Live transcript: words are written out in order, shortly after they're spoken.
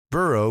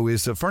Burrow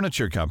is a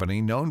furniture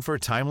company known for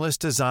timeless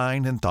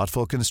design and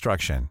thoughtful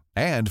construction,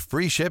 and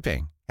free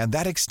shipping, and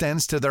that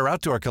extends to their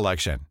outdoor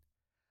collection.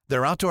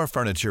 Their outdoor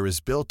furniture is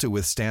built to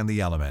withstand the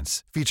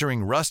elements,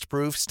 featuring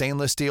rust-proof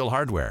stainless steel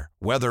hardware,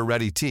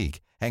 weather-ready teak,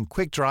 and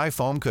quick-dry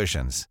foam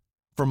cushions.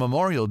 For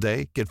Memorial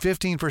Day, get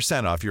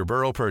 15% off your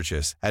Burrow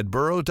purchase at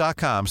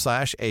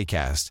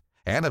burrow.com/ACAST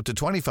and up to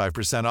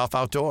 25% off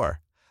outdoor.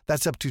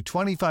 That's up to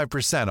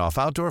 25% off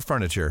outdoor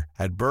furniture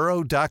at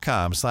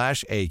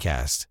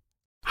burrow.com/ACAST.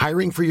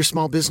 Hiring for your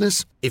small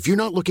business? If you're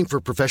not looking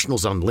for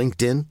professionals on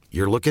LinkedIn,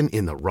 you're looking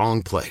in the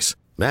wrong place.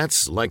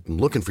 That's like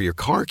looking for your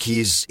car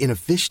keys in a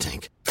fish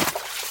tank.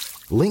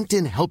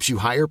 LinkedIn helps you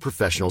hire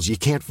professionals you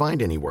can't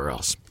find anywhere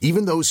else,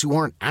 even those who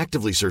aren't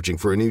actively searching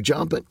for a new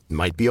job but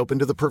might be open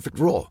to the perfect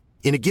role.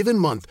 In a given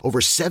month, over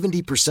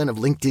 70% of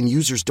LinkedIn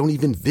users don't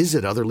even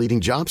visit other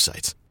leading job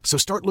sites. So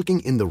start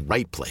looking in the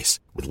right place.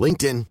 With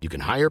LinkedIn, you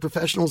can hire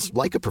professionals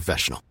like a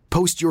professional.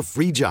 Post your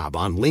free job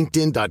on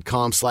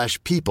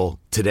linkedin.com/people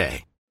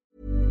today.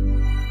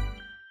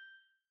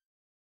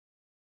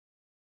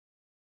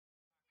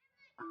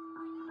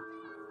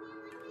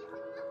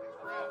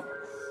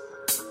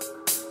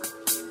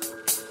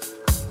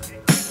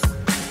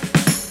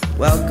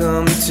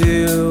 Welcome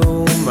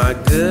to my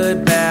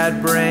good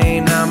bad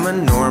brain. I'm a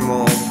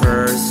normal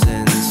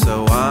person,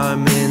 so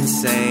I'm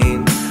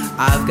insane.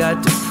 I've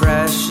got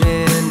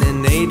depression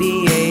and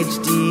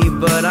ADHD,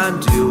 but I'm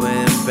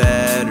doing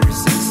better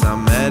since I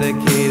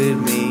medicated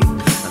me.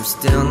 I'm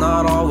still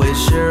not always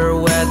sure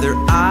whether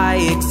I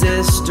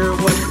exist or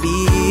what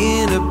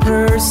being a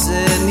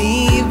person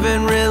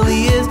even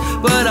really is,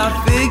 but I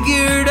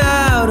figured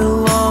out a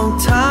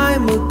long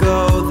time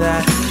ago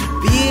that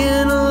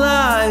being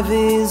alive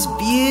is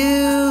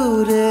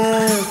beautiful.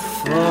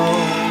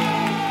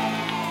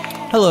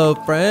 Hello,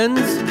 friends.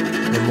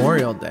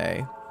 Memorial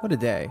Day. What a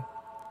day.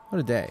 What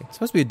a day. It's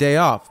supposed to be a day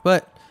off,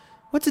 but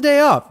what's a day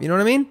off? You know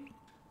what I mean?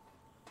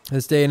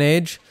 This day and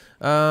age.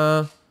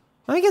 I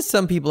guess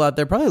some people out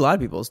there, probably a lot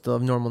of people still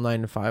have normal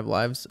 9-to-5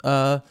 lives.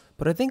 But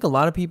I think a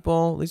lot of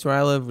people, at least where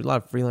I live, a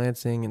lot of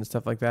freelancing and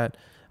stuff like that.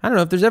 I don't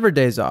know if there's ever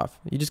days off.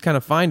 You just kind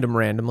of find them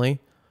randomly.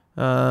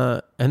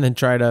 And then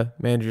try to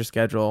manage your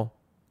schedule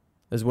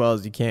as well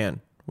as you can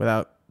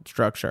without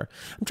structure.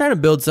 I'm trying to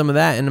build some of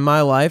that into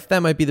my life. That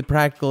might be the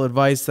practical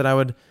advice that I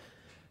would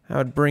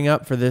bring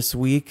up for this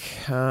week.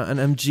 An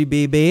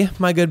MGBB,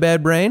 My Good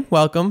Bad Brain.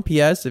 Welcome.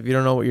 P.S. If you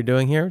don't know what you're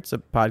doing here, it's a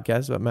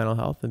podcast about mental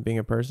health and being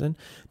a person.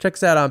 Check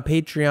us out on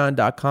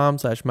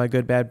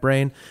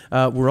patreon.com/mygoodbadbrain.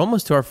 We're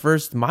almost to our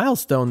first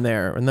milestone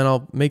there, and then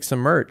I'll make some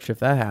merch if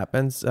that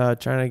happens.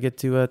 Trying to get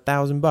to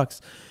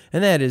 $1,000.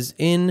 And that is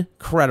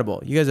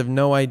incredible. You guys have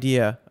no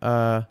idea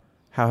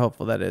how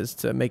helpful that is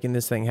to making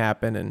this thing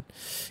happen and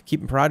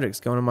keeping projects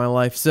going in my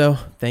life. So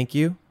thank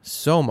you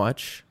so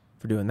much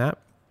for doing that.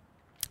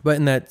 But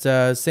in that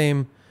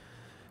same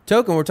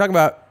token, we're talking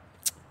about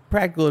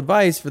practical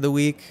advice for the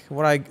week,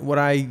 what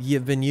I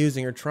have been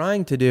using or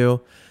trying to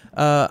do.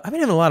 I've been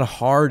having a lot of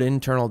hard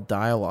internal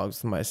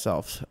dialogues with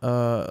myself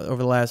over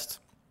the last,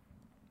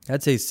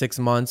 I'd say 6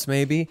 months,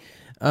 maybe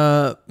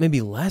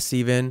less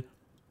even.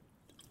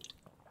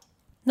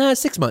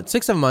 6 months,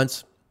 6-7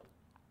 months.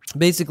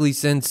 Basically,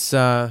 since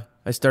I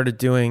started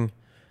doing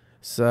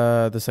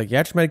the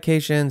psychiatric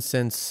medication,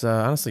 since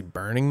honestly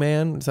Burning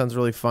Man. It sounds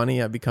really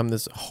funny. I've become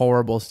this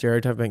horrible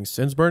stereotyping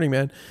since Burning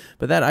Man.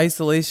 But that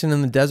isolation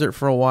in the desert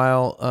for a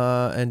while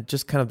and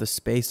just kind of the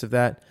space of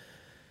that.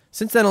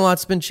 Since then, a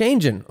lot's been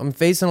changing. I'm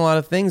facing a lot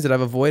of things that I've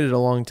avoided a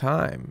long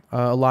time.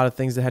 A lot of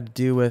things that had to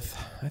do with,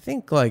 I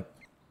think, like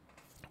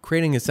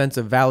creating a sense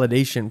of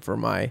validation for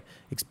my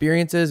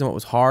experiences and what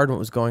was hard, what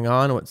was going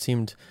on, what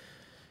seemed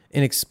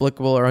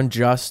inexplicable or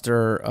unjust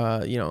or,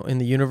 in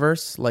the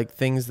universe, like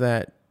things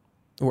that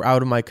were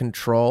out of my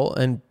control,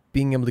 and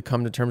being able to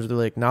come to terms with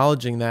really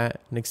acknowledging that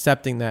and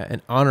accepting that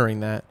and honoring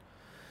that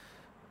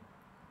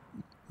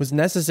was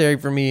necessary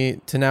for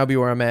me to now be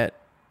where I'm at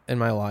in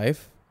my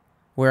life,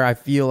 where I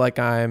feel like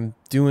I'm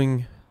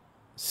doing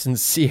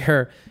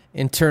sincere,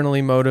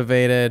 internally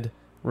motivated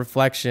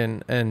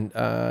reflection and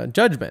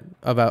judgment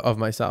of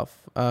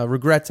myself,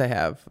 regrets I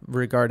have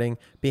regarding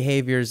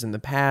behaviors in the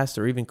past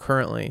or even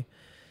currently,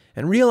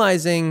 and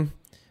realizing,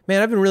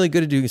 man, I've been really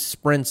good at doing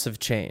sprints of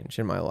change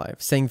in my life,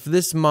 saying for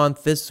this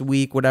month, this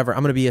week, whatever,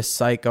 I'm going to be a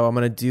psycho. I'm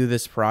going to do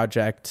this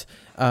project.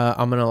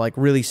 I'm going to like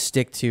really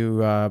stick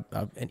to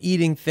an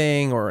eating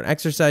thing or an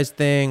exercise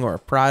thing or a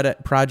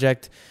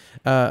project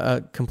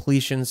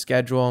completion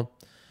schedule,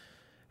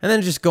 and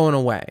then just going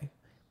away.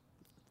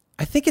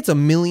 I think it's a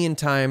million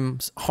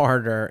times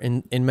harder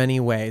in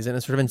many ways, in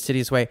a sort of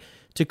insidious way,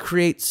 to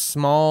create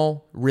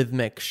small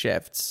rhythmic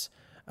shifts,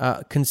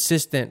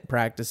 consistent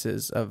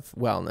practices of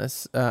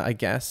wellness, I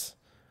guess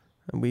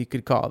we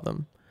could call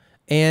them.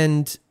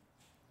 And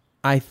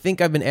I think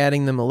I've been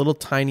adding them a little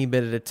tiny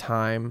bit at a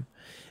time.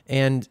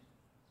 And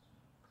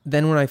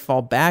then when I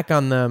fall back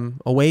on them,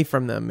 away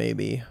from them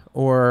maybe,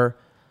 or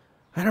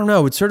I don't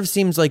know, it sort of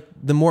seems like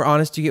the more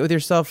honest you get with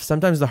yourself,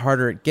 sometimes the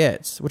harder it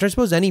gets, which I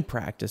suppose any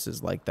practice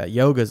is like that.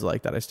 Yoga is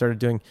like that. I started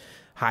doing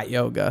hot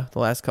yoga the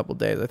last couple of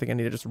days. I think I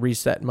need to just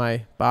reset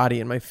my body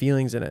and my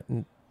feelings in it.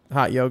 And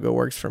hot yoga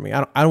works for me.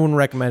 I wouldn't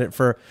recommend it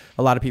for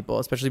a lot of people,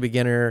 especially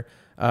beginner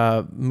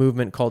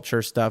movement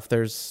culture stuff.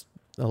 There's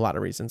a lot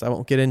of reasons I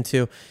won't get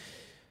into.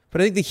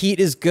 But I think the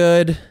heat is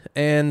good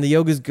and the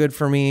yoga is good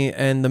for me.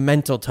 And the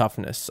mental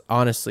toughness,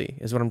 honestly,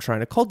 is what I'm trying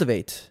to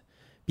cultivate.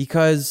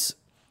 Because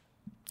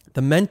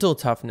the mental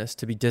toughness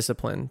to be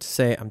disciplined, to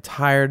say, I'm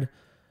tired,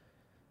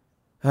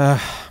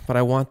 but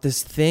I want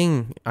this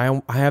thing.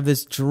 I have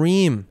this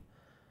dream,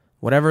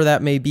 whatever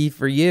that may be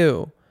for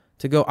you,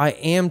 to go, I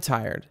am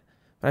tired.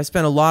 But I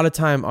spend a lot of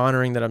time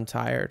honoring that I'm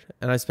tired.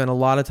 And I spend a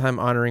lot of time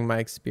honoring my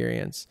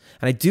experience.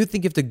 And I do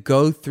think you have to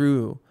go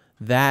through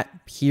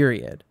that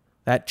period,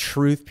 that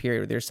truth period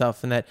with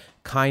yourself, and that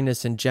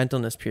kindness and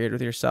gentleness period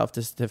with yourself,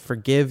 to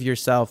forgive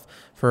yourself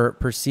for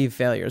perceived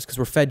failures, because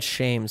we're fed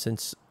shame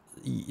since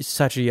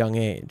such a young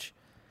age.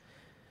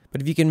 But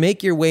if you can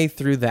make your way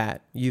through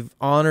that, you've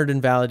honored and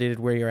validated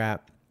where you're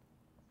at,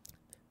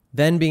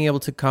 then being able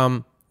to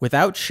come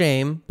without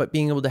shame, but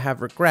being able to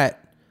have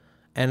regret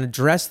and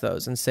address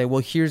those and say,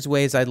 well, here's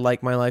ways I'd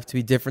like my life to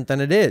be different than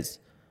it is.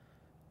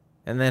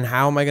 And then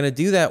how am I going to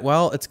do that?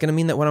 Well, it's going to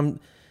mean that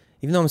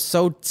even though I'm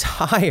so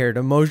tired,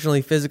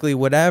 emotionally, physically,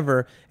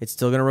 whatever, it's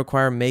still going to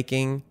require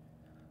making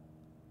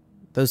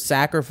those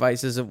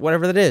sacrifices of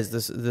whatever that is,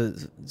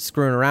 the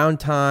screwing around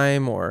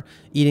time, or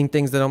eating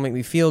things that don't make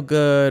me feel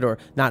good, or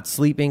not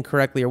sleeping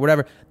correctly, or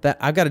whatever, that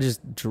I've got to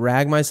just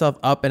drag myself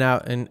up and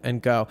out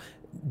and go.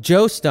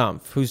 Joe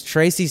Stumpf, who's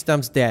Tracy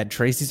Stumpf's dad,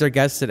 Tracy's our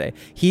guest today.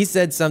 He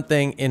said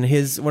something in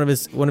one of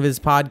his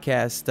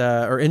podcast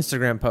or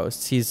Instagram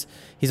posts. He's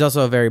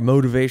also a very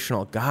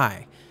motivational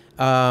guy.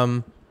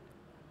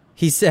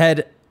 He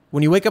said,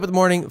 when you wake up in the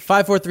morning,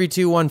 5, 4, 3,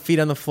 2, 1, feet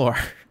on the floor.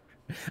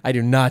 I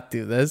do not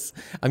do this.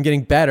 I'm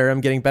getting better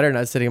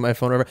not sitting at my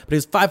phone or whatever. But it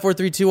was 5, 4,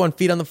 3, 2, 1,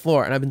 feet on the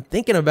floor. And I've been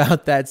thinking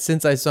about that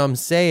since I saw him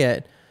say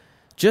it.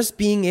 Just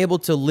being able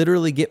to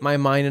literally get my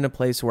mind in a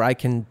place where I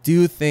can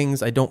do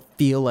things I don't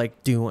feel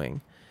like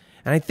doing.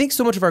 And I think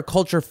so much of our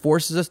culture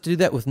forces us to do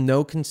that with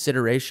no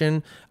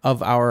consideration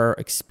of our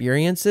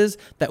experiences,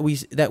 that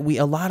we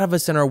a lot of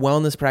us in our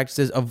wellness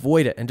practices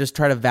avoid it and just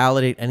try to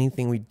validate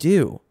anything we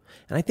do.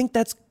 And I think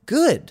that's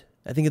good.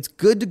 I think it's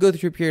good to go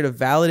through a period of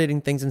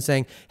validating things and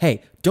saying,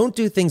 hey, don't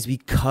do things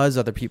because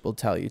other people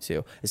tell you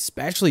to.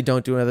 Especially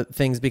don't do other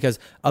things because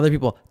other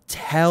people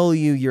tell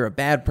you you're a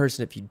bad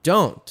person if you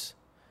don't.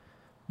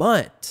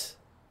 But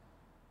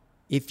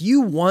if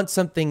you want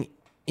something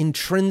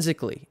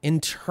intrinsically,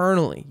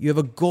 internally, you have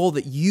a goal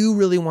that you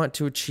really want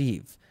to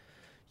achieve,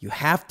 you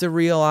have to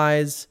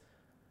realize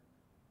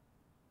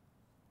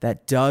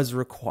that does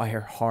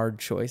require hard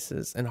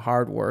choices and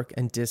hard work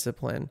and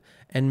discipline,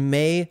 and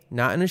may,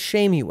 not in a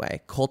shamey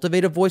way,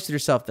 cultivate a voice of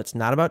yourself that's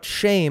not about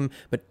shame,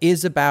 but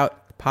is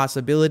about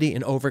possibility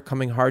and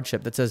overcoming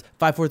hardship, that says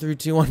 5, 4, 3,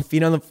 2, 1,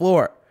 feet on the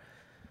floor.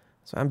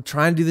 So I'm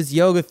trying to do this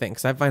yoga thing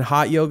because I find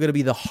hot yoga to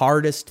be the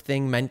hardest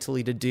thing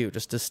mentally to do,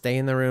 just to stay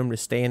in the room, to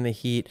stay in the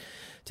heat,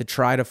 to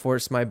try to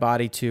force my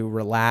body to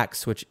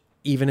relax, which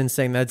even in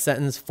saying that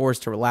sentence,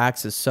 forced to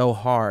relax, is so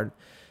hard.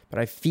 But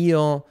I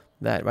feel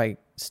that by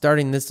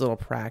starting this little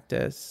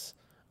practice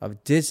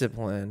of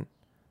discipline,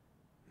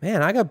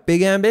 man, I got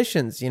big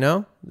ambitions,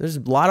 There's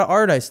a lot of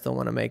art I still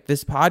want to make.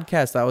 This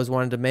podcast I always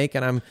wanted to make,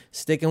 and I'm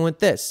sticking with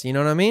this. You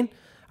know what I mean?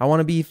 I want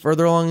to be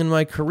further along in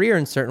my career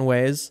in certain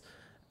ways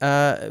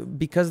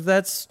because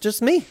that's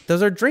just me.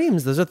 Those are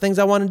dreams. Those are things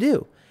I want to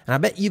do. And I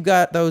bet you've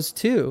got those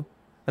too.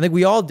 I think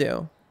we all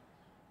do.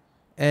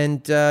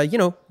 And,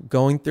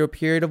 going through a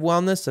period of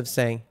wellness of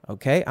saying,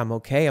 okay, I'm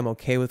okay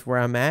with where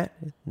I'm at.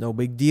 No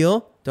big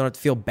deal. Don't have to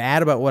feel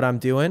bad about what I'm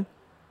doing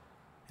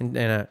in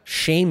a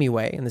shamey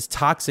way, in this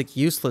toxic,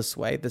 useless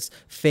way, this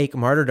fake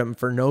martyrdom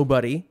for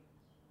nobody.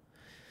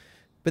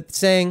 But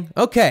saying,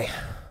 okay,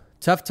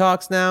 tough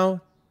talks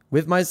now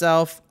with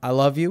myself. I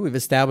love you. We've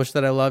established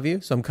that I love you.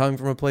 So I'm coming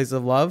from a place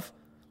of love.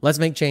 Let's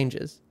make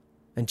changes.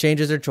 And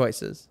changes are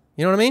choices.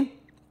 You know what I mean?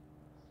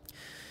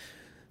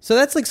 So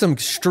that's like some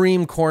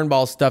extreme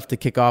cornball stuff to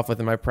kick off with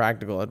in my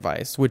practical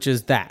advice, which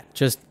is that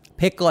just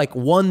pick like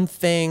one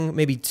thing,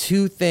 maybe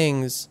two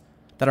things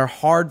that are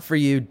hard for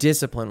you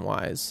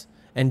discipline-wise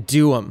and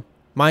do them.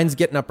 Mine's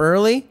getting up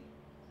early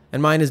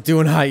and mine is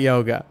doing hot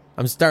yoga.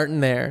 I'm starting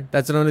there.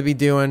 That's what I'm going to be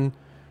doing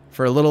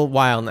for a little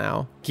while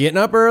now. Getting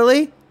up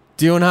early,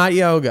 doing hot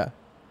yoga.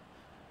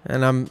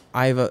 And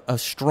I have a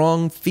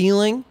strong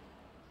feeling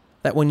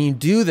that when you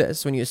do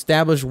this, when you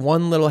establish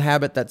one little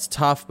habit that's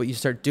tough, but you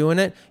start doing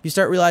it, you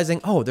start realizing,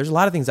 oh, there's a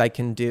lot of things I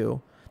can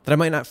do that I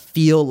might not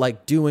feel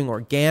like doing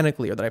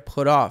organically or that I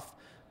put off.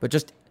 But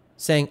just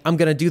saying, I'm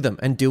going to do them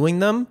and doing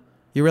them,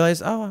 you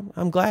realize, oh,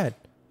 I'm glad.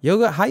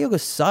 Hot yoga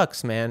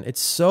sucks, man. It's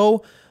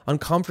so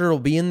uncomfortable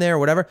being there or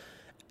whatever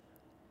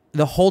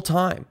the whole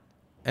time.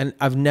 And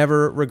I've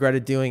never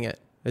regretted doing it.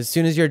 As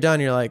soon as you're done,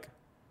 you're like,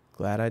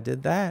 glad I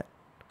did that.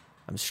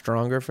 I'm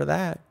stronger for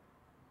that.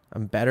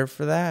 I'm better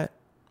for that.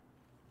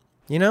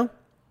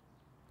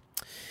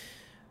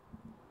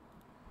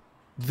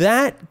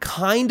 that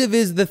kind of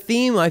is the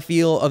theme, I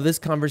feel, of this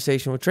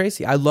conversation with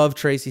Tracy. I love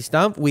Tracy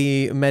Stump.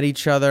 We met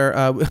each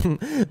other.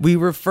 We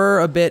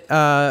refer a bit.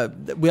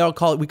 We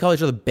call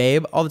each other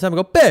babe all the time.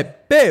 We go,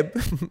 babe,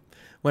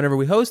 whenever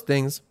we host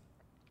things.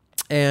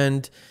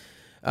 And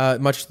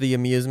much to the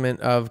amusement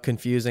of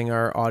confusing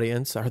our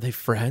audience. Are they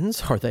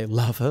friends? Are they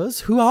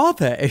lovers? Who are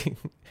they?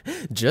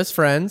 Just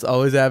friends,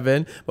 always have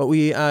been. But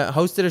we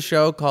hosted a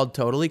show called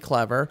Totally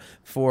Clever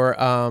for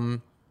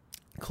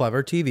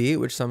Clever TV,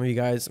 which some of you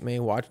guys may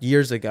watch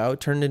years ago. It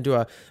turned into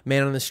a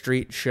man on the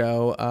street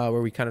show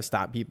where we kind of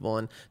stop people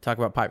and talk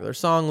about popular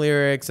song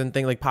lyrics and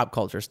things like pop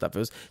culture stuff. It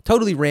was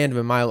totally random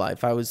in my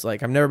life. I was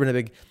like, I've never been a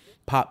big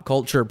pop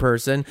culture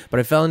person, but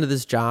I fell into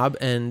this job,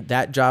 and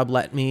that job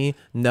let me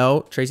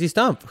know Tracy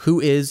Stump, who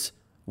is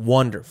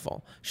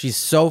wonderful. She's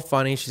so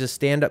funny. She's a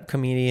stand-up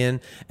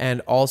comedian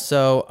and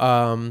also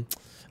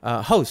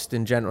host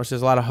in general. She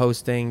does a lot of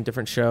hosting,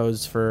 different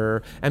shows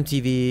for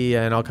MTV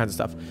and all kinds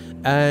of stuff.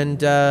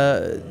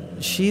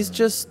 And she's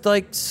just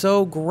like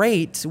so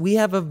great. We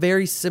have a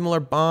very similar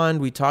bond.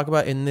 We talk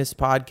about in this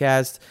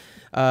podcast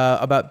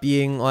about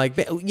being like,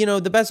 you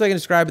know, the best way I can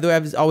describe it, the way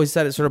I've always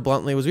said it sort of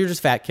bluntly, was we were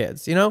just fat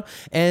kids, you know?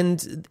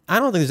 And I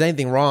don't think there's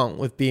anything wrong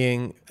with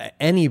being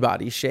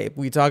anybody's shape.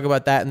 We talk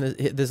about that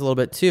in this a little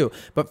bit too.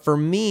 But for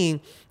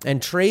me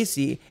and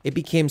Tracy, it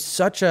became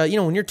such a, you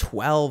know, when you're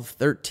 12,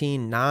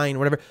 13, 9,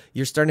 whatever,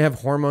 you're starting to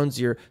have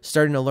hormones, you're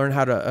starting to learn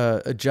how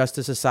to adjust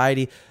to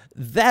society.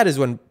 That is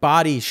when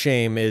body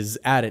shame is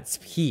at its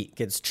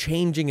peak. It's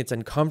changing, it's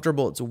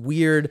uncomfortable, it's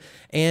weird.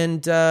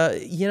 And,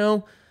 you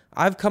know,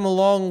 I've come a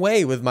long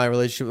way with my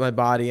relationship with my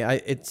body.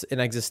 It's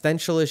an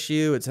existential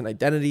issue. It's an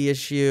identity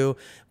issue.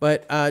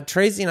 But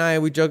Tracy and I,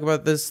 we joke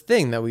about this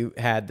thing that we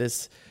had,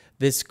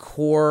 this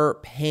core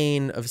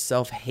pain of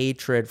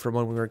self-hatred from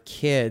when we were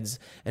kids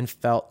and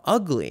felt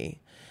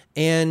ugly.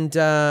 And,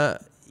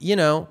 you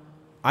know,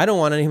 I don't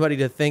want anybody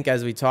to think,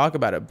 as we talk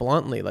about it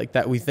bluntly, like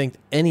that we think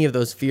any of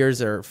those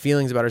fears or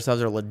feelings about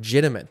ourselves are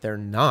legitimate. They're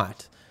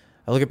not.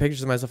 I look at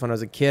pictures of myself when I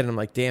was a kid and I'm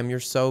like, damn,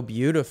 you're so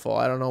beautiful.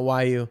 I don't know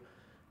why you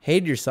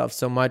hate yourself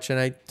so much. And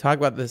I talk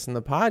about this in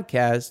the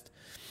podcast,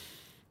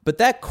 but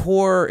that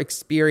core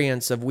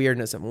experience of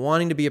weirdness and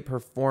wanting to be a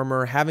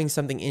performer, having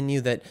something in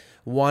you that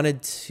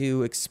wanted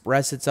to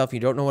express itself, you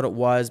don't know what it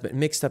was, but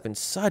mixed up in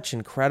such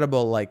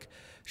incredible like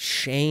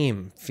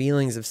shame,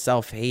 feelings of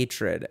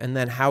self-hatred, and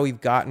then how we've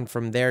gotten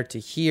from there to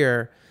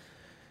here.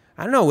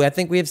 I don't know. I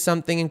think we have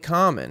something in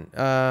common.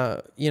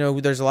 You know,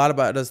 there's a lot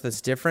about us that's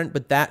different,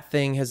 but that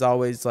thing has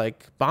always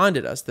like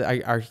bonded us.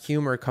 Our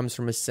humor comes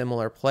from a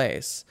similar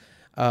place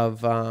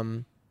of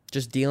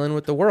just dealing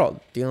with the world,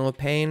 dealing with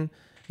pain,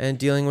 and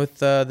dealing with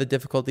the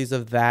difficulties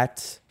of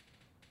that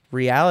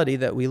reality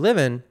that we live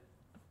in.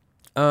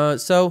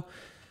 So,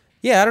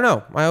 yeah, I don't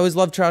know. I always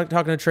love talking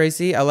to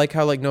Tracy. I like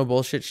how like no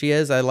bullshit she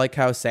is. I like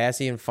how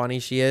sassy and funny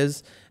she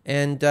is.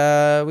 And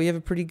we have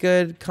a pretty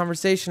good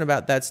conversation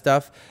about that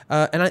stuff.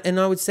 And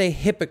I would say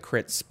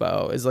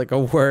hypocrite-spo is like a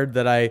word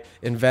that I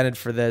invented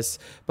for this,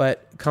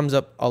 but comes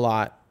up a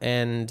lot.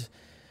 And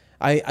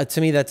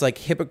to me, that's like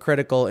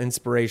hypocritical,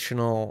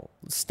 inspirational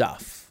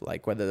stuff,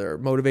 like whether they're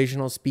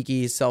motivational,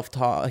 speaky,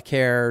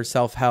 self-care,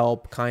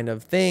 self-help kind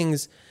of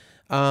things.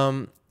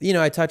 You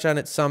know, I touch on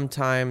it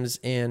sometimes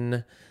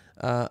in,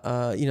 you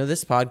know,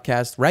 this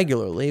podcast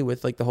regularly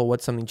with like the whole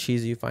what's something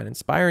cheesy you find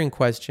inspiring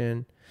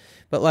question.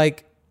 But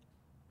like,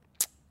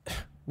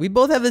 we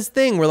both have this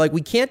thing where like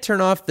we can't turn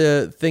off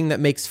the thing that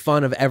makes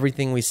fun of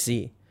everything we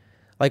see.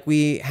 Like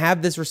we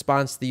have this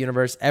response to the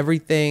universe.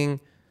 Everything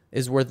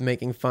is worth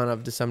making fun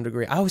of to some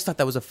degree. I always thought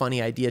that was a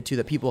funny idea too,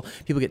 that people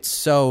get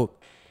so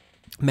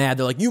mad.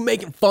 They're like, you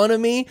making fun of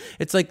me?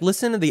 It's like,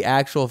 listen to the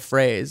actual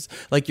phrase.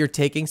 Like you're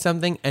taking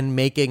something and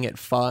making it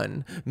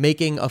fun,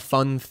 making a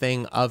fun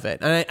thing of it.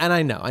 And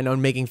I know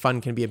making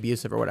fun can be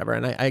abusive or whatever.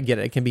 And I get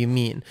it. It can be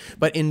mean.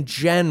 But in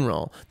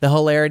general, the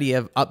hilarity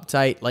of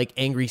uptight, like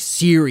angry,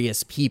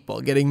 serious people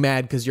getting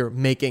mad because you're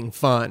making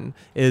fun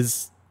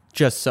is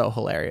just so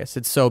hilarious.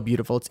 It's so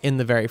beautiful. It's in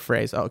the very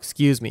phrase. Oh,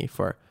 excuse me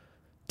for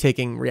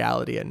taking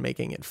reality and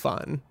making it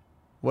fun.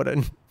 What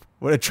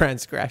a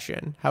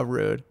transgression. How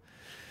rude.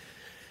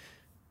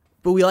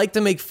 But we like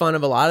to make fun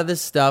of a lot of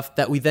this stuff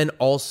that we then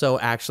also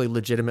actually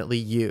legitimately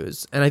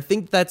use. And I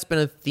think that's been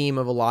a theme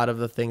of a lot of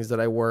the things that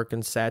I work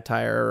and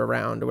satire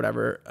around or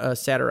whatever,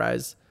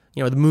 satirize.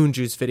 You know, the moon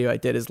juice video I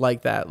did is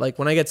like that. Like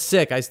when I get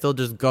sick, I still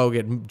just go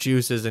get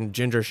juices and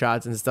ginger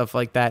shots and stuff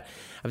like that.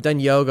 I've done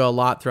yoga a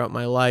lot throughout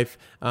my life.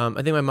 I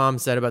think my mom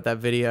said about that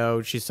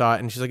video, she saw it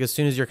and she's like, as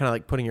soon as you're kind of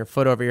like putting your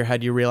foot over your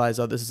head, you realize,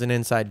 oh, this is an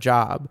inside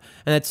job.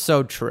 And that's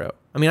so true.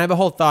 I mean, I have a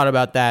whole thought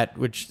about that,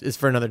 which is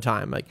for another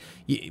time. Like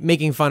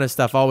making fun of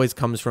stuff always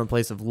comes from a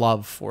place of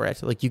love for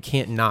it. Like you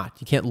can't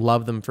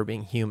love them for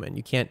being human.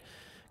 You can't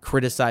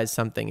criticize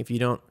something if you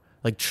don't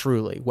like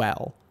truly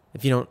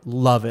if you don't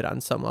love it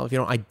on some level, if you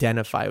don't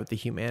identify with the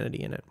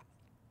humanity in it.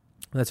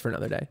 That's for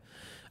another day.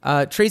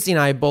 Tracy and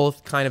I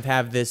both kind of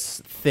have this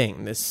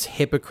thing, this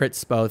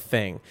hypocrite-spo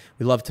thing.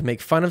 We love to make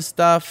fun of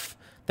stuff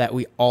that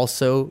we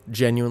also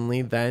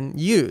genuinely then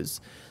use.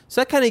 So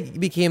that kind of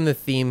became the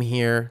theme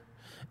here.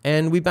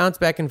 And we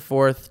bounced back and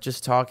forth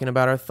just talking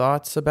about our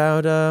thoughts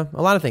about a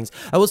lot of things.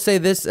 I will say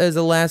this as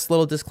a last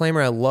little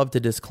disclaimer. I love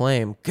to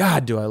disclaim.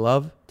 God, do I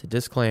love to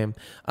disclaim.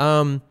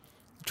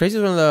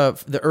 Tracy's one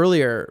of the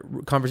earlier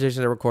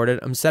conversations I recorded.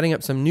 I'm setting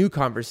up some new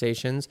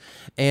conversations.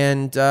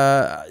 And,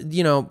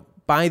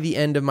 by the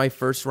end of my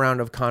first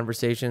round of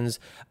conversations,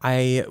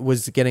 I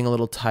was getting a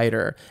little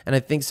tighter. And I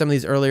think some of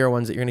these earlier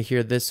ones that you're going to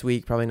hear this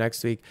week, probably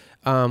next week,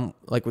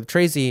 like with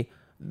Tracy,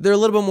 they're a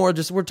little bit more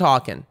just we're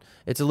talking.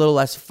 It's a little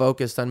less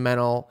focused on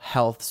mental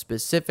health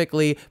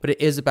specifically, but it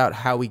is about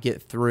how we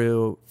get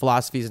through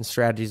philosophies and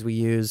strategies we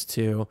use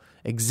to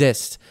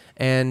exist.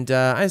 And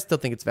I still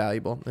think it's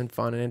valuable and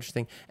fun and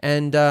interesting.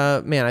 And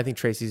man, I think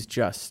Tracy's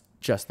just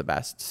the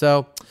best.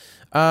 So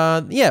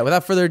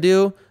without further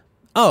ado,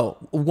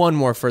 one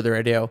more further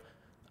ado.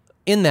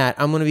 In that,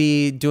 I'm going to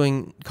be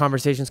doing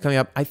conversations coming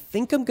up. I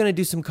think I'm going to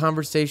do some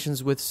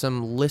conversations with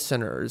some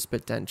listeners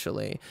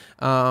potentially.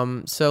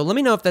 So let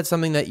me know if that's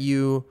something that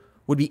you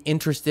would be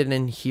interested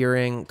in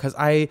hearing, because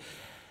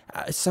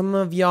some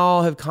of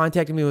y'all have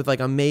contacted me with like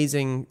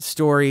amazing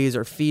stories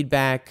or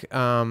feedback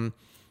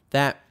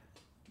that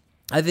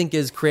I think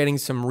is creating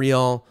some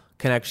real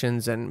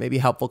connections and maybe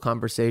helpful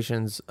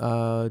conversations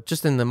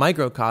just in the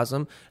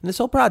microcosm. And this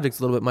whole project's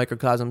a little bit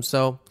microcosm,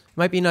 so it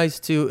might be nice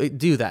to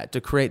do that,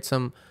 to create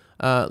some,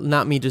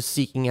 not me just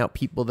seeking out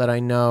people that I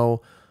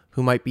know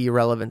who might be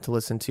relevant to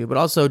listen to, but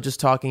also just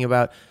talking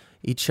about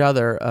each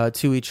other,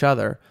 to each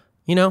other.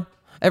 You know,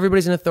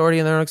 everybody's an authority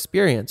in their own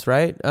experience,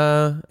 right?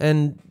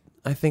 And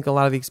I think a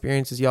lot of the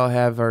experiences y'all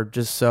have are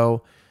just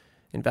so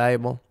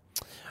invaluable.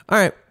 All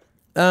right.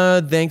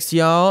 Thanks,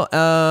 y'all.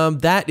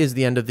 That is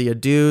the end of the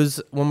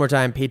adieus. One more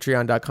time,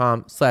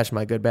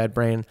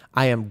 patreon.com/mygoodbadbrain.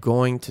 I am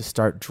going to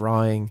start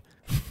drawing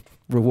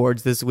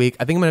rewards this week.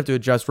 I think I'm gonna have to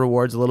adjust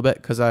rewards a little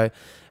bit because I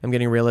am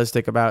getting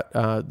realistic about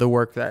the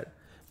work that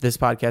this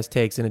podcast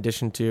takes in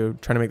addition to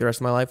trying to make the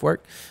rest of my life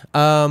work.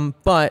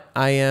 But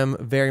I am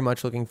very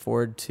much looking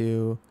forward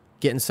to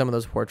getting some of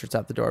those portraits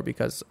out the door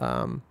because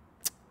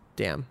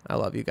damn, I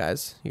love you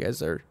guys. You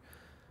guys are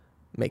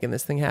making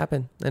this thing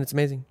happen, and it's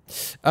amazing.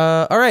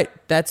 All right,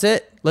 that's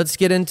it. Let's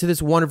get into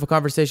this wonderful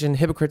conversation.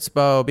 Hypocrite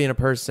Spo, being a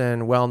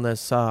person,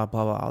 wellness, blah,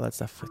 blah, all that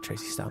stuff with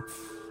Tracy Stone.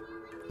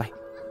 Bye.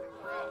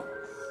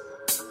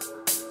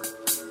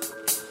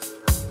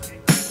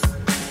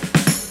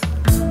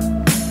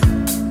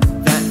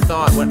 That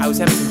thought, when I was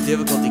having some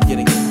difficulty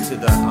getting into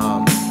the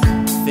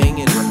thing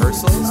in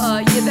rehearsals.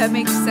 Yeah, that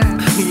makes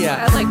sense.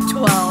 Yeah. At like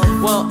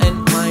 12. Well,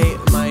 and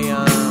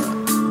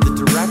the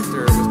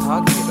director was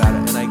talking about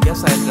it, and I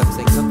guess I ended up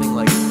saying something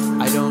like,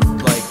 I don't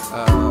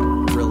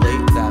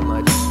relate that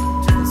much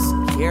to this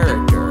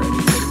character. And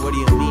he's like, what do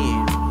you mean?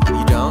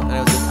 You don't? And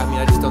I was like,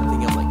 I just don't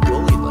think I'm like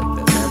bullied like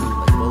this. I haven't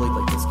like bullied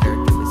like this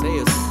character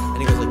Macias.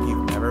 And he goes like,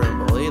 you've never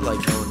been bullied?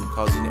 Like no one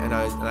calls you, and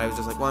I was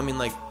just like, well, I mean,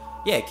 like,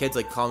 yeah, kids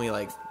like call me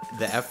like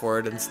the F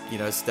word and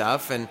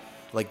stuff and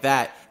like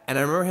that. And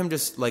I remember him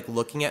just like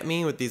looking at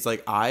me with these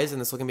like eyes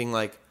and this looking, being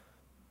like,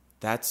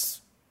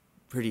 that's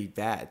pretty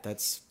bad.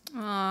 That's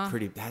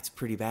pretty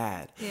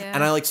bad. Yeah.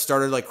 And I like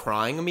started like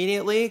crying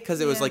immediately because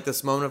it was like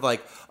this moment of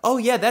like, oh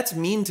yeah, that's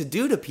mean to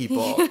do to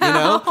people, you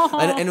know?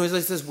 And it was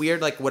like this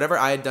weird, like whatever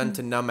I had done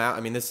to numb out.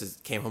 I mean,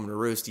 came home to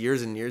roost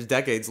years and years,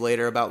 decades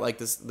later about like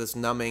this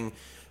numbing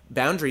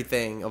boundary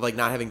thing of like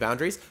not having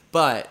boundaries.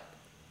 But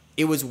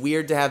it was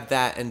weird to have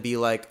that and be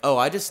like, oh,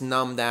 I just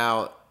numbed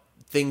out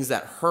things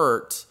that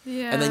hurt.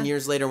 Yeah. And then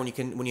years later when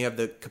you have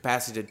the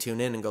capacity to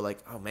tune in and go like,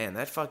 oh man,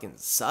 that fucking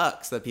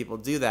sucks that people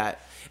do that.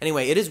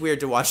 Anyway, it is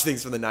weird to watch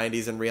things from the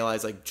 90s and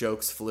realize like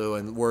jokes flew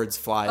and words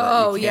fly.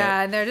 Oh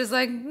yeah, and they're just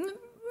like, meh,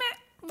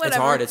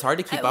 whatever. It's hard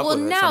to keep up with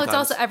it now sometimes. It's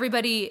also,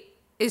 everybody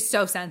is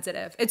so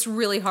sensitive. It's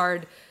really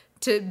hard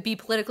to be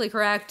politically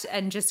correct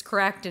and just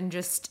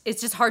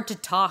it's just hard to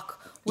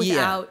talk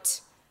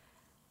without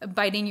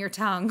biting your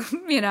tongue,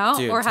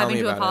 Dude, or having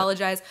to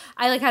apologize.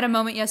 I like had a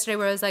moment yesterday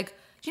where I was like,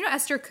 do you know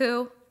Esther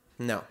Koo?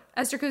 No.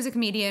 Esther Koo is a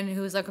comedian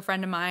who's like a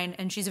friend of mine,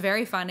 and she's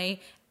very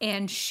funny.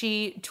 And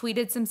she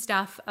tweeted some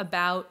stuff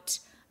about,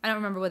 I don't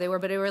remember what they were,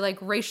 but they were like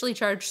racially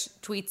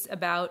charged tweets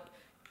about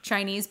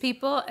Chinese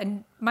people.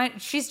 And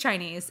she's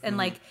Chinese. And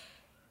like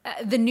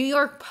the New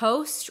York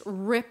Post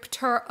ripped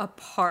her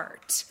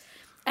apart.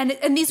 And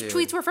these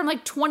tweets were from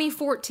like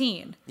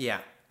 2014.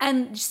 Yeah.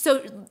 And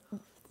so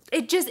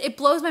it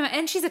blows my mind.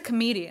 And she's a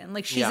comedian.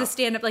 Like she's a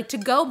stand-up. Like to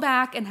go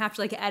back and have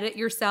to like edit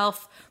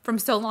yourself from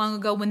so long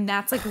ago when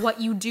that's like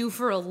what you do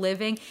for a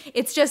living.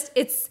 It's just,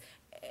 it's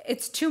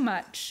too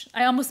much.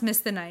 I almost miss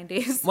the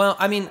 90s. Well,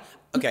 I mean,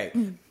 okay.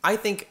 I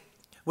think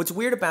what's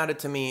weird about it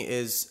to me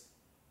is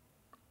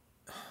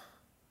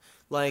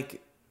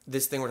like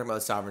this thing we're talking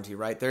about, sovereignty,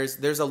 right?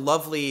 There's a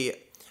lovely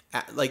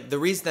like the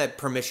reason that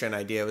permission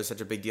idea was such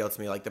a big deal to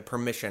me, like the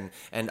permission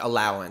and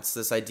allowance,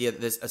 this idea,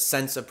 a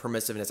sense of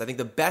permissiveness. I think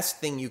the best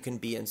thing you can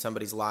be in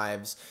somebody's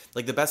lives,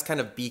 like the best kind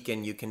of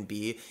beacon you can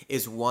be,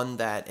 is one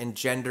that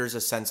engenders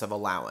a sense of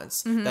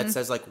allowance, that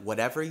says like,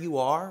 whatever you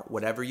are,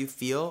 whatever you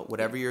feel,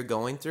 whatever you're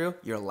going through,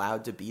 you're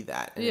allowed to be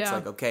that. And it's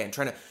like, okay, and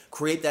trying to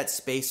create that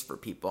space for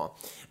people.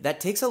 That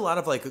takes a lot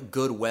of like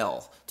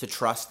goodwill to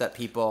trust that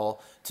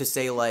people, to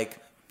say like,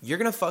 you're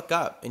going to fuck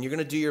up and you're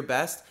going to do your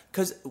best.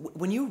 Because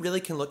when you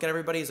really can look at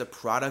everybody as a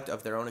product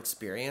of their own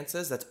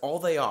experiences, that's all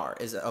they are,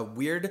 is a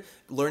weird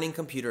learning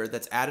computer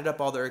that's added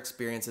up all their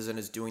experiences and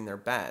is doing their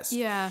best.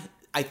 Yeah.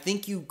 I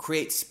think you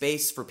create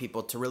space for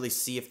people to really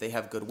see if they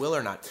have goodwill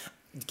or not.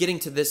 Getting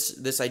to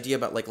this idea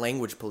about like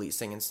language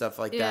policing and stuff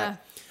like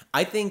that,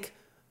 I think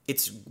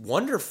it's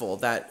wonderful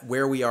that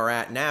where we are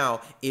at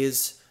now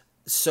is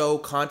so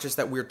conscious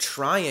that we're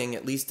trying,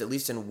 at least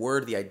in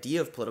word, the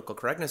idea of political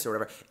correctness or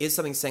whatever is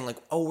something saying like,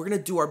 oh, we're going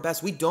to do our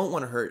best. We don't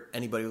want to hurt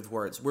anybody with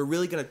words. We're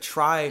really going to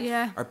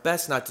try our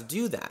best not to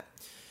do that.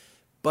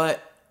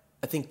 But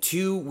I think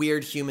two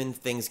weird human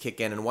things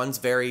kick in, and one's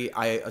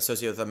I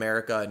associate with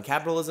America and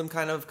capitalism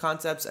kind of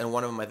concepts, and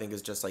one of them I think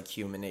is just like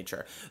human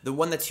nature. The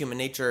one that's human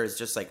nature is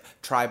just like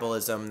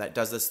tribalism that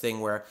does this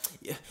thing where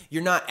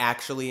you're not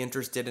actually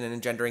interested in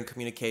engendering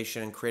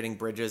communication and creating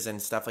bridges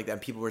and stuff like that,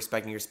 and people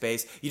respecting your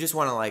space. You just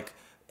want to like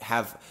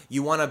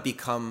you want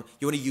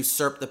to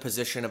usurp the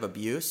position of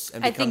abuse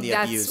and become the abuser.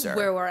 I think that's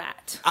where we're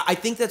at. I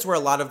think that's where a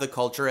lot of the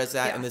culture is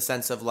at, in the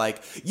sense of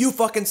like, you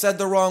fucking said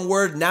the wrong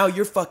word, now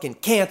you're fucking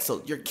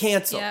canceled. You're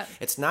canceled. Yep.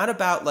 It's not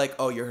about like,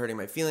 oh, you're hurting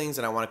my feelings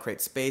and I want to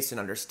create space and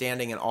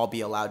understanding and all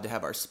be allowed to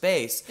have our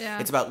space. Yeah.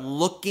 It's about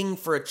looking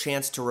for a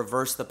chance to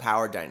reverse the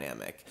power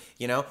dynamic,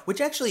 which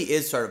actually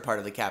is sort of part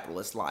of the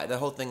capitalist lie. The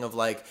whole thing of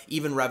like,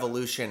 even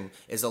revolution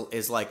is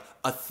like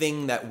a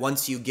thing that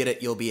once you get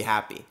it, you'll be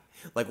happy.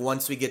 Like,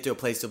 once we get to a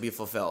place, you'll be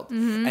fulfilled.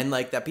 Mm-hmm. And,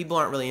 like, that people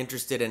aren't really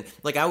interested in.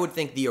 Like, I would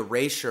think the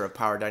erasure of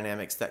power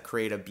dynamics that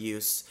create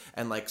abuse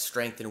and, like,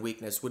 strength and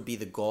weakness would be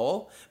the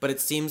goal. But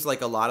it seems like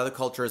a lot of the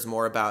culture is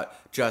more about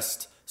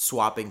just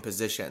swapping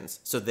positions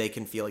so they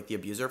can feel like the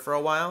abuser for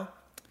a while.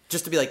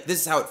 Just to be like, this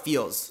is how it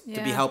feels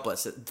to be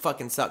helpless. It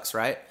fucking sucks,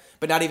 right?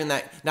 But not even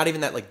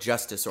that, like,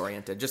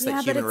 justice-oriented. Just,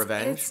 like, human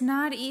revenge. It's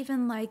not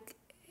even, like...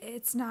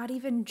 It's not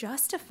even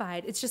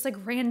justified. It's just like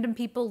random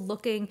people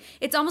looking.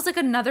 It's almost like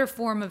another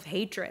form of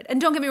hatred. And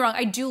don't get me wrong,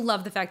 I do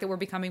love the fact that we're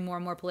becoming more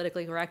and more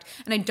politically correct.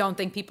 And I don't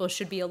think people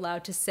should be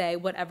allowed to say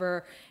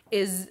whatever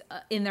is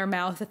in their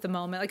mouth at the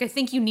moment. Like, I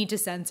think you need to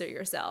censor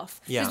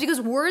yourself. Yeah. Just because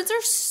words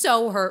are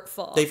so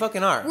hurtful. They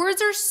fucking are.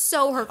 Words are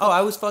so hurtful. Oh,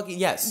 I was fucking,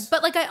 yes.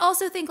 But like, I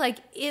also think like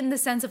in the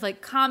sense of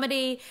like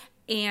comedy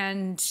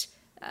and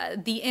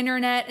the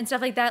internet and stuff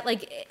like that,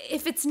 like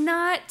if it's in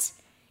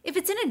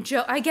a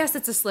joke, I guess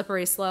it's a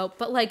slippery slope,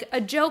 but like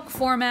a joke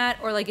format,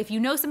 or like if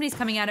somebody's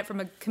coming at it from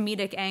a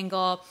comedic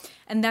angle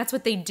and that's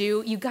what they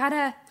do,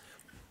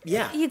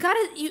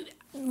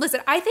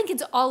 listen, I think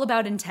it's all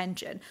about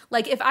intention.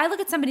 Like if I look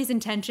at somebody's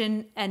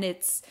intention and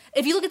if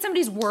you look at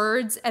somebody's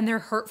words and they're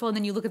hurtful and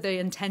then you look at the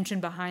intention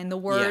behind the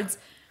words,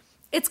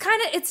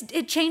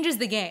 it changes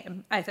the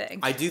game, I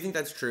think. I do think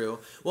that's true.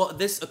 Well,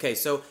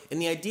 so in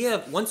the idea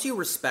of once you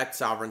respect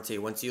sovereignty,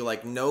 once you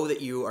like know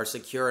that you are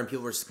secure and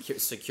people are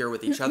secure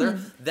with each other,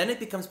 then it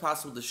becomes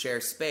possible to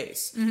share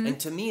space. Mm-hmm. And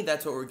to me,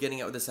 that's what we're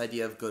getting at with this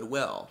idea of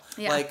goodwill.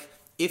 Yeah. Like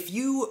if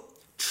you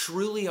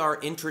truly are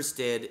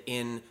interested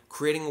in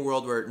creating a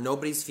world where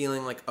nobody's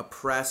feeling like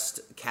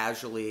oppressed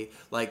casually,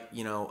 like,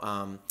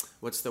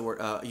 what's the word,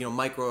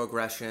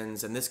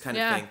 microaggressions and this kind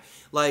of thing,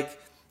 like,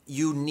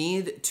 you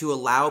need to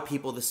allow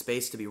people the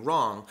space to be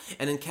wrong.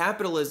 And in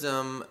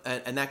capitalism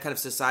and that kind of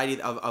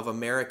society of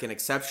American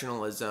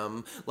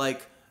exceptionalism,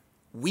 like,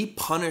 we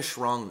punish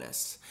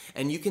wrongness.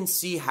 And you can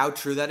see how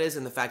true that is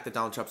in the fact that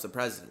Donald Trump's the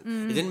president.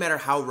 Mm-hmm. It didn't matter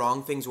how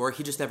wrong things were,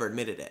 he just never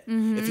admitted it.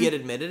 Mm-hmm. If he had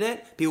admitted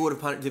it, people would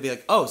have punished, to be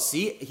like, oh,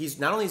 see, he's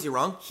not only is he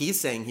wrong, he's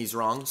saying he's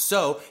wrong,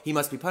 so he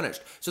must be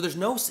punished. So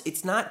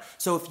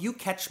so if you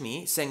catch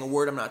me saying a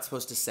word I'm not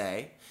supposed to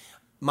say,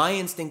 my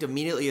instinct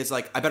immediately is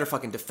like, I better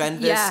fucking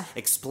defend this,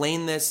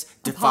 explain this,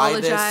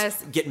 defy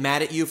this, get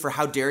mad at you for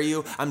how dare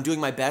you. I'm doing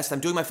my best. I'm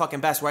doing my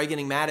fucking best. Why are you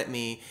getting mad at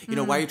me?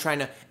 Why are you trying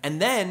to...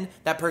 And then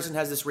that person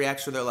has this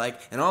reaction where they're like,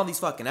 and all these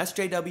fucking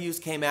SJWs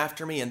came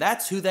after me, and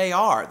that's who they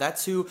are.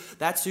 That's who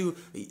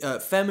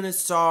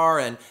feminists are,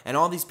 and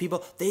all these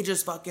people, they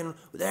just fucking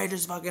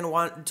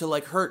want to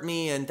like hurt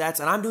me, and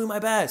I'm doing my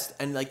best.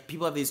 And like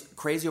people have these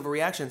crazy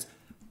overreactions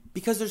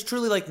because there's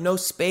truly like no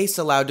space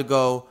allowed to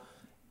go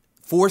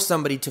for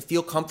somebody to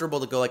feel comfortable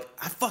to go like,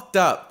 I fucked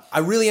up. I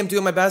really am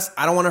doing my best.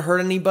 I don't want to hurt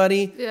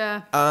anybody.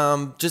 Yeah.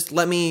 Just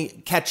let me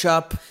catch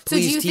up.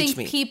 Please teach me. So do you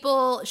think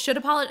people should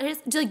apologize?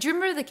 Do you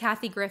remember the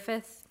Kathy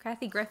Griffin thing?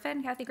 Kathy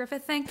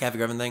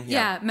Griffin thing?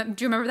 Yeah.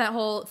 Do you remember that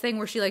whole thing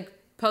where she like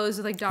posed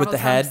with like Donald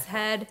Trump's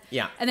head?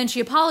 Yeah. And then she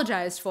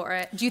apologized for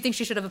it. Do you think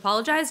she should have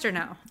apologized or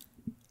no?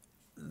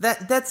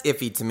 That's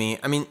iffy to me.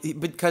 I mean,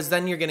 because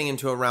then you're getting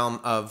into a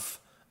realm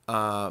of...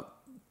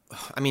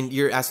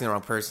 you're asking the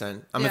wrong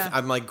person.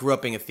 I'm like grew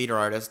up being a theater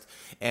artist,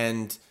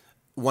 and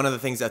one of the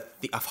things that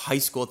a high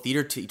school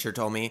theater teacher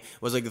told me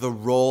was like the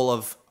role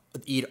of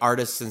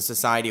artists in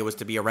society was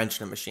to be a wrench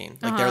in a machine.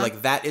 Like they're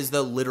like, that is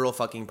the literal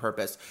fucking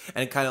purpose.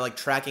 And kind of like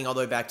tracking all the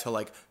way back to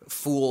like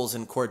fools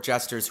and court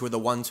jesters who are the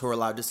ones who are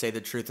allowed to say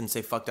the truth and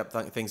say fucked up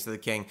things to the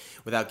king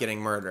without getting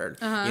murdered,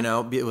 you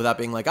know, without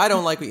being like, I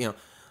don't like, you know,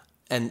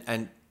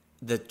 and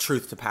the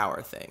truth to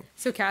power thing.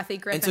 So Kathy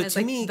Griffin so is to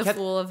like me, the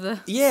fool of the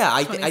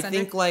I 20th think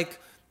century. like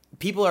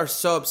people are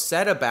so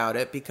upset about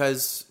it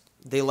because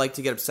they like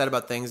to get upset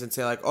about things and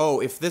say like, oh,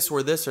 if this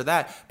were this or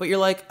that. But you're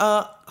like,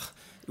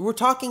 we're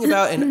talking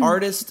about an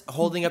artist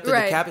holding up the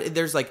Right. decapitated.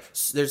 There's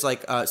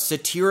like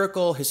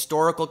satirical,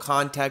 historical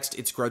context.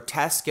 It's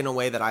grotesque in a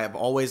way that I have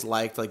always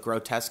liked, like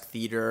grotesque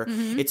theater.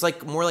 It's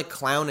like more like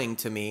clowning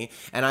to me.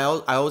 And I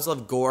always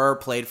love gore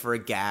played for a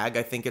gag.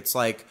 I think it's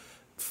like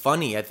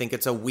funny. I think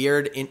it's a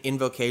weird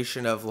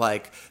invocation of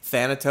like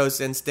Thanatos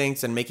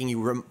instincts and making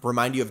you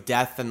remind you of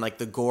death and like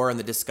the gore and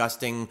the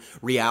disgusting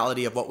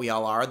reality of what we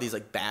all are. These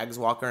like bags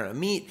walking around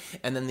meat,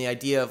 and then the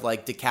idea of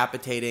like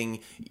decapitating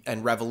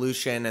and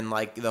revolution and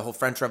like the whole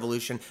French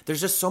Revolution.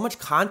 There's just so much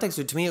context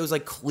to it. To me, it was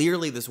like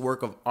clearly this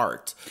work of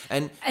art,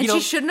 and you know,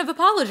 she shouldn't have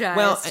apologized.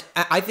 well,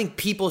 I think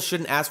people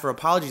shouldn't ask for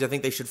apologies. I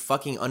think they should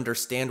fucking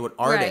understand what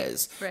art Right,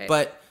 is. right.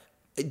 But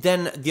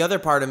then the other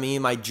part of me,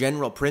 my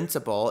general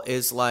principle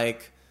is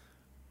like,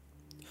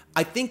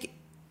 I think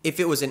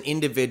if it was an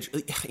individual,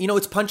 you know,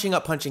 it's punching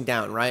up, punching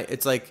down, right?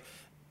 It's like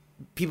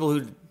people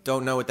who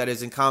don't know what that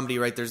is in comedy,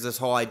 right? There's this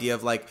whole idea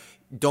of like,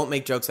 don't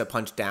make jokes that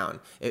punch down.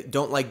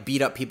 Don't like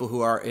beat up people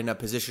who are in a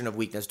position of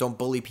weakness. Don't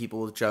bully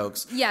people with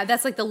jokes. yeah,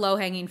 that's like the low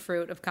hanging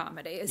fruit of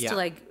comedy is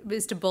Yeah.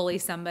 is to bully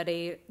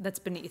somebody that's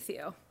beneath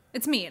you.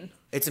 It's mean.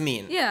 It's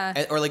mean.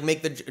 Yeah. Or like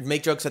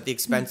make jokes at the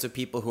expense of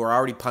people who are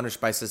already punished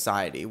by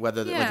society,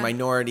 whether they're like Yeah.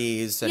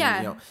 minorities and, Yeah.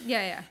 you know.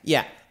 Yeah.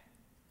 Yeah.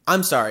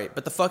 I'm sorry,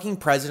 but the fucking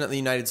president of the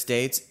United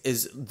States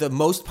is the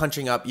most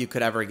punching up you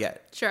could ever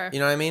get. Sure. You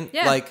know what I mean?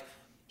 Yeah. Like,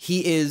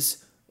 he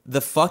is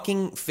the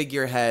fucking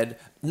figurehead,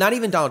 not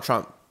even Donald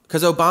Trump.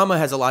 Because Obama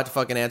has a lot to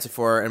fucking answer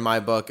for in my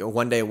book.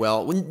 One day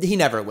will. He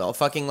never will.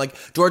 Fucking like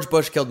George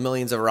Bush killed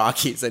millions of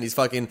Iraqis and he's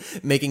fucking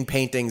making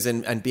paintings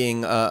and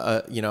being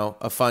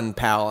a fun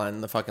pal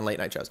on the fucking late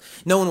night shows.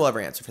 No one will ever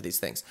answer for these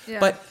things.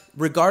 Yeah. But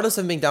regardless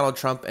of being Donald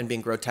Trump and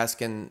being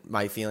grotesque in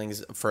my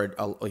feelings for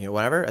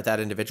whatever at that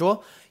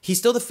individual, he's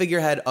still the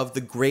figurehead of the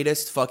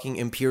greatest fucking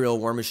imperial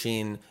war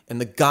machine in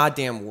the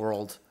goddamn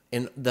world.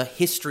 In the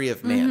history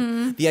of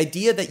man. The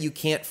idea that you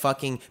can't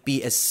fucking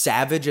be as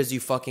savage as you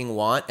fucking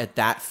want at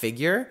that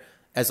figure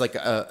as like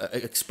a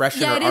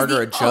expression Yeah, or it is art or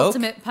the a joke.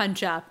 ultimate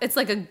punch up. It's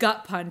like a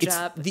gut punch It's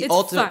up. the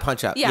ultimate fun.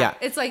 punch up, yeah.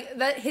 It's like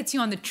that hits you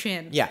on the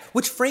chin. Yeah,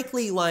 which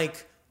frankly,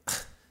 like,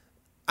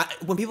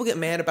 when people get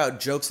mad about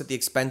jokes at the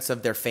expense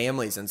of their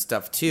families and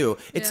stuff too,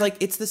 it's Yeah. like,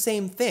 it's the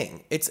same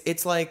thing.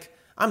 It's like,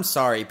 I'm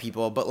sorry,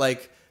 people, but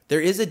like,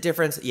 there is a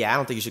difference. Yeah, I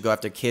don't think you should go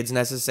after kids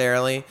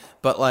necessarily,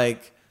 but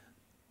like,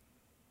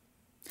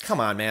 come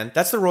on, man.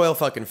 That's the royal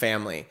fucking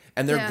family.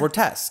 And they're Yeah.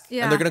 grotesque.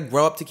 Yeah. And they're going to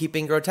grow up to keep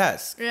being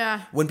grotesque.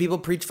 Yeah. When people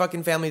preach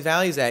fucking family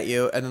values at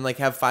you and then like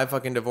have 5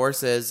 fucking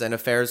divorces and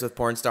affairs with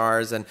porn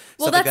stars and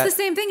Well, stuff like that's that.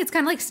 the same thing. It's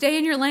kind of like stay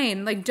in your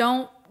lane. Like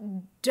don't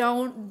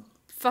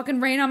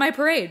fucking rain on my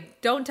parade.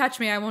 Don't touch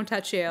me. I won't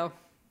touch you.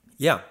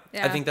 Yeah,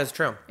 Yeah. I think that's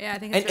true. Yeah, I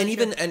think it's and really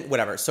even true. and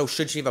whatever. So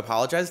should she have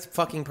apologized?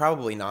 Fucking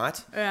probably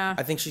not. Yeah.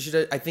 I think she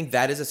should. I think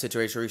that is a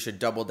situation where you should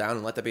double down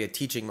and let that be a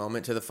teaching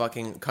moment to the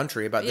fucking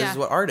country about this Yeah. is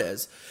what art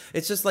is.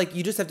 It's just like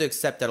you just have to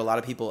accept that a lot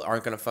of people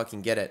aren't going to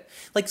fucking get it.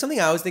 Like something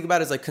I always think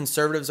about is like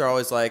conservatives are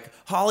always like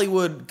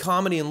Hollywood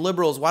comedy and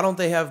liberals. Why don't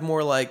they have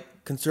more like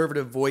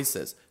conservative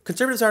voices?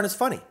 Conservatives aren't as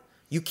funny.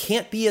 You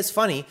can't be as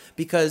funny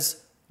because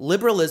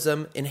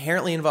liberalism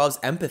inherently involves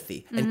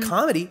empathy and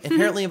comedy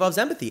inherently involves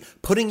empathy,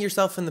 putting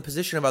yourself in the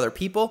position of other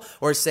people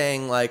or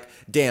saying like,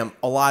 damn,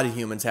 a lot of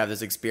humans have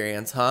this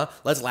experience, huh?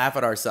 Let's laugh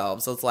at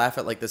ourselves. Let's laugh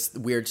at like this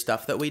weird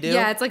stuff that we do.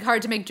 Yeah, it's like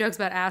hard to make jokes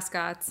about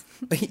ascots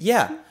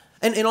Yeah.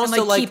 And and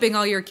also like keeping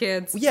all your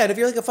kids. yeah, and if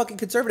you're like a fucking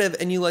conservative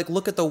and you like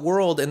look at the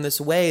world in this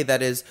way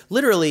that is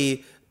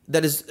literally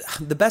that is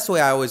the best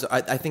way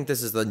I think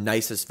this is the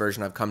nicest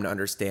version I've come to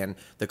understand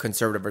the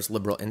conservative versus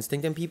liberal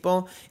instinct in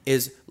people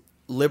is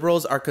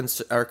liberals are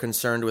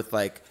concerned with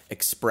like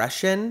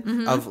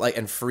expression of like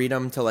and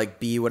freedom to like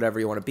be whatever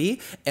you want to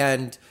be,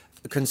 and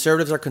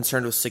conservatives are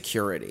concerned with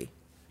security.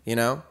 You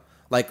know,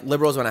 like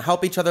liberals want to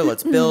help each other.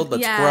 Let's build.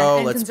 Let's grow.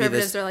 And Let's be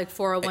conservatives this. are like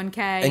 401k.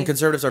 And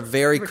conservatives are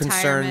very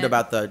concerned retirement.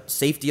 about the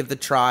safety of the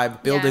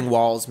tribe, building Yeah.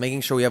 walls,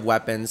 making sure we have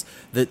weapons,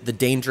 the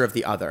danger of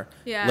the other.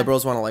 Yeah.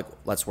 Liberals want to like,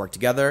 let's work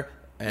together.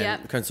 And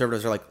Yep.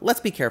 conservatives are like, let's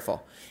be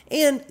careful.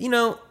 And, you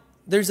know,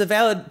 there's a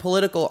valid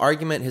political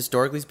argument,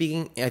 historically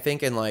speaking, I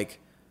think, in like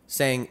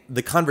saying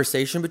the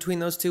conversation between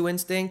those two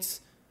instincts.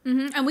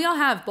 And we all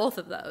have both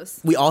of those.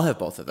 We all have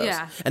both of those.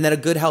 Yeah. And that a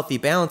good, healthy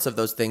balance of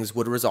those things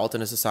would result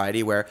in a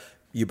society where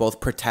you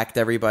both protect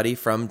everybody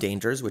from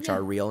dangers, which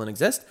are real and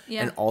exist.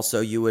 Yeah. And also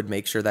you would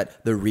make sure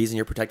that the reason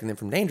you're protecting them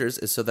from dangers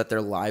is so that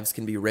their lives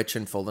can be rich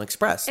and full and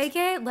expressed.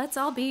 AKA, let's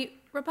all be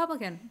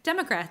Republican.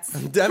 Democrats.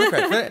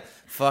 Democrats.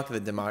 Fuck the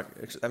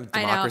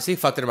democracy.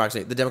 Fuck the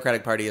democracy. The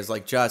Democratic Party is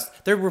like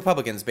they're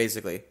Republicans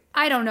basically.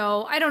 I don't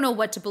know. I don't know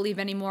what to believe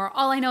anymore.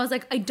 All I know is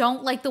like I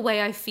don't like the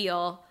way I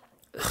feel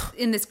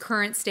in this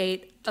current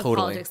state of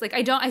politics. Like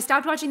I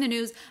stopped watching the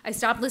news. I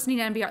stopped listening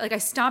to NPR. Like I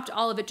stopped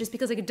all of it just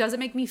because like it doesn't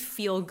make me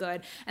feel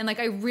good. And like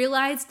I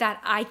realized that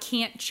I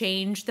can't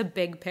change the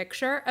big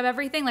picture of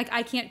everything. Like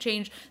I can't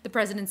change the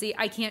presidency.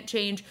 I can't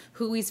change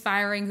who he's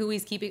firing, who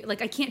he's keeping.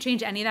 Like I can't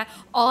change any of that.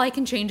 All I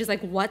can change is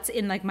like what's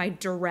in like my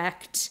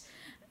direct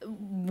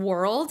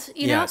world,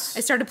 you know. Yes.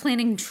 I started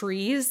planting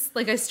trees.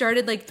 Like I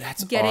started like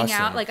That's getting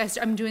awesome. out. Like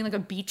I'm doing like a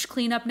beach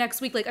cleanup next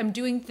week. Like I'm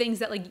doing things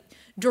that like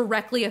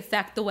directly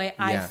affect the way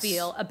I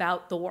feel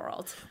about the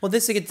world. Well, so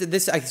this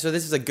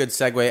is a good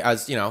segue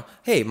as, you know,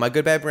 hey, my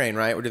good bad brain,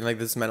 right? We're doing like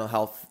this mental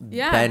health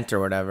bent or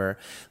whatever.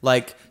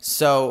 Like,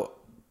 so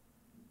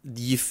and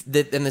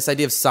this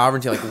idea of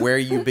sovereignty, like where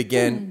you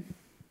begin,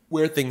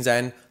 where things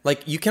end,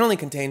 like you can only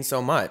contain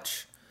so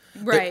much.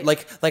 Right.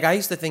 Like I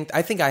used to think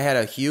I had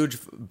a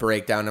huge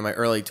breakdown in my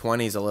early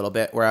 20s a little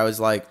bit where I was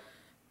like,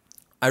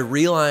 I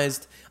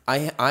realized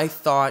I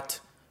thought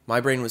my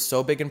brain was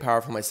so big and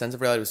powerful, my sense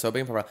of reality was so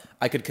big and powerful,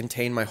 I could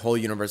contain my whole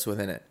universe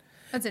within it.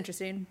 That's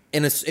interesting.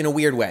 In a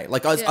weird way,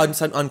 like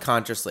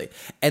unconsciously.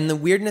 And the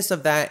weirdness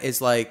of that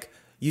is like,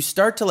 you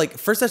start to like,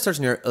 first that starts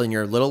in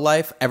your little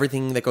life.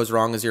 Everything that goes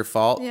wrong is your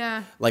fault.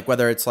 Yeah. Like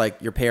whether it's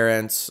like your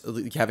parents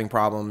having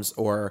problems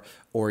or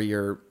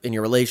you're in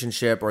your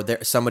relationship or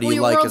somebody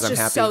you like is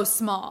unhappy. Just so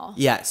small.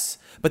 Yes.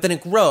 But then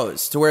it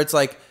grows to where it's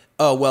like,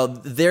 oh, well,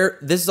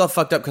 this is all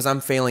fucked up because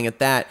I'm failing at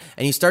that.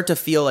 And you start to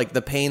feel like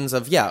the pains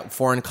of,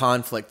 foreign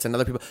conflicts and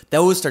other people.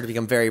 Those start to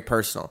become very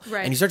personal.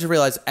 Right. And you start to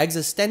realize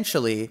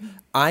existentially,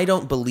 I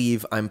don't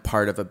believe I'm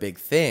part of a big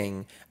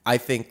thing. I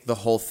think the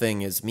whole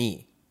thing is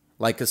me.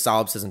 Like a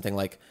solipsism thing.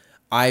 Like,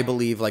 I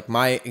believe like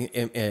my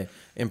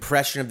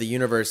impression of the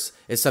universe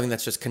is something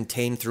that's just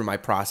contained through my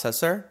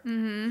processor.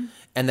 Mm-hmm.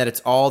 And that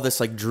it's all this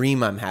like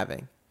dream I'm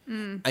having.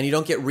 And you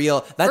don't get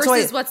real. That's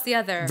versus what's the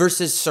other?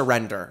 Versus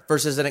surrender.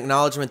 Versus an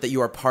acknowledgement that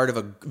you are part of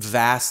a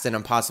vast and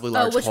impossibly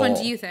large which whole. one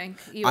do you think?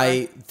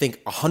 I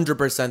think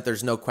 100%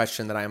 there's no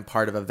question that I am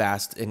part of a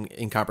vast and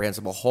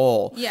incomprehensible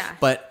whole. Yeah.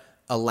 But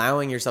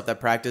allowing yourself that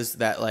practice,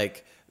 that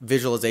like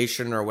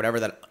visualization or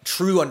whatever, that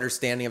true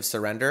understanding of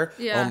surrender.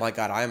 Yeah. Oh my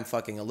God, I am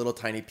fucking a little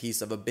tiny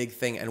piece of a big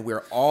thing and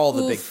we're all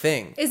the big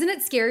thing. Isn't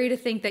it scary to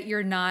think that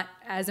you're not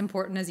as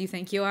important as you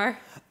think you are?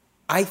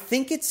 I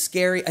think it's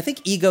scary. I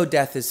think ego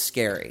death is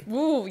scary.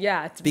 Ooh,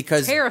 yeah.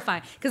 It's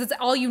terrifying because it's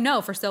all you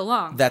know for so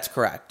long. That's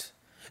correct.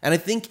 And I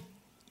think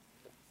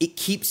it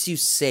keeps you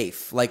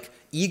safe. Like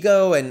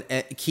ego and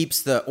it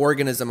keeps the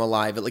organism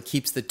alive. It like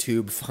keeps the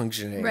tube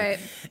functioning. Right.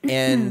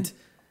 And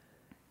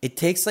it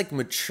takes like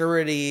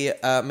maturity,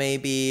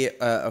 maybe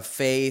a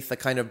faith, a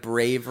kind of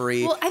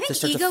bravery. Well, I think to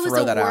start ego to is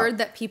throw a that word out.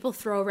 that people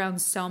throw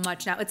around so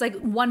much now. It's like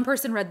one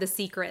person read The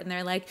Secret and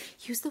they're like,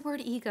 use the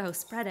word ego,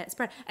 spread it.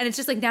 And it's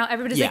just like now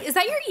everybody's like, is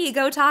that your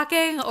ego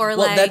talking? Or well,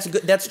 like, that's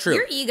good. That's true.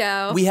 Your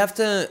ego. We have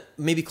to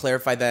maybe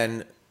clarify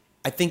then.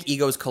 I think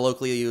ego is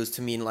colloquially used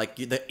to mean like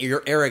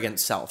your arrogant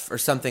self or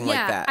something like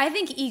that. I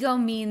think ego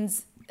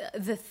means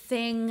the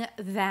thing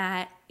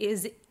that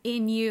is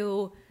in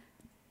you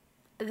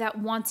that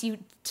wants you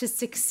to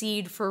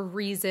succeed for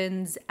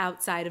reasons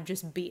outside of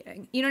just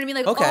being. You know what I mean?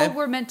 Like all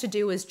we're meant to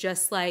do is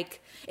just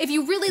like, if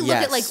you really look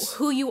at like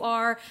who you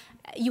are,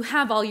 you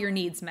have all your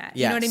needs met.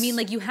 You know what I mean?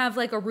 Like you have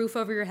like a roof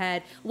over your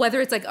head, whether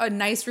it's like a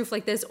nice roof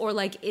like this or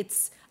like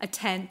it's a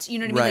tent. You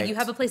know what I mean? Like you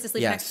have a place to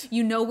sleep.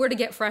 You know where to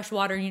get fresh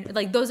water.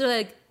 Like those are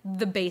like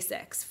the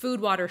basics: food,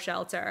 water,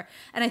 shelter.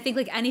 And I think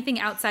like anything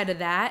outside of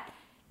that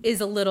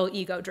is a little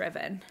ego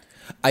driven.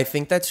 I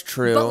think that's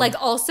true. But like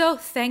also,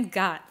 thank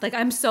God. Like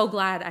I'm so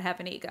glad I have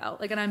an ego.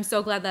 Like, and I'm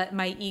so glad that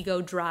my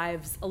ego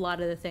drives a lot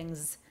of the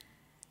things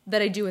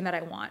that I do and that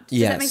I want.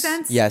 Does that make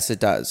sense? Yes, it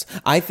does.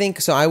 I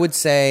think so. I would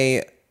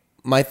say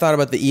my thought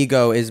about the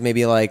ego is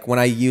maybe like when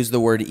I use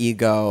the word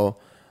ego,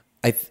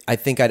 I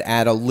think I'd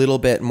add a little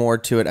bit more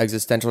to it,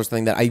 existential or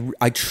something, that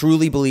I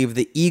truly believe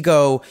the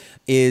ego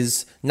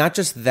is not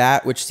just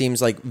that, which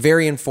seems like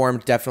very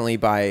informed definitely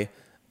by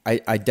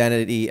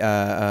identity,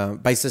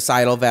 by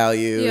societal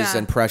values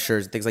and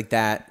pressures, things like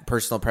that,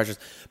 personal pressures.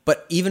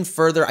 But even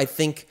further, I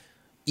think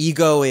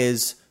ego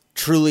is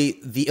truly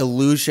the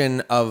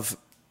illusion of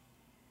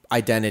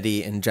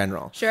identity in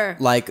general. Sure.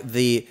 Like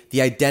the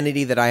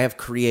identity that I have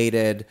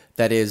created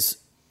that is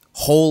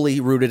wholly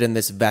rooted in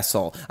this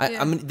vessel.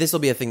 I mean, this will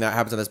be a thing that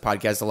happens on this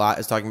podcast a lot,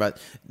 is talking about,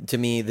 to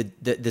me,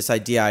 this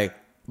idea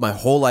my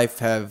whole life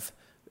have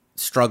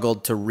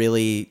struggled to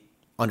really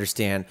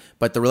understand,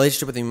 but the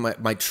relationship between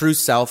my true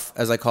self,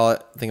 as I call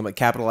it, think about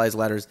capitalized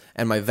letters,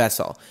 and my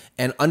vessel,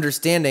 and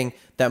understanding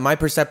that my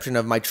perception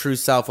of my true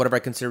self, whatever I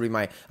consider to be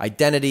my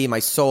identity, my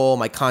soul,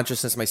 my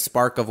consciousness, my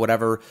spark of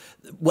whatever,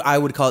 I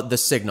would call it the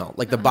signal.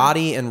 Like the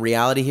body and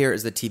reality here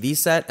is the TV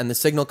set, and the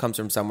signal comes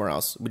from somewhere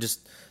else.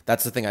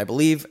 That's the thing I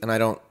believe, and I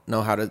don't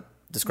know how to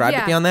describe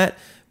it beyond that.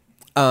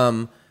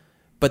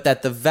 But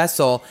that the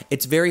vessel,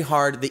 it's very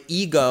hard. The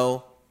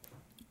ego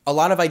a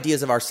lot of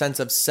ideas of our sense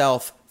of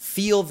self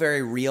feel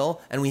very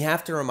real, and we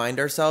have to remind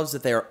ourselves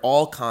that they are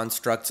all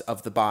constructs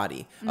of the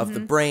body, of the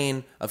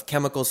brain, of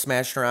chemicals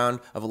smashed around,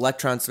 of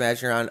electrons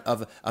smashed around,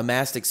 of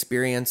amassed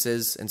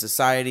experiences in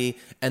society,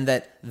 and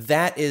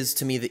that is,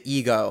 to me, the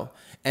ego.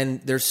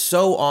 And there's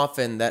so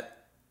often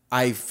that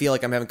I feel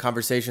like I'm having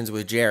conversations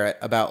with Jarrett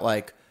about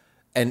like,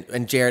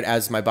 and Jarrett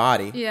as my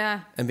body.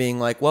 Yeah. And being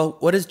like, well,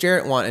 what does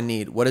Jarrett want and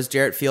need? What does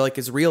Jarrett feel like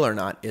is real or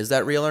not? Is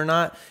that real or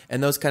not?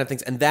 And those kind of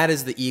things. And that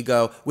is the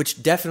ego,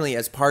 which definitely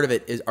as part of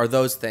it are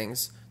those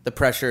things, the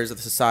pressures of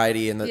the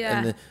society and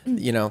the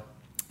you know.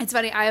 It's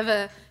funny.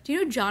 Do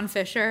you know John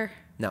Fisher?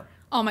 No.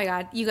 Oh my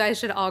God. You guys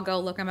should all go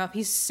look him up.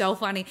 He's so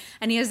funny.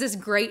 And he has this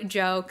great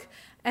joke.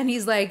 And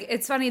he's like,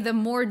 it's funny, the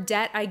more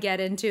debt I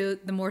get into,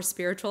 the more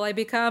spiritual I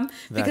become.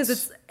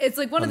 Because it's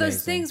like one of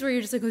those things where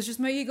you're just like, it's just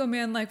my ego,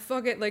 man. Like,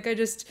 fuck it. Like, I'm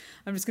just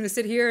going to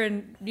sit here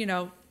and,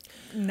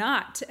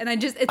 not.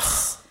 And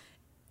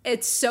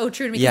it's so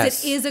true to me.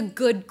 Because it is a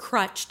good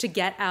crutch to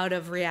get out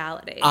of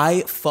reality.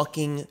 I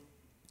fucking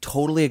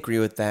totally agree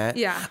with that.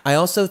 Yeah. I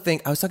also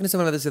think, I was talking to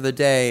someone about this the other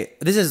day.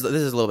 This is a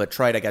little bit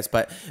trite, I guess,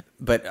 but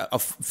a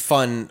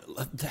fun,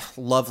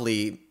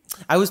 lovely.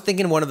 I was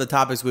thinking one of the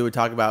topics we would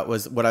talk about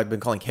was what I've been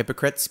calling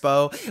hypocrite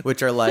spo,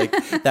 which are like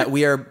that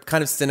we are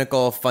kind of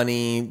cynical,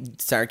 funny,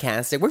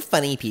 sarcastic. We're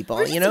funny people,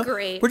 We're just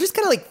great. We're just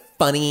kind of like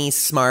funny,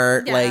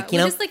 smart, we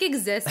just like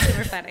exist and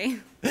we're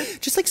funny.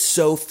 Just like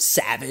so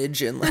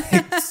savage and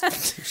like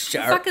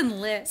sharp, fucking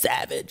lit,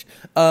 savage.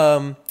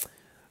 But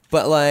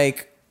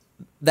like.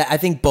 That I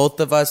think both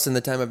of us in the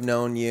time I've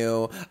known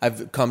you,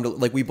 I've come to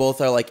like we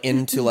both are like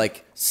into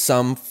like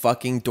some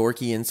fucking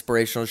dorky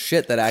inspirational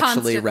shit that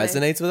actually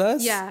resonates with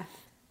us. Yeah.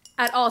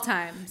 At all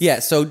times. Yeah,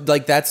 so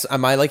like that's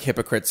my like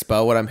hypocrite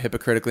spo, what I'm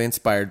hypocritically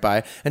inspired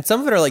by. And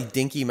some of it are like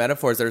dinky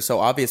metaphors that are so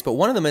obvious, but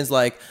one of them is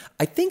like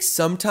I think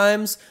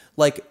sometimes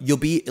like you'll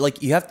be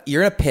like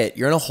you're in a pit,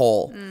 you're in a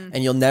hole,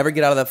 and you'll never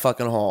get out of that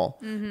fucking hole.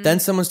 Mm-hmm.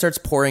 Then someone starts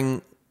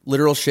pouring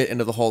literal shit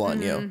into the hole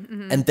on you,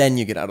 and then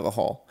you get out of the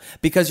hole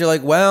because you're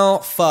like, well,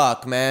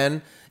 fuck,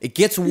 man, it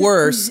gets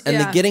worse, and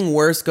the getting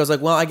worse goes like,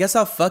 well, I guess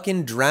I'll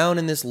fucking drown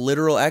in this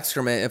literal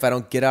excrement if I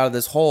don't get out of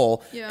this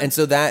hole, and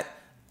so that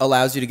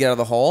allows you to get out of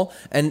the hole,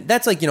 and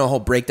that's like a whole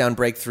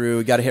breakthrough.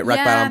 You got to hit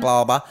rock bottom,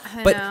 blah blah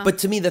blah. But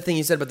to me, the thing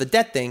you said about the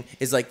debt thing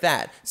is like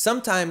that.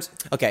 Sometimes,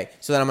 okay,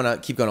 so then I'm gonna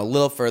keep going a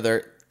little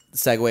further.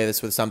 Segue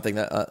this with something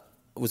that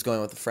was going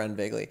on with a friend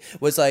vaguely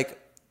was like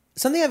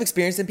something I've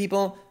experienced in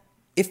people.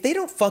 If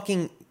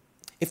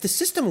the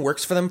system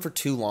works for them for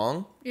too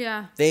long,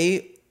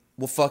 they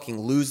will fucking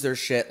lose their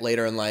shit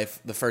later in life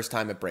the first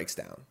time it breaks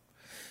down.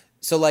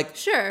 So like,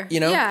 sure,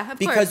 of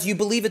because course. you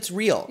believe it's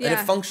real and it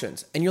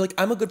functions, and you're like,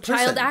 I'm a good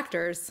person. Child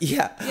actors.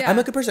 Yeah, I'm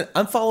a good person.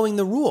 I'm following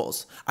the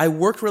rules. I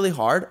worked really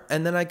hard,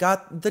 and then I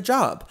got the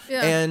job,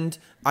 and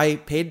I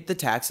paid the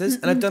taxes,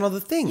 and I've done all the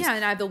things. Yeah,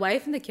 and I have the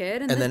wife and the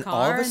kid, and then car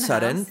all of a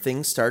sudden, house.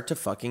 things start to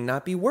fucking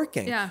not be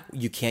working. Yeah.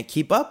 You can't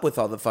keep up with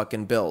all the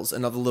fucking bills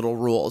and all the little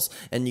rules,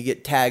 and you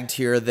get tagged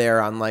here or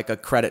there on like a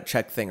credit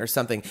check thing or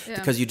something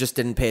because you just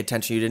didn't pay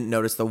attention. You didn't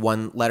notice the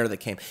one letter that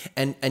came,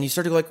 and you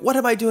start to go like, what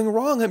am I doing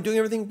wrong? I'm doing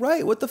everything right.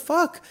 What the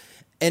fuck?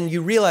 And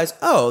you realize,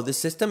 oh, the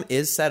system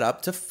is set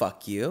up to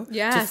fuck you,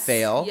 to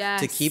fail,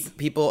 to keep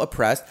people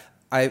oppressed.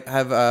 I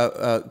have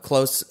a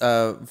close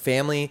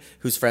family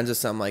who's friends with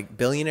some like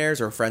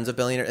billionaires or friends of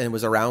billionaires and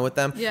was around with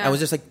them. Yeah. I was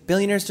just like,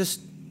 billionaires just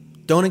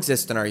don't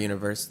exist in our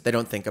universe. They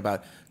don't think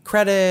about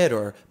credit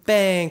or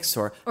banks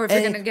or if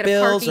you're going to get a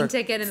parking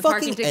ticket and the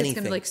parking ticket's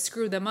going to like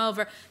screw them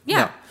over.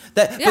 Yeah.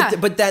 No.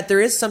 But that there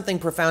is something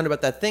profound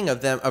about that thing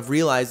of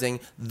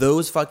realizing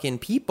those fucking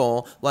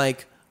people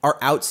like are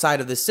outside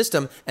of the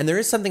system. And there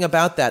is something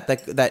about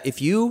that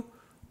if you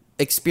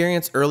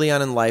experience early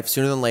on in life,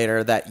 sooner than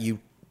later,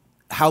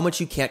 how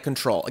much you can't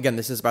control. Again,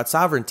 this is about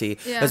sovereignty.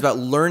 Yeah. It's about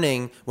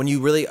learning. When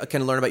you really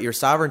can learn about your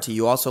sovereignty,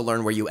 you also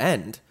learn where you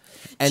end.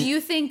 And do you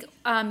think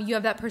you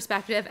have that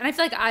perspective? And I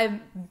feel like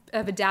I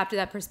have adapted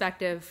that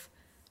perspective,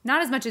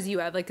 not as much as you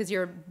have, like, because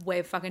you're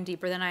way fucking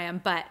deeper than I am.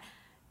 But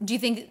do you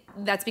think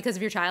that's because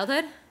of your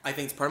childhood? I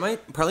think it's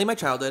partly my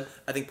childhood.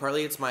 I think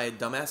partly it's my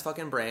dumbass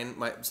fucking brain,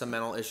 some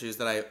mental issues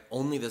that I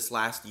only this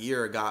last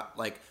year got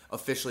like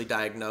officially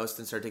diagnosed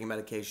and started taking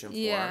medication for.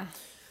 Yeah.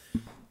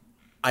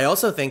 I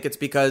also think it's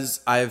because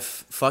I've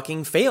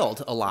fucking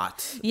failed a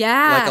lot.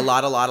 Yeah. Like a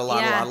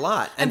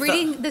lot. I'm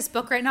reading this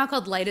book right now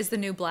called Light is the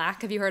New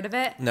Black. Have you heard of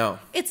it? No.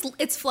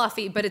 It's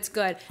fluffy, but it's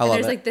good.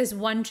 There's like this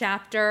one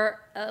chapter,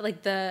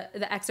 like the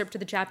excerpt to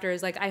the chapter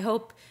is like, I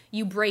hope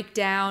you break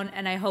down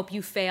and I hope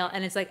you fail.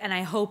 And it's like, and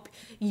I hope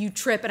you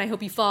trip and I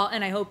hope you fall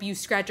and I hope you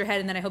scratch your head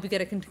and then I hope you get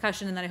a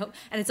concussion and then I hope,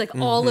 and it's like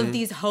all of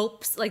these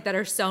hopes like that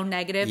are so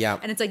negative. Yeah.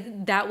 And it's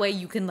like that way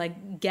you can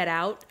like get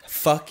out.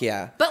 Fuck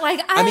yeah. But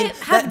like I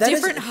have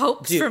different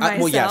hopes for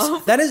myself. Well,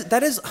 yes,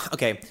 that is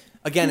okay.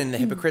 Again, in the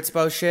hypocrite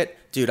spo shit,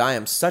 dude, I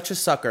am such a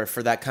sucker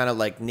for that kind of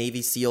like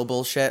Navy SEAL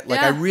bullshit. Like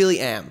I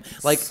really am.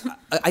 Like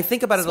I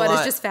think about it a lot. Sweat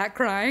is just fat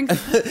crying.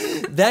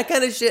 That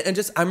kind of shit. And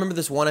just I remember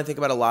this one I think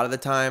about a lot of the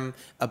time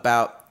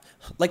about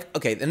like,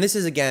 okay, and this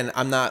is again,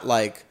 I'm not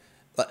like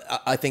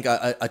I think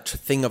a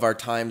thing of our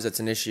times that's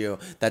an issue,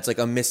 that's like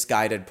a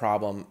misguided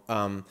problem.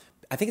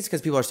 I think it's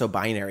because people are so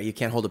binary. You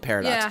can't hold a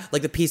paradox. Yeah.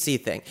 Like the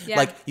PC thing. Yeah.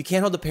 Like you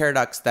can't hold the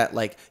paradox that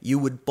like you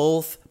would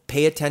both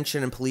pay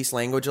attention and police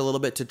language a little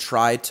bit to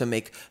try to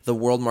make the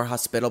world more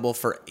hospitable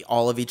for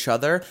all of each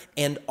other,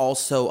 and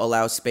also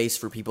allow space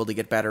for people to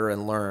get better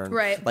and learn.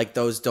 Right. Like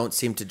those don't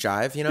seem to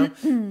jive, you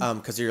know?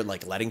 Because you're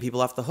like letting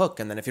people off the hook.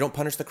 And then if you don't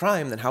punish the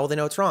crime, then how will they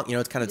know it's wrong? You know,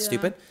 it's kind of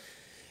stupid.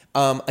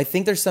 I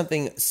think there's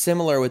something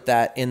similar with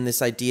that in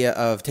this idea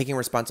of taking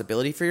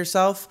responsibility for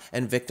yourself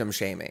and victim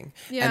shaming.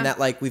 Yeah. And that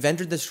like we've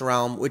entered this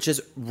realm, which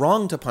is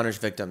wrong to punish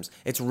victims.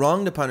 It's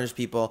wrong to punish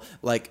people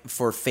like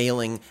for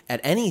failing at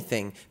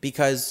anything,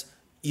 because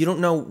you don't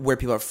know where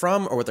people are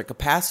from or what their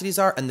capacities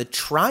are. And the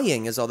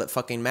trying is all that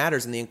fucking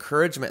matters, and the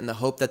encouragement and the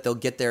hope that they'll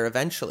get there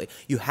eventually.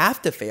 You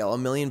have to fail a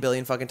million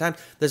billion fucking times.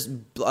 This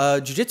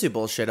jiu-jitsu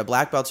bullshit, a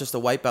black belt's just a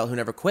white belt who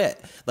never quit.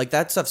 Like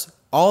that stuff's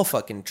all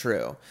fucking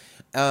true.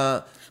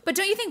 But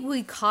don't you think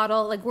we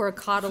coddle, like we're a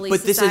coddly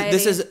But society?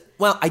 this is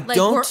well, I like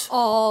don't. We're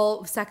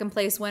all second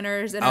place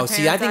winners. And Oh,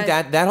 see, I think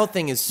that whole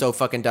thing is so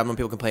fucking dumb when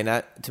people complain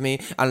that to me.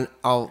 And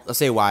I'll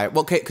say why.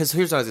 Well, okay, because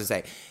here's what I was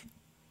gonna say.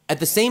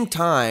 At the same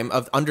time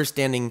of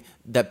understanding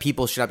that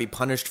people should not be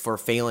punished for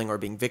failing or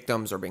being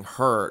victims or being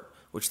hurt,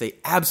 which they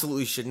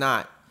absolutely should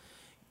not.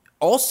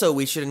 Also,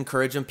 we should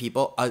encourage in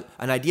people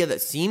an idea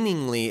that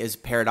seemingly is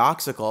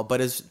paradoxical, but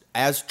is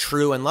as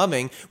true and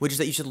loving, which is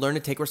that you should learn to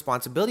take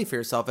responsibility for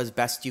yourself as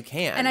best you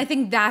can. And I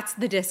think that's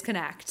the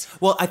disconnect.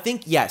 Well, I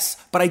think,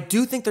 yes, but I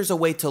do think there's a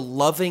way to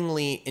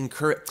lovingly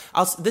encourage.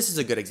 This is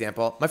a good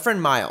example. My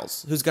friend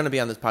Miles, who's going to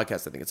be on this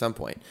podcast, I think, at some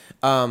point,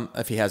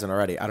 if he hasn't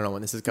already. I don't know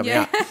when this is coming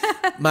out.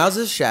 Miles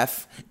is a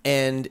chef,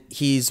 and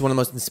he's one of the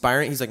most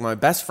inspiring. He's like one of my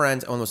best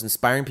friends and one of the most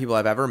inspiring people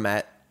I've ever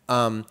met.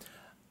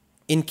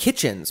 In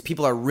kitchens,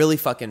 people are really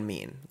fucking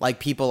mean. Like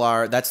people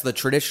are, that's the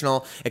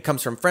traditional, it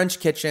comes from French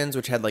kitchens,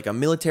 which had like a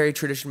military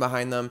tradition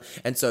behind them.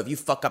 And so if you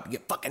fuck up, you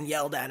get fucking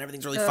yelled at and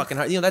everything's really fucking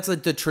hard. You know, that's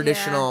like the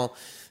traditional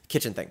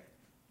kitchen thing.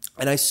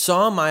 And I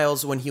saw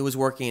Miles when he was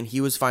working and he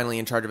was finally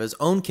in charge of his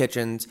own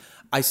kitchens.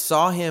 I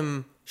saw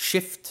him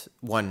shift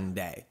one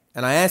day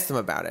and I asked him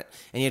about it.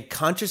 And he had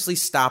consciously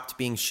stopped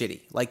being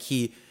shitty. Like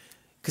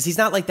because he's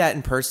not like that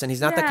in person. He's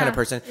not that kind of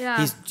person.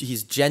 Yeah.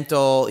 He's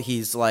gentle.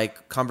 He's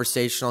like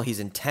conversational. He's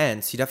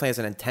intense. He definitely has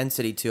an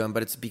intensity to him,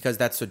 but it's because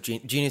that's what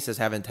geniuses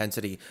have,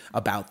 intensity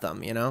about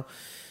them, you know?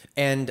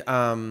 And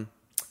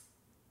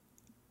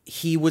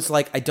he was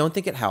like, I don't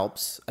think it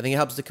helps. I think it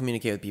helps to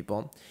communicate with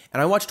people.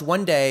 And I watched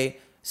one day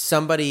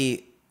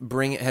somebody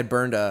had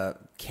burned a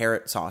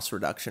carrot sauce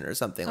reduction or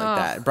something like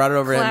that. Brought it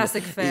over.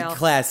 Classic fail.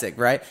 Classic,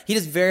 right? He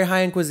does very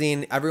high end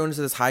cuisine. Everyone's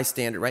to this high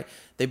standard, right?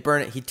 They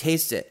burn it. He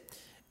tastes it.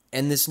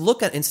 And this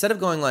look at, instead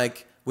of going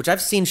like, which I've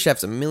seen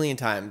chefs a million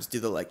times do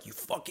the like, you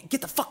fucking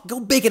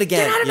go bake it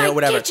again. Get out of you know, my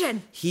whatever.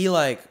 kitchen. He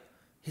like,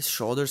 his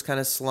shoulders kind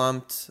of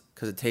slumped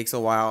because it takes a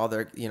while.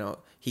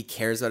 He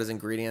cares about his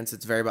ingredients.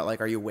 It's very about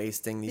like, are you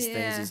wasting these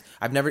things?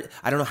 I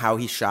don't know how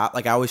he shot.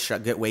 Like I always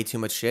get way too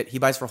much shit. He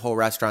buys for whole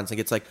restaurants and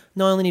gets like,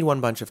 no, I only need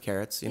one bunch of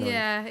carrots. You know?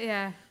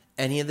 Yeah.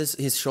 And he had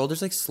his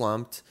shoulders like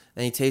slumped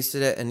and he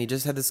tasted it and he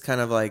just had this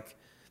kind of like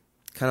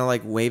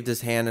waved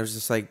his hand. It was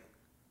just like,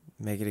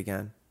 make it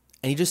again.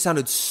 And he just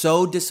sounded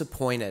so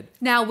disappointed.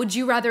 Now, would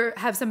you rather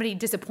have somebody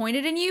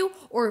disappointed in you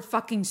or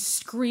fucking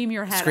scream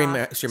your head off?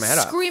 Scream my head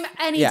off. Scream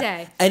any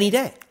day. Any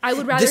day. I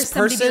would rather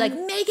somebody be like,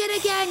 make it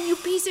again, you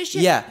piece of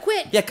shit. Yeah.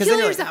 Quit. Yeah, because Kill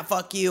then you're like, yourself.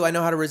 fuck you. I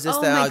know how to resist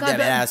Oh that. my I'll God, get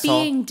but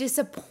asshole. being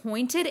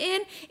disappointed in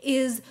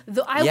is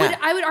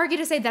I would argue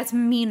to say that's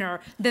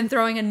meaner than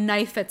throwing a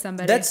knife at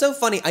somebody. That's so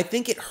funny. I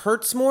think it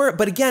hurts more.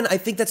 But again, I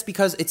think that's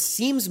because it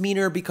seems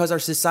meaner because our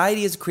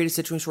society has created a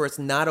situation where it's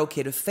not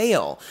okay to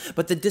fail.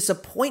 But the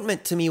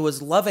disappointment to me was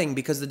loving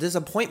because the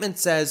disappointment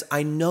says,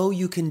 I know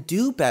you can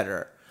do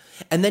better.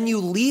 And then you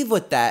leave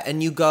with that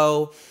and you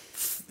go,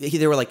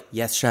 they were like,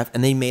 yes, chef.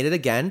 And they made it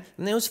again.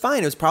 And it was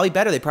fine. It was probably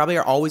better. They probably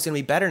are always going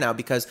to be better now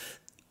because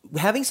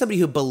having somebody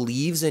who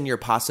believes in your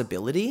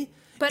possibility.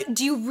 But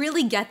do you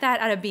really get that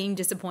out of being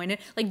disappointed?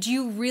 Like, do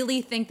you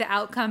really think the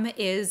outcome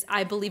is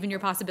I believe in your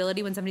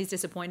possibility when somebody's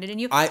disappointed in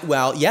you?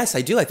 Well, yes,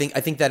 I do. I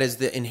think that is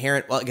the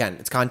inherent, well, again,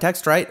 it's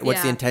context, right? What's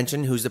the Yeah.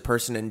 intention? Who's the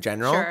person in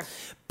general? Sure.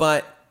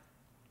 But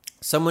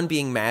someone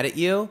being mad at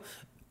you,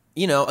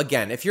 you know,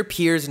 again, if you're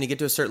peers and you get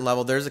to a certain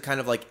level, there's a kind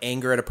of like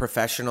anger at a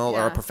professional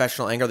or a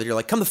professional anger that you're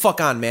like, come the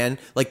fuck on, man.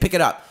 Like, pick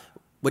it up.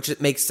 Which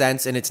it makes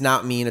sense, and it's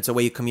not mean. It's a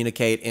way you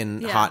communicate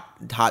in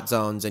hot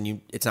zones,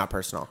 and it's not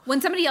personal. When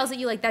somebody yells at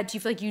you like that, do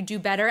you feel like you do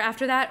better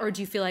after that, or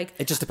do you feel like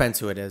It just depends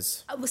who it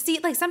is. see,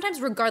 like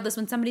sometimes regardless,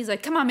 when somebody's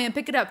like, "Come on, man,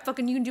 pick it up,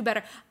 fucking, you can do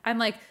better," I'm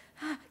like,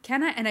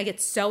 "Can I?" And I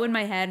get so in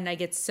my head, and I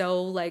get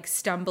so like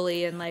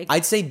stumbly, and like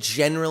I'd say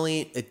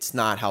generally it's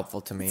not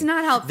helpful to me. It's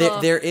not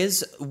helpful. There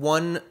is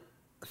one.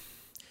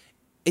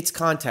 It's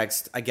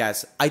context, I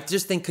guess. I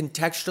just think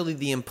contextually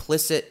the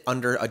implicit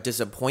under a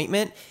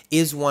disappointment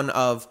is one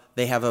of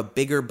they have a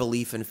bigger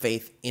belief and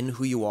faith in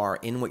who you are,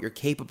 in what you're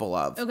capable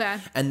of. Okay.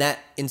 And that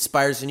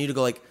inspires in you to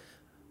go like,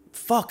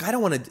 fuck, I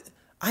don't want to...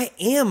 I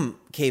am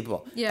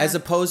capable. Yeah. As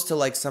opposed to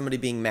like somebody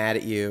being mad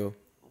at you,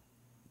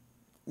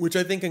 which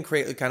I think can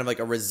create kind of like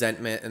a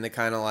resentment and the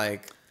kind of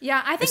like,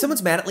 Yeah, I think if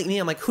someone's mad at me,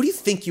 I'm like, who do you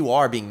think you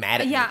are being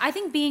mad at me? Yeah, I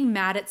think being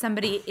mad at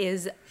somebody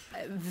is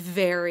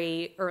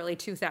very early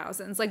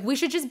 2000s. Like, we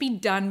should just be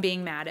done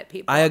being mad at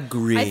people. I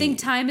agree. I think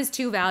time is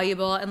too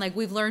valuable, and like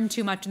we've learned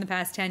too much in the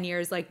past 10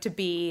 years, like to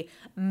be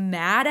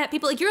mad at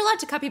people. Like, you're allowed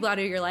to cut people out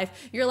of your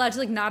life. You're allowed to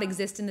like not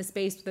exist in the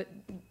space that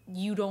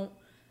you don't.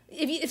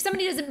 If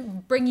somebody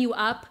doesn't bring you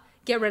up,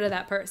 get rid of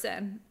that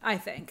person. I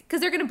think because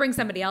they're gonna bring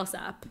somebody else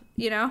up.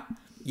 You know.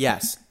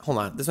 Yes. Hold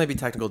on. This might be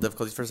technical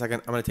difficulties for a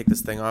second. I'm going to take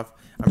this thing off.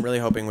 I'm really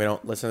hoping we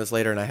don't listen to this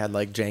later and I had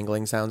like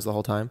jangling sounds the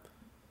whole time.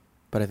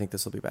 But I think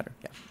this will be better.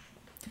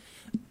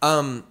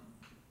 Yeah.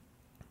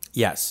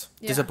 Yes.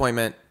 Yeah.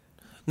 Disappointment.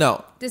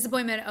 No.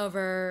 Disappointment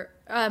over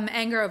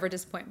anger over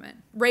disappointment.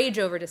 Rage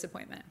over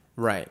disappointment.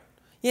 Right.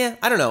 Yeah.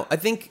 I don't know. I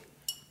think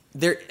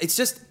it's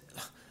just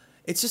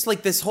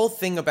like this whole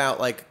thing about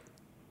like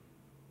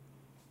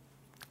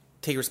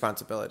take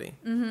responsibility.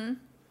 Mm-hmm.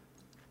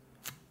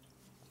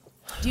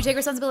 Do you take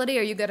responsibility?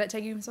 Are you good at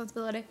taking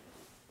responsibility?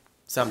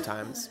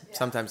 Sometimes.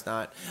 Sometimes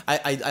not.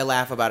 I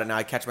laugh about it now.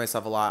 I catch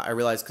myself a lot. I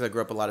realize because I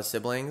grew up with a lot of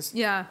siblings.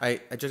 Yeah. I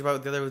joked about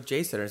it the other with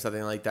Jason or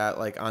something like that,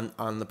 like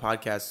on the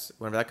podcast,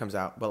 whenever that comes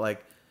out. But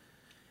like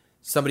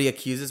somebody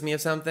accuses me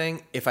of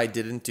something, if I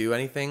didn't do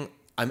anything,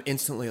 I'm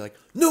instantly like,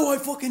 no, I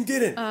fucking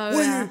didn't. Oh,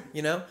 yeah.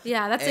 You know?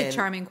 Yeah, that's a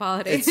charming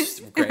quality. It's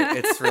great.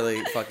 It's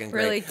really fucking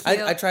great. Really cute.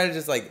 I try to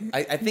just like,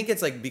 I think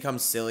it's like become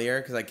sillier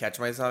because I catch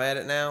myself at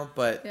it now,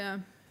 but... Yeah.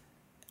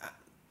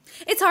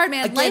 It's hard,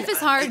 man. Again, Life is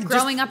hard.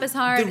 Growing up is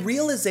hard. The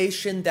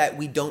realization that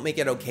we don't make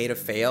it okay to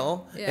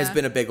fail has Yeah.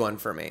 been a big one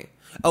for me.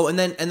 Oh, and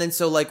then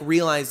so like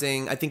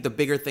realizing, I think the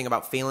bigger thing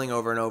about failing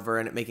over and over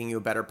and it making you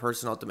a better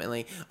person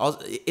ultimately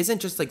isn't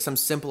just like some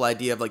simple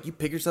idea of like you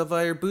pick yourself out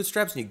of your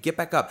bootstraps and you get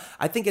back up.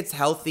 I think it's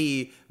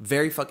healthy,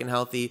 very fucking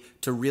healthy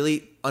to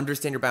really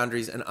understand your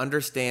boundaries and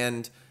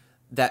understand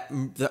that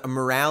the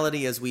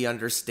morality as we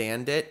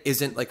understand it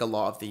isn't like a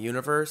law of the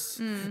universe.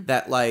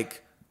 That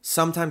like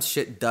sometimes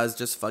shit does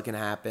just fucking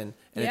happen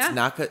and Yeah. it's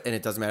not good and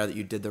it doesn't matter that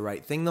you did the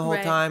right thing the whole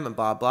Right. time and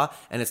blah blah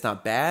and it's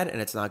not bad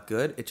and it's not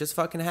good. It just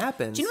fucking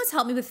happens. Do you know what's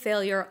helped me with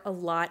failure a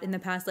lot in the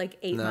past like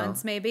 8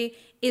 months maybe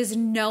is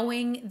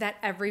knowing that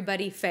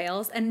everybody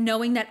fails and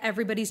knowing that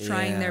everybody's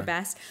trying their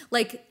best.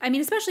 Like, I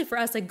mean, especially for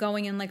us, like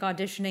going and like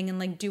auditioning and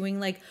like doing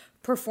like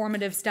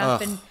performative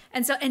stuff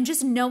and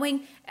just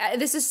knowing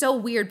this is so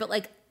weird, but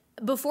like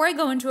before I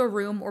go into a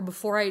room or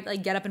before I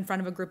like get up in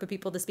front of a group of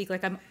people to speak,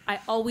 like I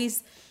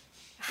always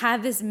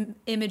have this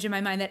image in my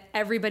mind that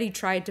everybody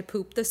tried to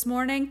poop this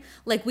morning.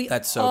 Like we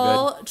That's so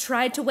all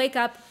tried to wake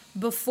up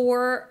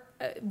before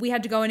we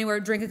had to go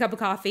anywhere, drink a cup of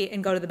coffee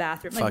and go to the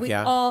bathroom. Like Fuck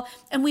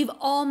yeah. we've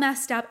all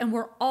messed up and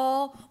we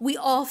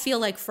all feel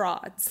like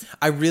frauds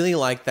I really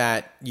like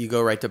that you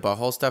go right to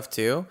butthole stuff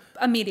too.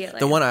 immediately.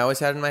 The one I always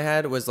had in my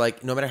head was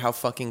like, no matter how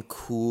fucking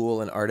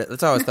cool an artist,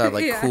 that's how I always thought of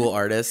like Yeah. cool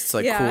artists,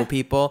 like Yeah. cool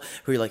people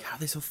who you're like, how are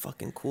they so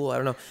fucking cool? I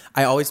don't know.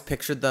 I always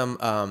pictured them,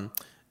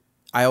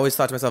 I always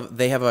thought to myself,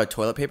 they have a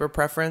toilet paper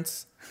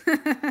preference.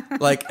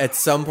 Like at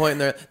some point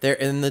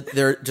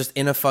they're just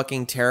in a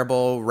fucking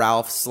terrible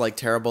Ralph's like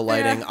terrible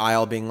lighting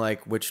aisle being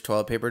like, which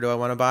toilet paper do I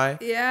want to buy?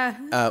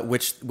 Yeah.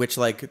 Which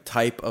like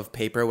type of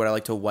paper would I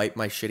like to wipe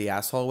my shitty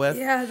asshole with?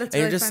 Yeah, that's and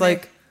you're really just funny.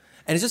 like,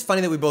 and it's just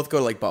funny that we both go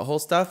to like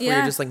butthole stuff where Yeah.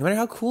 you're just like, no matter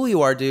how cool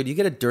you are, dude, you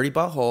get a dirty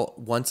butthole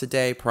once a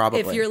day probably.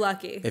 If you're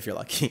lucky. If you're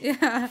lucky.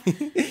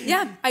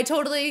 Yeah,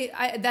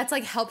 that's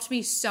like helped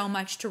me so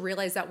much to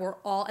realize that we're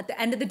all, at the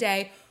end of the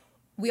day,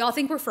 we all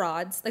think we're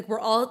frauds. Like we're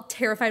all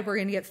terrified we're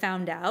going to get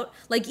found out.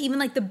 Like even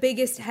like the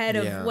biggest head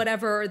of Yeah.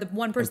 whatever, the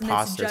one person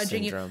Imposter that's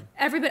judging syndrome. you.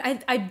 Everybody,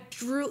 I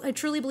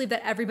truly believe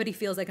that everybody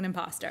feels like an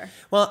imposter.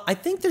 Well, I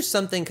think there's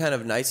something kind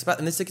of nice about,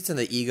 and this gets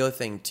into the ego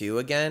thing too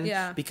again.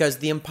 Yeah. Because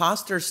the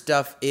imposter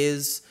stuff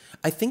is,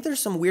 I think there's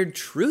some weird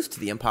truth to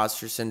the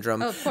imposter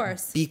syndrome. Oh, of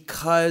course.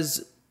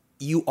 Because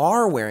you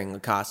are wearing a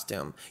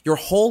costume. Your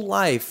whole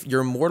life,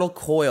 your mortal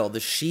coil, the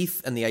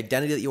sheath and the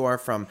identity that you are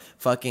from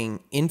fucking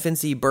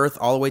infancy, birth,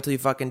 all the way till you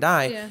fucking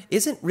die,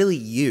 isn't really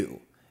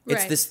you.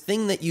 It's Right. this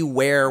thing that you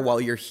wear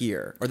while you're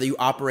here, or that you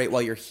operate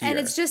while you're here. And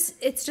it's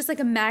just like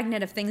a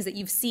magnet of things that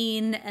you've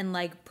seen and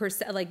like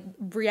like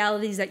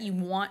realities that you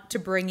want to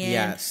bring in.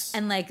 Yes.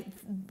 And like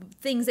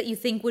things that you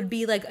think would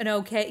be like an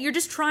okay. You're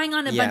just trying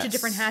on a bunch of Yes.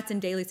 different hats in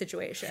daily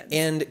situations.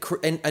 And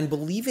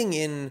believing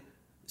in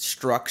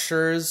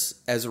structures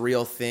as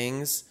real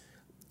things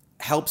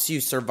helps you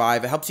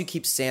survive. It helps you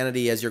keep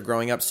sanity as you're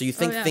growing up. So you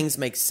think things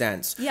make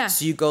sense. Yeah.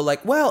 So you go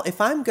like, well,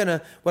 if I'm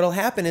gonna, what'll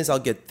happen is I'll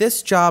get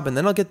this job and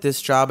then I'll get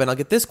this job and I'll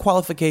get this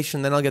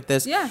qualification, then I'll get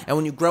this. Yeah. And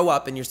when you grow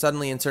up and you're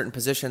suddenly in certain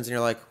positions and you're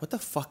like, what the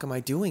fuck am I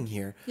doing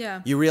here?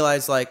 Yeah. You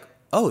realize like,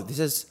 oh, this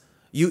is,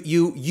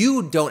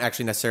 you don't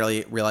actually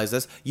necessarily realize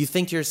this. You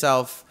think to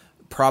yourself,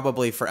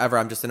 probably forever,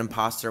 I'm just an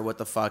imposter. What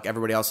the fuck?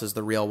 Everybody else is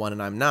the real one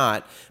and I'm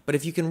not. But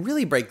if you can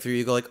really break through,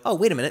 you go like, oh,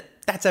 wait a minute.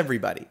 That's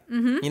everybody.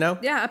 You know?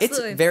 Yeah,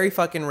 absolutely. It's very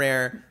fucking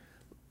rare.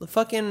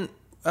 Fucking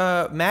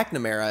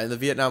McNamara in the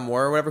Vietnam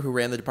War or whatever, who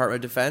ran the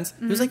Department of Defense.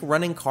 He was like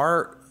running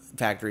car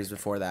factories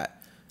before that.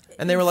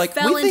 And they were like,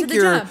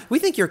 we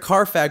think your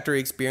car factory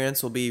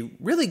experience will be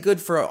really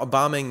good for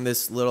bombing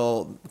this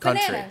little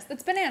country. Bananas.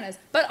 That's bananas.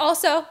 But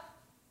also,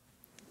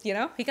 you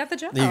know, he got the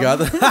job. You got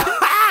the...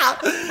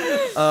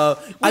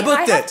 I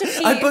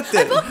booked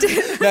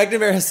it.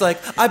 McNamara's like,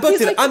 I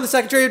booked it. Like, I'm the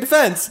Secretary of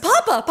Defense.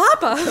 Papa.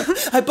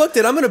 I booked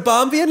it. I'm going to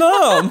bomb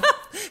Vietnam.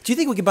 Do you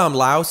think we can bomb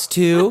Laos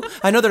too?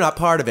 I know they're not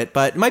part of it,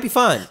 but it might be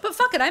fun. But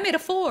fuck it. I made a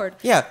Ford.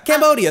 Yeah.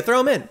 Cambodia.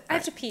 Throw them in. I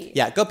have to pee.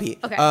 Yeah. Go pee.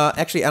 Okay.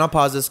 Actually, and I'll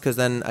pause this because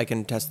then I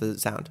can test the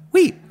sound.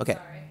 Whee. Okay.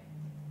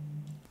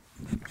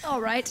 All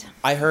right.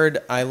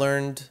 I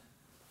learned,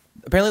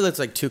 apparently there's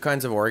like two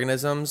kinds of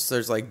organisms.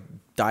 There's like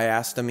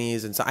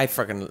diastemes, and so I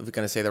fucking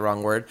gonna say the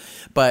wrong word,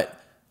 but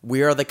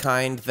we are the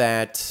kind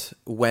that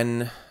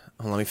when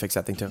let me fix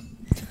that thing too.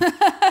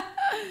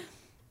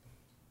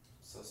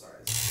 So sorry.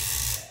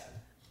 It's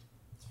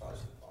probably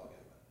should fall again,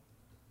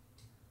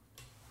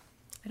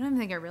 I don't even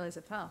think I realized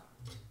it fell.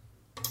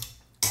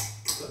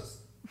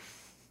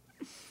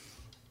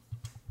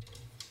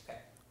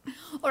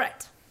 All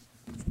right.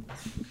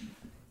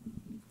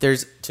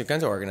 There's two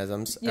kinds of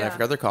organisms, and I Yeah.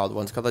 forgot what they're called.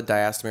 One's called a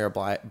diasteme or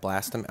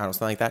blasteme, I don't know,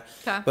 something like that.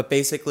 Okay. But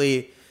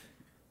basically,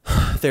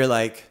 they're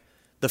like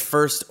the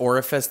first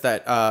orifice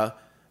that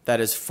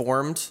is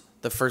formed,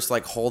 the first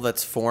like hole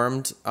that's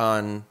formed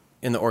in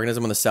the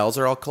organism when the cells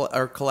are all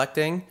are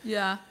collecting.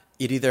 Yeah.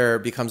 It either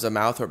becomes a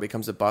mouth or it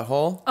becomes a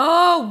butthole.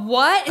 Oh,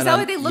 what? Is And that on-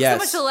 why they look yes.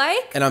 so much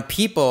alike? And on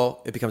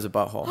people, it becomes a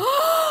butthole.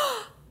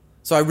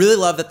 So I really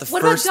love that the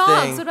What about first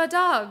dogs? thing. What about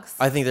dogs?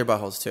 I think they're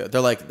buttholes too.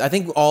 They're like, I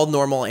think all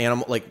normal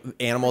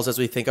animals as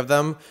we think of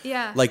them.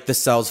 Yeah. Like the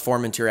cells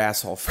form into your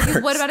asshole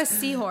first. What about a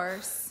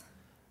seahorse?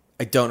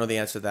 I don't know the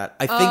answer to that.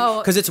 I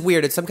think because it's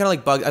weird. It's some kind of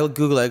like bug. I'll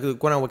Google it.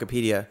 Go on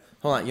Wikipedia.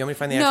 Hold on. You want me to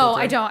find the actual No,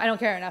 I term? don't. I don't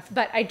care enough.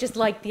 But I just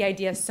like the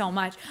idea so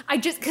much.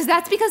 Because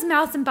that's because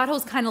mouths and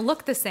buttholes kind of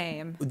look the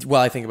same.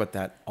 Well, I think about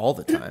that all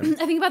the time.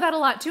 I think about that a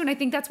lot too. And I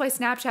think that's why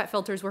Snapchat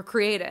filters were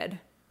created.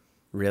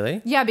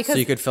 Really? Yeah, because- so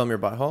you could film your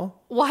butthole.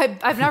 Well,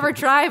 I've never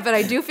tried, but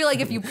I do feel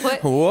like if you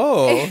put...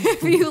 Whoa.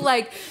 If you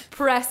like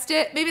pressed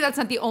it, maybe that's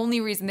not the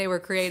only reason they were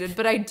created,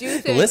 but I do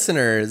think...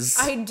 Listeners.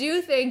 I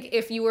do think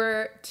if you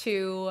were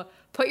to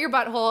put your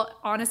butthole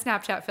on a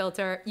Snapchat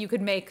filter, you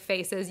could make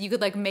faces. You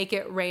could like make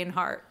it rain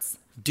hearts.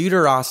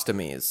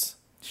 Deuterostomies.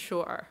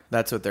 Sure.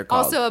 That's what they're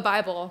called. Also a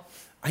Bible.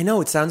 I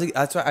know it sounds like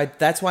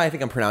that's why I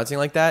think I'm pronouncing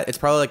like that. It's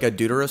probably like a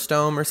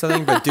deuterostome or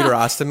something, but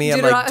deuterostomy.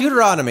 I'm like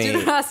Deuteronomy.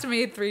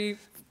 Deuterostomy 3.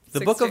 The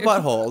book of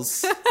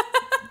buttholes.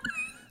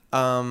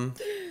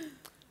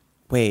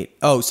 Wait.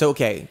 Oh, so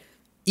okay.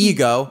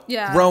 Ego.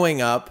 Yeah.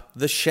 Growing up,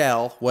 the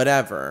shell,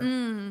 whatever.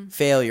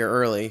 Failure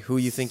early. Who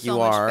you think you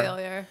much are.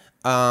 failure.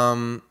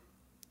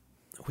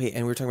 Wait,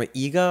 and we were talking about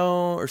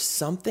ego or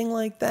something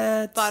like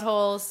that.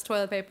 Buttholes,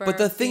 toilet paper. But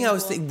the thing being I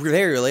was cool.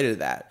 very related to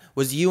that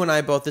was you and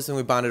I both, this thing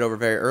we bonded over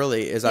very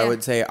early, is I Yeah.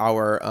 would say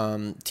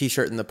our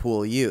T-shirt in the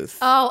pool youth.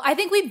 Oh, I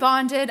think we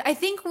bonded. I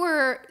think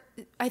we're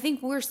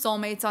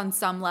soulmates on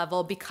some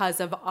level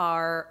because of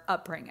our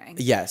upbringing.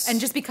 Yes.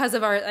 And just because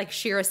of our like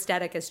sheer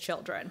aesthetic as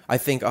children. I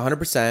think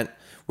 100%.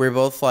 We're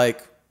both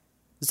like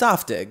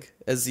Zoftig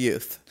as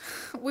youth.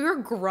 We were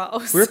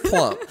gross. We're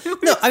plump.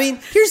 No, I mean,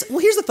 here's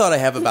the thought I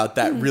have about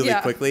that really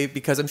Yeah. quickly,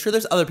 because I'm sure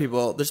there's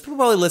people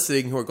probably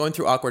listening who are going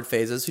through awkward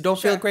phases who don't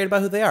feel Sure. great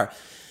about who they are.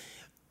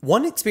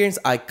 One experience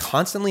I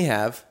constantly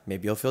have,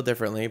 maybe you'll feel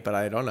differently, but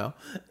I don't know,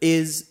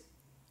 is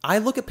I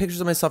look at pictures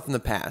of myself in the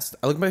past.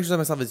 I look at pictures of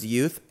myself as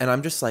youth, and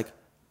I'm just like,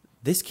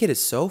 this kid is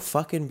so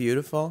fucking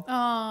beautiful.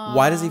 Aww.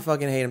 Why does he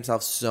fucking hate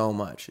himself so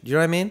much? Do you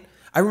know what I mean?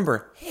 I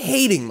remember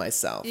hating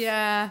myself.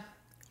 Yeah.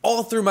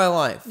 All through my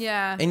life.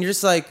 Yeah. And you're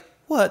just like,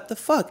 what the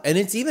fuck? And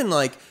it's even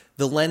like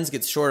the lens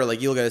gets shorter.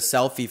 Like you'll get a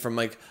selfie from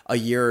like a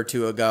year or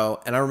two ago,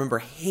 and I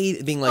remember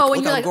being like, Oh,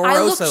 and look you're how like, gross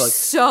I look I look.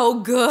 so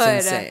good.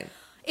 It's insane.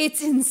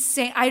 It's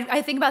insane.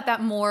 I think about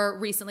that more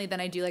recently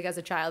than I do like as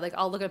a child. Like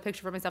I'll look at a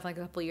picture of myself like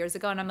a couple of years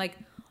ago, and I'm like,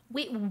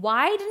 wait,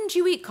 why didn't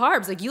you eat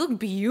carbs? Like you look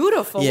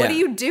beautiful. Yeah. What are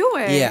you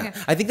doing? Yeah.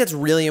 I think that's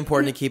really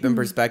important to keep in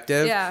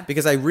perspective. Yeah.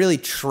 Because I really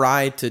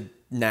try to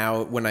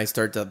now when I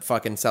start to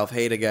fucking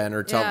self-hate again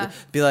or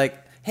be like,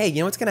 hey, you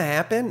know what's going to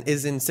happen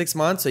is in 6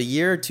 months, a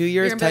year, 2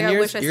 years, You're gonna 10 be like, I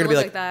years, wish I you're going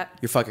to still be looked like, like that.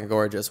 you're fucking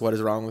gorgeous. What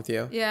is wrong with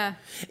you? Yeah.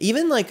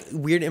 Even like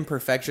weird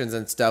imperfections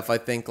and stuff, I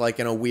think like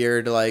in a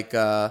weird like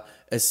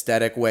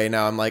aesthetic way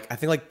now, I'm like, I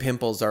think like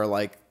pimples are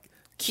like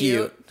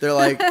cute. They're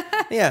like,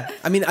 yeah.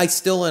 I mean, I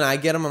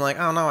get them, I'm like,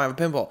 oh no, I have a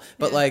pimple.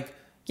 But like,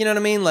 you know what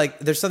I mean? Like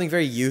there's something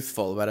very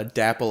youthful about a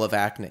dapple of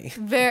acne.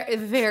 Very,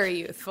 very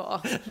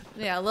youthful.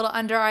 Yeah, little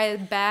under eye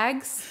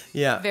bags.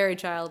 Yeah. Very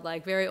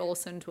childlike. Very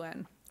Olsen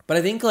twin. But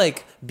I think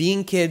like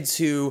being kids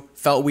who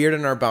felt weird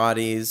in our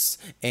bodies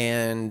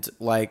and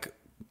like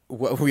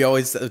we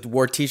always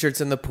wore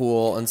T-shirts in the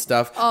pool and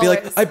stuff. Be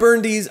like, I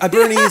burn easily. I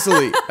burn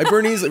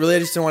easily. Really, I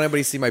just don't want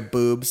anybody to see my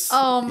boobs.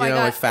 Oh my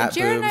God. My fat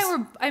Jared boobs. and I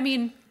were, I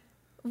mean,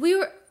 we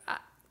were,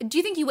 do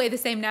you think you weigh the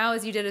same now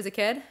as you did as a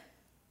kid?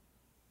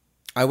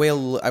 I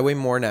weigh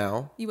more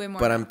now. You weigh more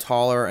but now. I'm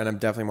taller and I'm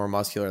definitely more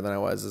muscular than I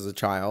was as a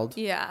child.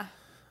 Yeah,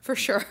 for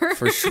sure.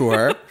 For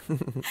sure.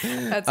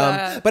 That's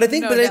But I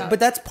think, no doubt. but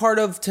that's part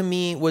of, to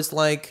me, was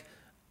like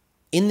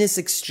in this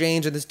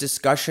exchange or this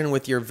discussion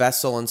with your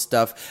vessel and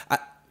stuff.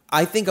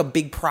 I think a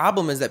big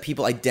problem is that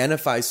people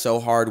identify so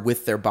hard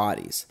with their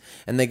bodies,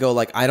 and they go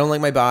like, "I don't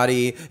like my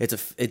body." It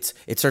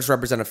starts to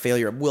represent a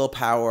failure of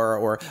willpower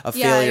or a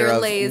failure you're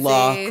of lazy.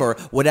 luck or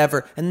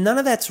whatever, and none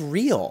of that's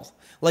real.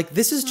 Like,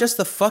 this is just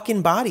the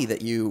fucking body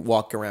that you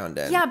walk around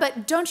in. Yeah,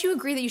 but don't you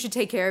agree that you should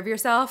take care of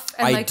yourself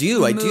and I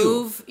do.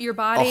 move your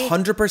body?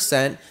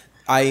 100%.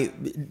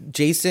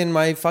 Jason,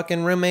 my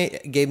fucking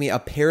roommate, gave me a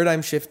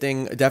paradigm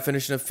shifting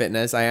definition of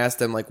fitness. I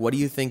asked him, like, what do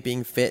you think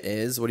being fit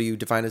is? What do you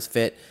define as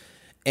fit?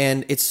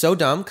 And it's so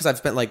dumb because I've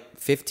spent like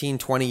 15,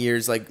 20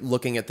 years like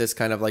looking at this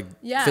kind of like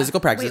physical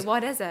practice. Wait,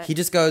 what is it? He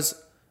just goes,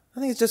 I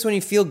think it's just when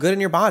you feel good in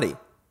your body.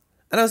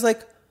 And I was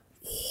like,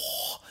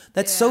 whoa,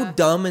 that's so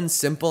dumb and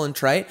simple and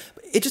trite.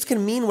 It just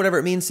can mean whatever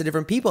it means to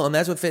different people, and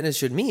that's what fitness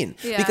should mean.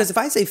 Yeah. Because if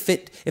I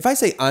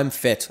say I'm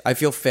fit, I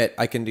feel fit,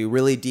 I can do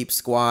really deep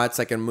squats,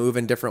 I can move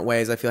in different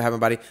ways, I feel I have my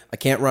body. I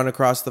can't run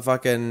across the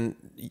fucking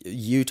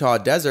Utah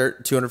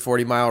desert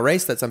 240-mile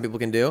race that some people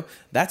can do.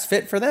 That's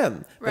fit for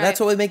them. But Right.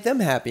 that's what would make them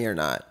happy or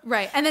not.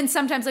 Right. And then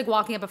sometimes like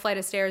walking up a flight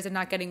of stairs and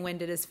not getting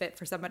winded is fit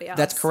for somebody else.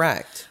 That's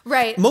correct.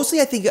 Right.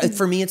 Mostly I think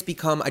for me it's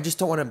become, I just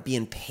don't want to be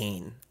in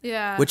pain.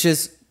 Yeah. Which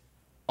is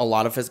a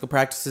lot of physical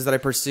practices that I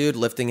pursued,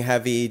 lifting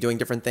heavy, doing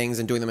different things,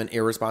 and doing them in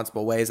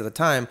irresponsible ways at the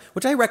time,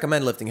 which I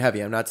recommend lifting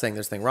heavy. I'm not saying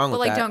there's anything wrong But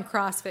with like that. don't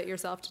CrossFit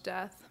yourself to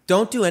death.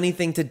 Don't do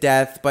anything to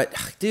death, but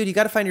dude, you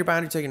got to find your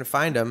boundaries so you can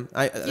find them.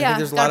 I think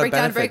there's a lot gotta of break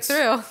down, benefits. break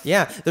through.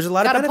 Yeah, there's a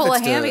lot Gotta of benefits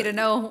pull a hammy to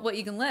know what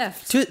you can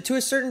lift. to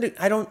a certain.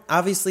 I don't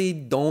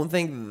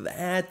think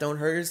that. Don't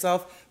hurt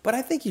yourself, but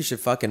I think you should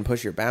fucking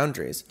push your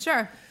boundaries.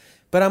 Sure.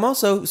 But I'm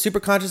also super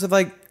conscious of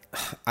like,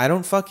 I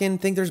don't fucking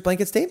think there's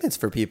blanket statements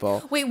for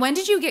people. Wait, when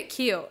did you get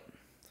cute?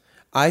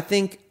 I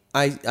think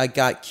I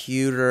got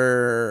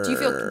cuter. Do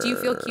you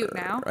feel cute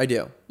now? I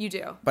do. You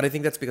do. But I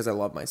think that's because I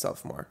love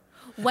myself more.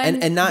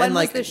 When and not when in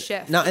was like the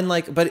shift? Not in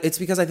like, but it's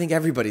because I think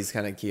everybody's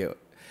kind of cute,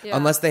 Yeah.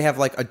 unless they have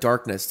like a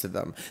darkness to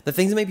them. The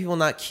things that make people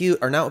not cute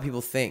are not what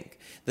people think.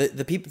 The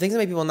things that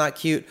make people not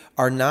cute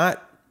are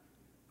not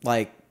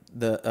like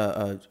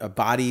a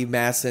body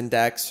mass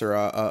index or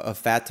a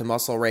fat to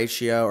muscle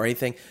ratio or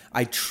anything.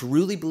 I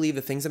truly believe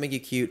the things that make you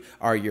cute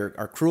are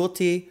our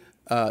cruelty,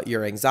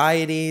 your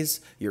anxieties,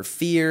 your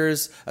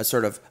fears, a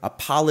sort of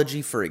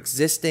apology for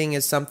existing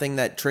is something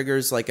that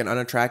triggers like an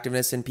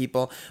unattractiveness in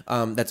people.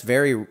 That's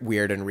very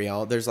weird and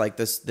real. There's like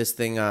this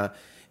thing,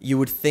 you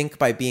would think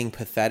by being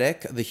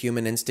pathetic, the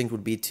human instinct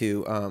would be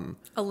to,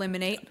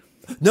 Eliminate.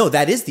 no,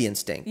 that is the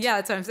instinct. Yeah,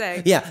 that's what I'm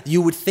saying. Yeah,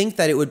 you would think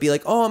that it would be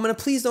like, oh, I'm going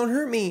to please don't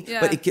hurt me. Yeah.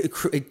 But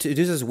it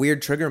does this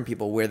weird trigger in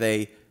people where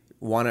they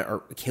want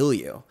to kill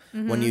you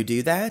when you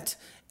do that.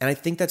 And I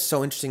think that's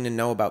so interesting to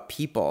know about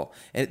people.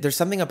 And there's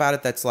something about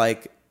it that's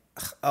like,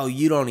 oh,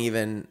 you don't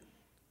even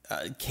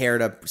care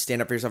to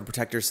stand up for yourself and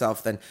protect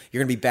yourself, then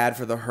you're going to be bad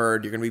for the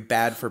herd. You're going to be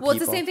bad for Well,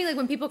 people. it's the same thing like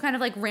when people kind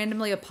of like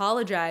randomly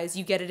apologize,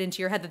 you get it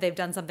into your head that they've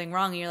done something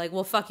wrong and you're like,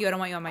 well, fuck you, I don't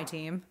want you on my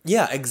team.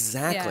 Yeah,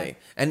 exactly.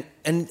 Yeah.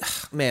 And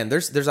man,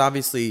 there's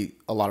obviously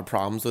a lot of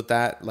problems with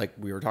that. Like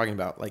we were talking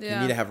about, like you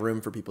Yeah. need to have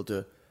room for people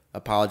to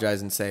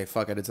apologize and say,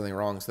 fuck, I did something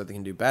wrong so that they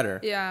can do better.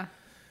 Yeah.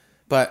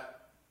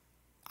 But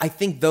I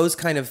think those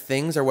kind of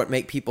things are what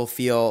make people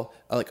feel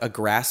like a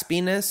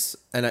graspiness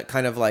and a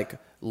kind of like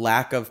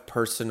lack of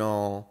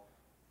personal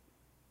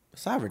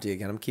sovereignty.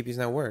 Again, I'm keep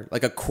using that word.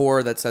 Like a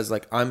core that says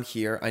like, I'm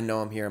here. I know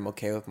I'm here. I'm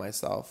okay with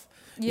myself.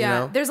 Yeah,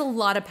 You know? there's a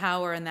lot of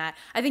power in that.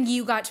 I think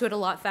you got to it a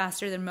lot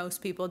faster than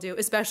most people do,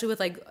 especially with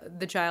like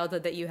the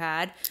childhood that you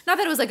had. Not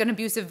that it was like an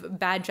abusive,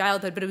 bad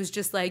childhood, but it was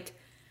just like,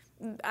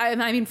 I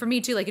mean, for me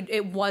too, like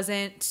it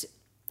wasn't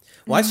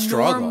Well, I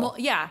struggle. normal.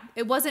 Yeah,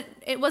 it wasn't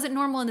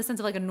normal in the sense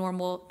of like a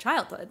normal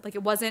childhood. Like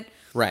it wasn't,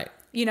 Right.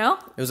 you know?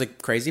 It was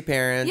like crazy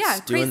parents Yeah,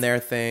 doing crazy- their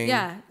thing.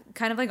 Yeah,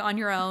 kind of like on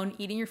your own,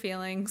 eating your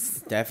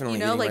feelings. Definitely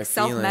You know, eating my like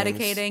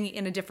self-medicating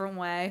in a different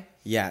way.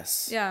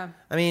 Yes. Yeah.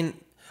 I mean,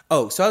 so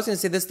I was going to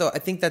say this, though. I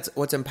think that's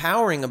what's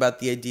empowering about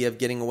the idea of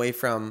getting away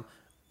from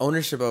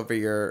ownership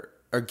over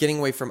or getting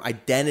away from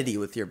identity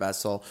with your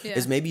vessel Yeah.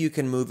 is maybe you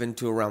can move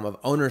into a realm of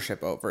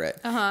ownership over it.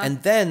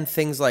 And then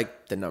things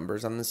like the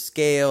numbers on the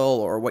scale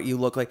or what you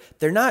look like,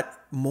 they're not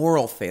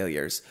moral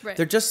failures. Right.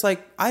 They're just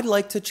like, I'd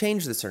like to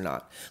change this or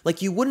not.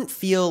 Like you wouldn't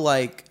feel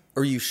like,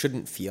 or you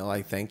shouldn't feel,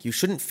 I think, you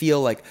shouldn't feel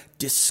like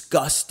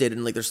disgusted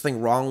and like there's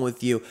something wrong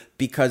with you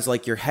because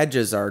like your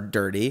hedges are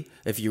dirty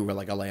if you were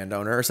like a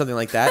landowner or something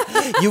like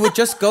that. You would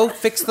just go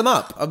fix them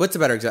up. What's a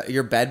better example?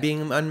 Your bed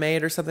being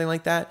unmade or something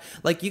like that?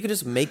 Like you could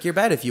just make your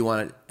bed if you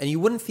wanted and you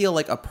wouldn't feel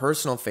like a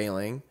personal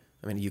failing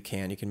I mean, you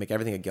can make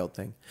everything a guilt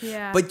thing.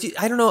 Yeah. But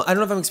I don't know if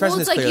I'm expressing Well,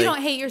 it's this clearly. you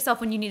don't hate yourself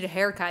when you need a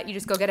haircut. You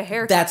just go get a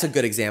haircut. That's a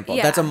good example.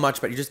 Yeah. That's a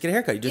much better. You just get a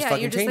haircut. You just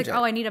fucking you're just change like, it.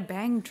 oh, I need a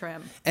bang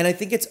trim. And I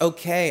think it's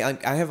okay.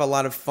 I have a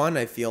lot of fun.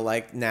 I feel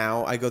like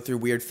now I go through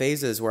weird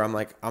phases where I'm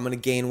like, I'm going to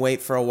gain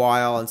weight for a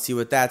while and see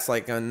what that's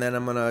like. And then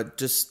I'm going to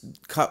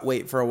just cut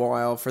weight for a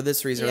while for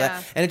this reason or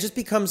that. And it just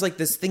becomes like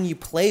this thing you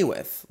play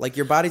with. Like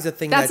your body's a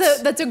thing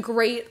that's a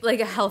great,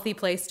 like a healthy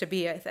place to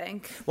be, I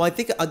think. Well, I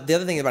think the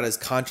other thing about it is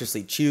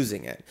consciously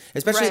choosing it,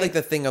 especially Right. like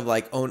the thing of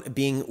like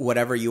being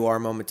whatever you are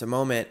moment to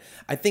moment.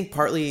 I think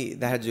partly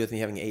that had to do with me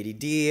having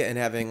ADD and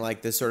having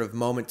like this sort of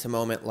moment to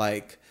moment,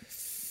 like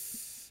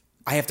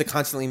I have to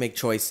constantly make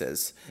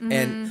choices.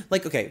 And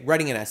like, okay,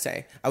 writing an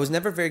essay. I was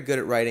never very good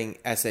at writing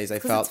essays. I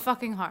felt it's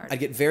fucking hard. I'd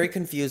get very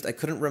confused. I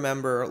couldn't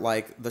remember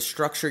like the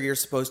structure you're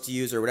supposed to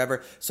use or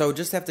whatever. So I would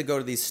just have to go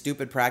to these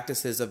stupid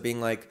practices of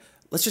being like,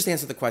 let's just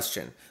answer the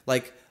question.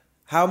 Like,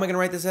 how am I going to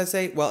write this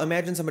essay? Well,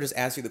 imagine somebody just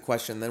asked you the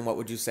question, then what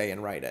would you say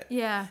and write it?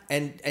 Yeah.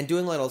 And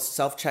doing little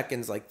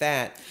self-check-ins like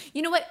that.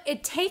 You know what?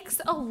 It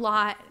takes a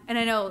lot, and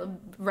I know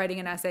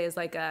writing an essay is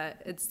like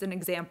it's an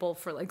example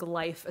for like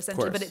life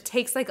essentially, but it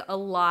takes like a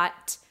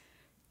lot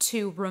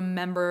to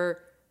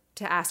remember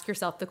to ask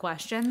yourself the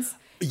questions.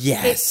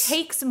 Yes. It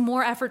takes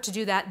more effort to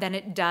do that than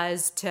it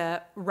does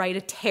to write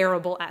a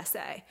terrible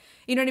essay.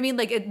 You know what I mean?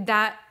 Like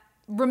that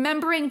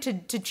remembering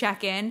to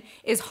check in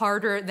is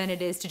harder than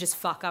it is to just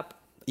fuck up.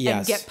 Yes.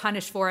 And get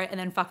punished for it and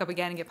then fuck up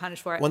again and get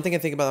punished for it. One thing I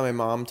think about that my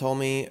mom told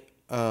me,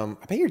 I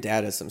bet your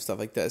dad has some stuff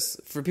like this.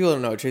 For people who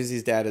don't know,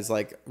 Tracy's dad is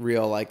like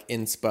real like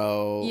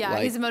inspo. Yeah,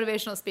 like, he's a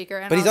motivational speaker.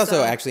 And but he's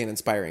also actually an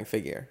inspiring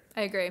figure.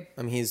 I agree.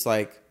 I mean, he's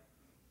like,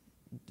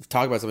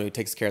 talk about somebody who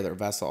takes care of their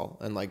vessel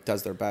and like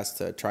does their best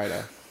to try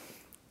to.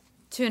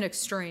 To an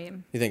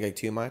extreme. You think like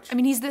too much? I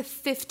mean, he's the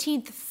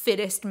 15th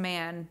fittest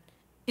man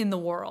in the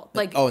world.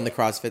 Like, in the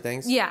CrossFit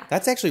things? Yeah.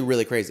 That's actually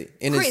really crazy.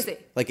 In Crazy. his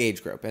like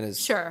age group. And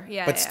his, Sure,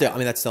 yeah. But yeah. still, I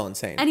mean, that's still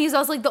insane. And he's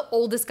also like the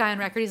oldest guy on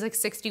record. He's like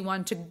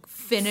 61 to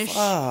finish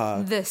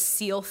the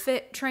SEAL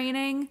Fit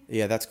training.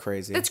 Yeah, that's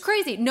crazy. It's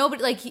crazy.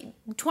 Nobody, like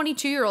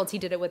 22-year-olds he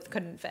did it with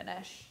couldn't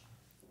finish.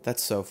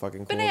 That's so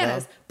fucking cool.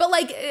 Bananas. Though. But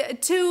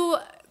like to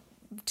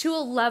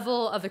a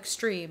level of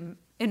extreme,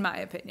 in my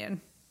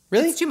opinion.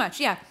 Really? It's too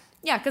much, yeah.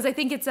 Yeah, because I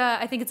think it's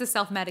a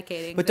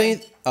self-medicating. But thing.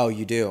 don't you? Oh,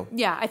 you do.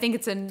 Yeah, I think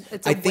it's a I way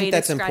think to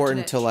that's scratch an important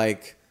itch. to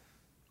like.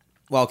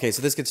 Well, okay,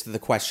 so this gets to the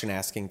question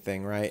asking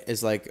thing, right?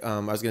 Is like I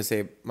was gonna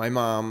say my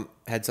mom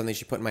had something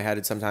she put in my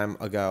head some time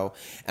ago,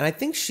 and I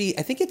think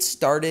it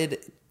started.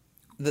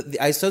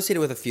 I associate it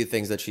with a few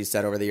things that she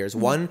said over the years.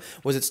 Mm-hmm. One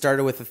was it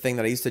started with a thing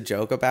that I used to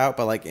joke about,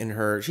 but like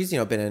she's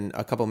been in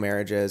a couple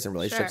marriages and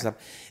relationships and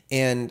stuff,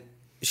 and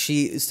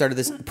she started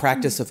this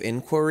practice of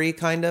inquiry,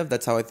 kind of.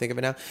 That's how I think of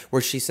it now.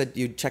 Where she said,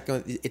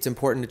 it's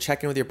important to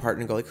check in with your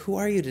partner and go like, "Who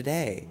are you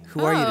today?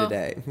 Who are you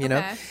today?" You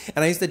know.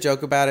 And I used to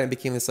joke about it, and it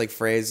became this like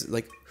phrase,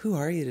 like, "Who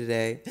are you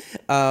today?"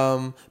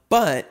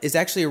 But it's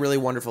actually a really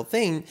wonderful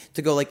thing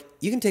to go like,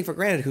 you can take for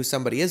granted who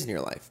somebody is in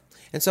your life.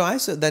 And so I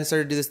then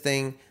started to do this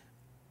thing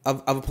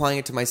of applying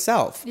it to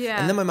myself. Yeah.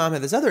 And then my mom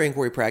had this other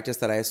inquiry practice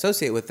that I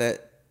associate with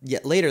it.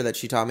 Yet later that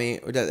she taught me,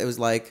 that it was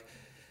like,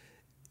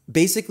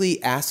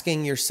 basically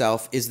asking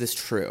yourself, is this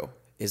true?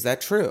 Is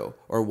that true?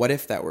 Or what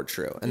if that were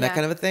true? And that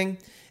kind of a thing.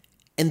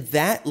 And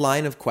that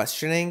line of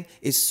questioning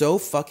is so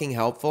fucking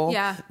helpful.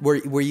 Yeah.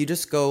 Where you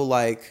just go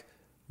like,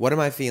 what am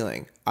I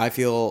feeling? I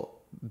feel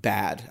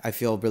bad. I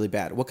feel really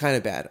bad. What kind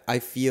of bad? I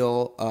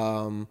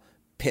feel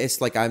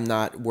pissed, like I'm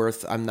not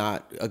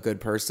a good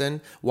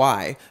person.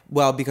 Why?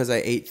 Well, because I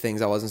ate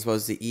things I wasn't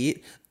supposed to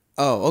eat.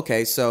 Oh,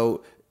 okay.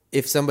 So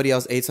if somebody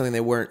else ate something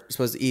they weren't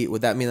supposed to eat,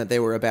 would that mean that they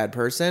were a bad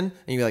person? And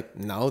you'd be like,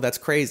 no, that's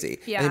crazy.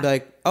 Yeah. And you'd be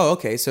like, oh,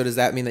 okay. So does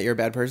that mean that you're a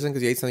bad person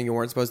because you ate something you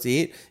weren't supposed to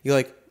eat? You're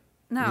like,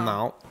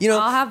 no. You know,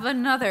 I'll have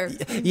another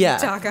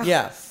taco.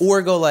 Yeah.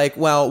 Or go like,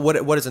 well,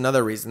 what is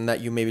another reason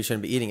that you maybe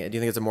shouldn't be eating it? Do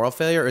you think it's a moral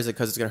failure, or is it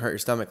because it's going to hurt your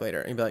stomach later?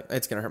 And you'd be like,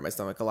 it's going to hurt my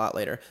stomach a lot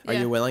later. Are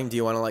you willing? Do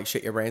you want to like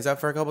shit your brains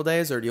out for a couple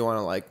days, or do you want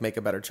to like make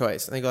a better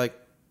choice? And they go like,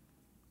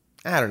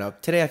 I don't know.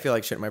 Today I feel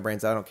like shitting my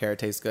brains out. I don't care. It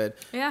tastes good.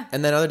 Yeah.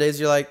 And then other days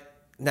you're like,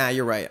 nah,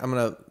 you're right. I'm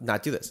going to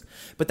not do this.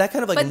 But that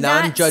kind of like But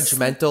that's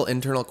non-judgmental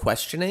internal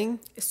questioning.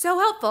 So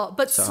helpful.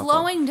 But So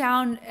slowing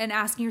down and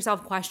asking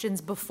yourself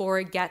questions before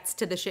it gets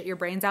to the shit your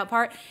brains out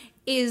part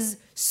is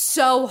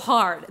so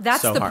hard.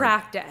 That's So the hard.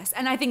 practice.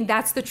 And I think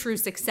that's the true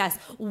success.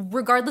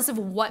 Regardless of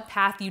what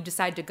path you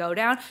decide to go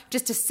down,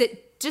 just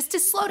to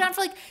slow down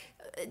for like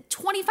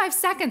 25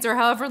 seconds or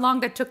however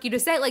long that took you to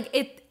say like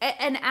it,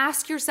 and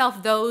ask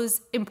yourself those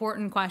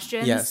important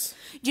questions. Yes.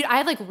 Dude, I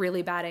have like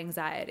really bad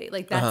anxiety.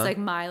 Like that's like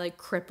my like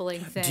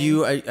crippling thing.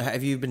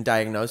 Have you been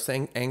diagnosed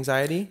with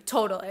anxiety?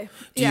 Totally.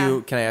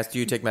 Can I ask, do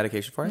you take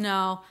medication for it?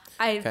 No,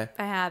 I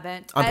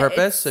haven't. On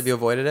purpose? Have you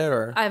avoided it,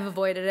 or? I've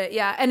avoided it,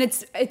 yeah. And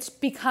it's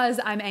because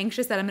I'm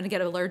anxious that I'm going to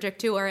get allergic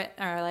to it,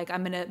 or like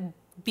I'm going to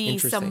be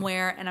Interesting.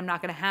 somewhere and I'm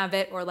not going to have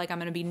it, or like I'm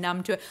going to be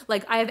numb to it.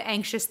 Like I have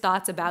anxious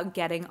thoughts about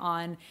getting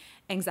on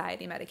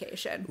anxiety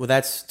medication. Well,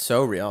 that's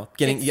so real.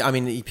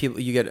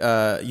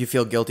 You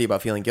feel guilty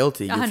about feeling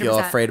guilty. You 100%. feel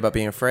afraid about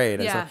being afraid.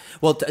 And Yeah. so,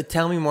 well,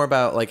 tell me more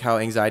about like how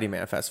anxiety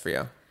manifests for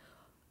you.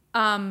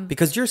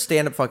 Because you're a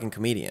stand-up fucking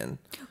comedian.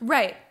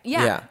 Right.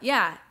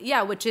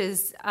 Yeah. Which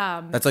is,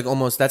 That's like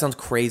almost, that sounds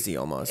crazy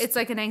almost. it's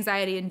like an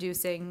anxiety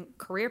inducing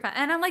career path.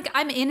 And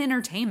I'm in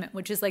entertainment,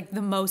 which is like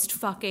the most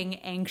fucking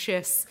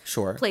anxious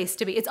Sure. place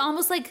to be. It's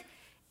almost like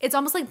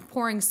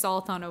pouring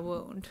salt on a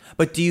wound.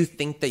 But do you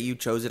think that you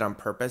chose it on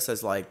purpose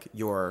as like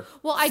your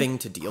thing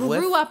to deal with?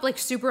 I grew up like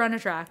super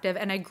unattractive,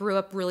 and I grew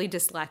up really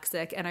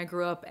dyslexic, and I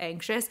grew up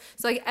anxious.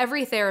 So like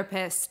every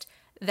therapist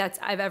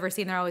I've ever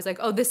seen, they're always like,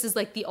 oh, this is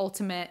like the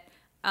ultimate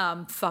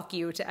fuck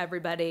you to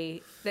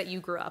everybody that you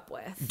grew up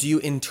with. Do you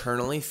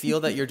internally feel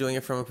that you're doing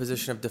it from a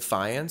position of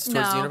defiance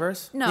towards the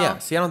universe? No. Yeah.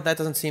 See,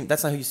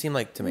 that's not who you seem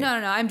like to me. No.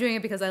 I'm doing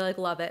it because I like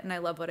love it, and I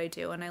love what I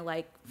do, and I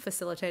like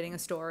facilitating a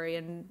story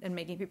and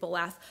making people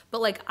laugh.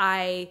 But like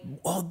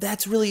Oh,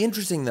 that's really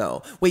interesting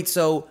though. Wait,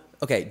 so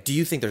okay, do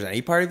you think there's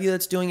any part of you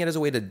that's doing it as a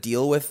way to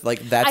deal with like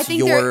that's I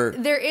think your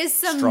there is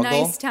some struggle?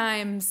 nice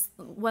times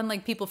when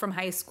like people from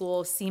high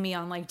school see me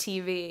on like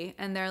TV,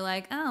 and they're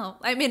like, oh,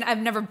 I mean, I've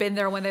never been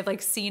there when they've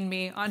like seen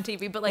me on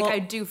TV, but like I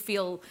do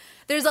feel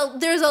there's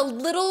a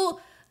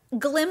little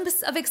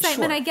glimpse of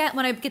excitement Sure. I get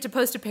when I get to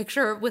post a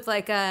picture with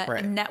like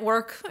a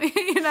network,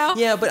 you know?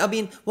 Yeah, but I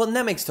mean, well, and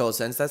that makes total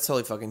sense. That's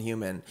totally fucking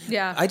human.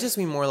 Yeah. I just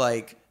mean more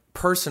like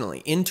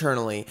personally,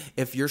 internally,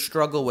 if your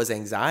struggle was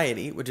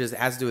anxiety, which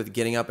has to do with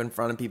getting up in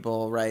front of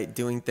people, right?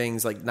 Doing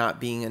things like not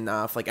being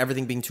enough, like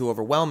everything being too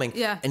overwhelming.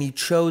 Yeah. And you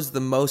chose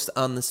the most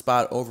on the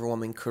spot,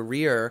 overwhelming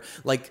career,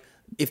 like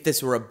if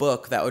this were a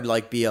book, that would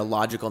like be a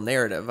logical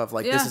narrative of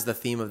like, this Yeah. is the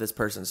theme of this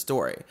person's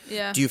story.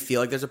 Yeah. Do you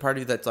feel like there's a part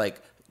of you that's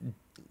like,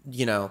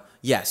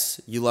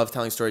 yes, you love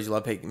telling stories, you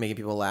love making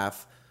people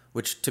laugh,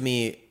 which to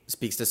me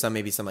speaks to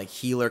maybe some like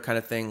healer kind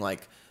of thing.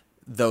 Like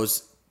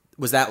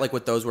was that like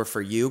what those were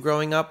for you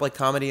growing up? Like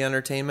comedy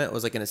entertainment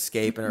was like an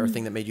escape or a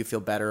thing that made you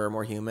feel better or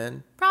more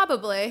human?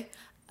 Probably.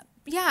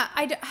 Yeah,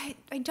 I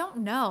don't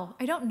know.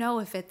 I don't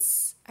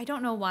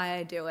know why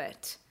I do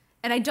it.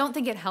 And I don't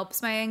think it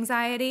helps my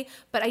anxiety,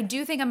 but I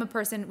do think I'm a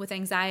person with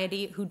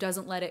anxiety who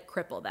doesn't let it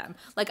cripple them.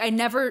 Like I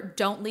never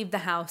don't leave the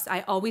house.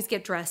 I always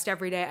get dressed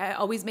every day. I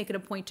always make it a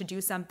point to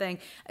do something.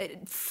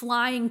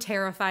 Flying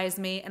terrifies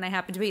me, and I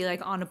happen to be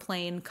like on a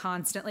plane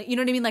constantly. You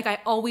know what I mean? Like I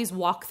always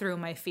walk through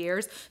my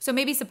fears. So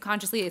maybe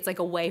subconsciously it's like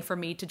a way for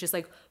me to just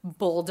like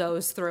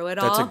bulldoze through it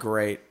all. That's a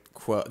great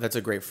quote. That's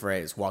a great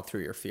phrase. Walk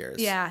through your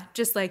fears. Yeah,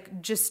 just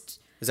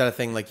Is that a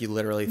thing like you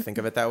literally think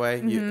of it that way?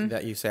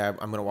 That you say, I'm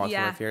going to walk through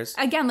my fears?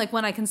 Again, like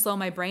when I can slow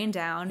my brain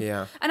down.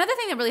 Yeah. Another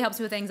thing that really helps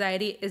me with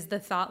anxiety is the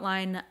thought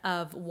line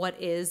of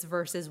what is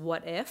versus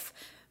what if.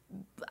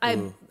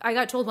 I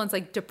got told once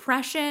like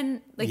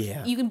depression, like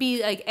you can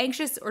be like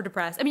anxious or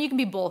depressed. I mean, you can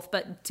be both,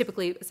 but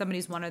typically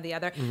somebody's one or the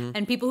other.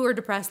 And people who are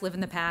depressed live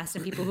in the past,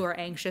 and people who are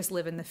anxious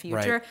live in the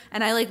future. Right.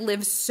 And I like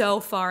live so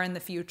far in the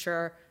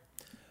future.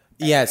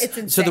 Yes. It's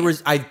insane. So there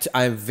was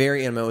I'm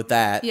very intimate with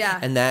that. Yeah.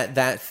 And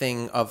that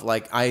thing of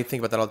like I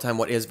think about that all the time,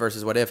 what is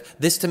versus what if.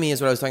 This to me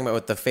is what I was talking about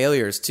with the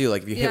failures too.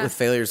 Like if you hit with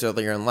failures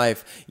earlier in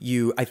life,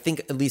 you I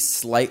think at least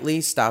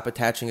slightly stop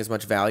attaching as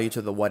much value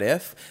to the what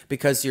if,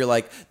 because you're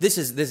like, this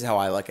is how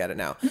I look at it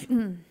now.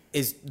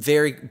 Is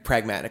very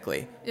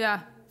pragmatically.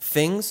 Yeah.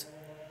 Things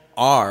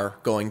are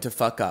going to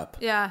fuck up.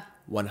 Yeah.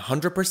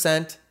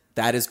 100%.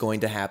 That is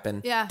going to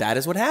happen. Yeah. That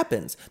is what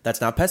happens. That's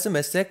not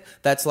pessimistic.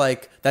 That's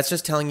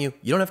just telling you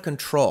don't have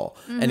control.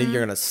 And you're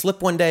going to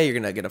slip one day. You're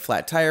going to get a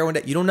flat tire one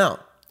day. You don't know.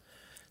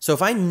 So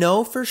if I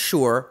know for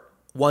sure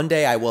one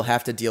day I will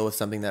have to deal with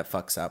something that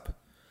fucks up.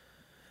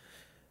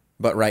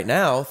 But right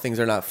now, things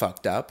are not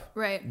fucked up.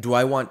 Right. Do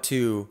I want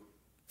to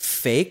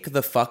fake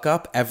the fuck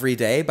up every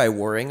day by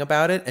worrying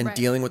about it and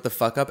dealing with the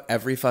fuck up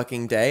every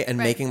fucking day and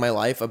making my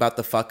life about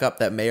the fuck up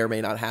that may or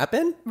may not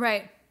happen?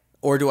 Right.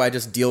 Or do I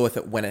just deal with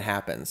it when it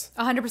happens?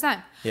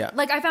 100%. Yeah.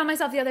 Like I found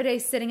myself the other day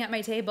sitting at my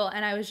table,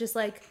 and I was just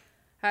like,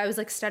 I was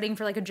like studying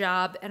for like a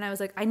job, and I was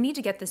like, I need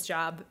to get this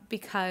job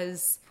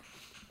because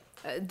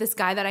this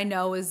guy that I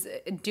know is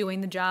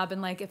doing the job,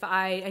 and like if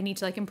I need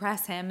to like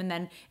impress him, and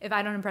then if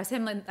I don't impress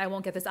him, then I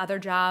won't get this other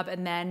job,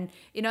 and then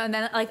and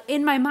then like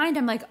in my mind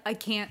I'm like, I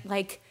can't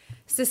like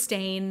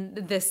sustain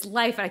this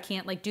life, I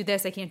can't like do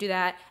this, I can't do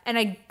that, and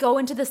I go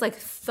into this like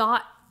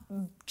thought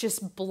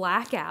just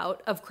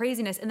blackout of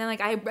craziness, and then like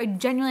I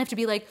genuinely have to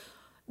be like,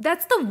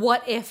 that's the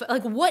what if,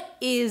 like what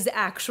is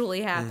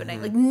actually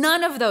happening? Like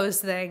none of those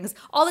things.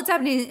 All that's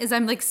happening is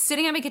I'm like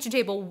sitting at my kitchen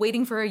table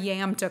waiting for a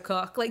yam to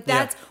cook. Like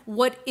that's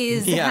what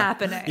is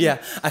happening. Yeah.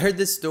 I heard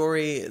this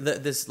story,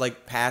 this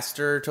like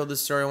pastor told this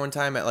story one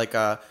time at like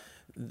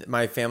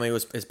my family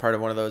is part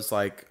of one of those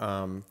like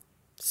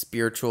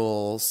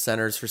spiritual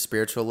centers for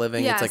spiritual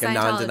living. Yeah, it's like Scientology. a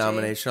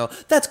non-denominational.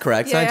 That's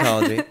correct. Yeah,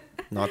 Scientology.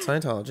 Not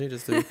Scientology,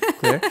 just to be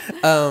clear.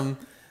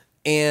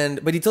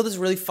 But he told this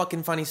really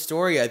fucking funny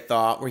story, I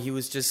thought, where he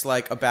was just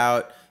like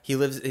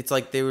it's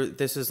like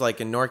this is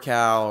like in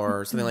NorCal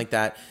or something like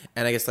that.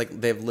 And I guess like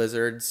they have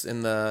lizards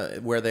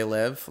where they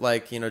live,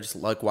 like, you know, just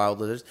like wild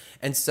lizards.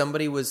 And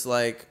somebody was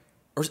like,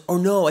 or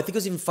no, I think it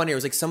was even funnier. It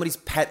was like somebody's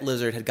pet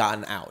lizard had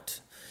gotten out.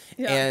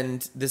 Yeah.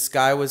 And this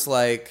guy was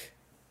like,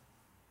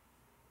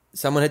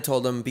 someone had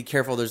told him, be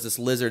careful, there's this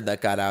lizard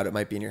that got out. It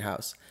might be in your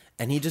house.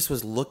 And he just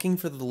was looking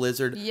for the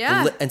lizard.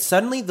 Yeah. And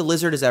suddenly the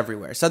lizard is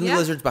everywhere. Suddenly the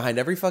lizard's behind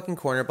every fucking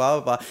corner,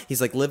 blah, blah, blah.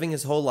 He's like living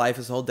his whole life,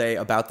 his whole day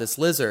about this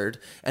lizard.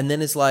 And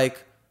then is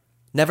like,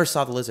 never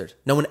saw the lizard.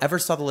 No one ever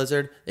saw the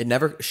lizard. It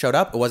never showed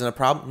up. It wasn't a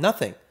problem.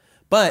 Nothing.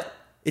 But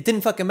it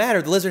didn't fucking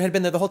matter. The lizard had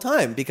been there the whole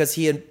time because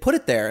he had put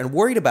it there and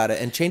worried about it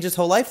and changed his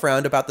whole life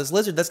around about this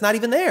lizard that's not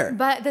even there.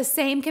 But the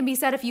same can be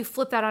said if you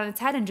flip that on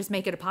its head and just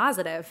make it a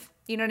positive.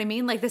 You know what I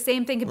mean? Like the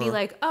same thing could be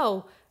like,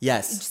 oh,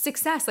 yes,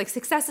 success. Like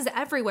success is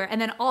everywhere.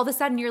 And then all of a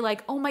sudden you're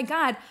like, oh my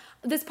God,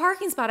 this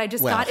parking spot I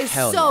just got is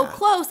so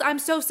close. I'm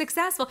so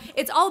successful.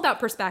 It's all about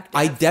perspective.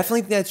 I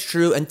definitely think that's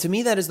true. And to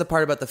me, that is the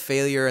part about the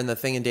failure and the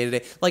thing in day to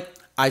day. Like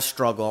I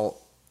struggle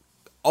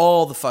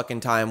all the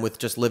fucking time with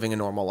just living a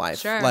normal life.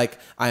 Sure. Like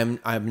I'm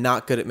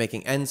not good at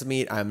making ends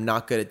meet. I'm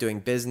not good at doing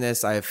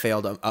business. I have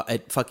failed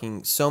at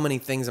fucking so many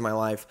things in my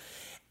life.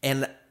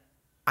 And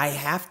I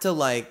have to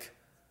like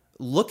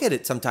look at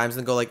it sometimes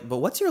and go like, but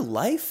what's your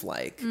life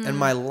like? And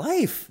my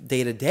life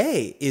day to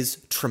day is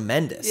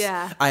tremendous.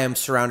 Yeah. I am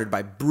surrounded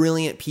by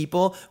brilliant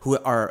people who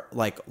are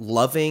like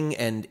loving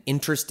and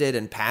interested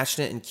and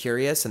passionate and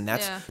curious. And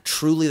that's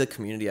truly the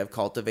community I've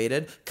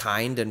cultivated,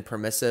 kind and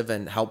permissive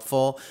and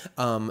helpful.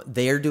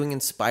 They're doing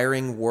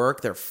inspiring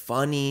work. They're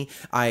funny.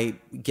 I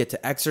get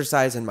to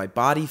exercise and my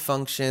body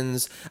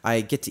functions.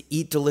 I get to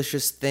eat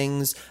delicious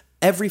things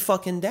every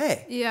fucking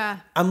day. Yeah.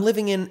 I'm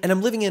living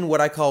in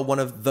what I call one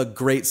of the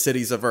great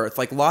cities of Earth.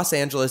 Like Los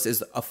Angeles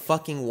is a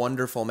fucking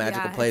wonderful,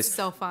 magical place. It's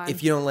so fun.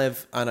 If you don't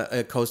live on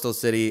a coastal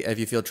city, if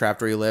you feel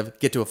trapped where you live,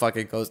 get to a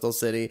fucking coastal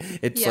city.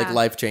 It's like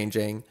life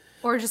changing.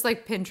 Or just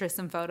like Pinterest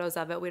some photos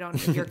of it. We don't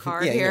need your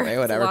car yeah, here. Anyway,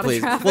 whatever,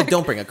 please. Well,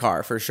 don't bring a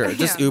car for sure.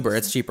 Just Uber.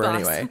 It's cheaper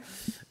anyway.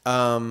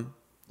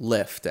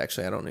 Lyft,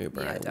 actually. I don't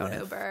Uber. Yeah, I don't Lyft.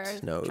 Uber.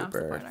 No Trump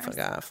Uber. supporters.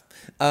 Fuck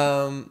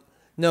off.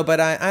 No,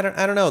 but I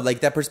don't know, like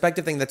that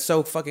perspective thing that's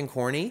so fucking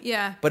corny.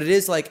 Yeah. But it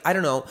is like, I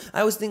don't know. I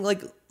always think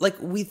like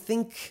we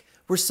think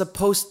we're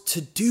supposed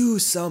to do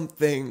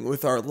something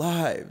with our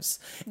lives.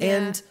 Yeah.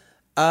 And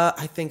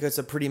I think it's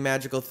a pretty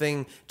magical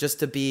thing just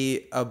to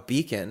be a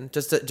beacon,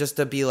 just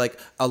to be like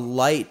a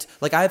light.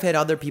 Like I've had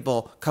other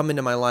people come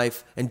into my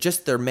life and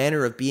just their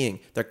manner of being,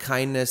 their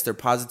kindness, their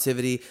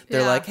positivity,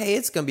 they're like, hey,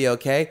 it's going to be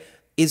okay,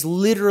 is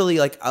literally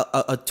like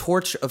a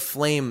torch of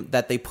flame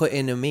that they put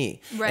into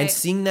me. Right. And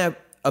seeing that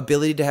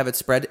ability to have it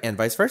spread and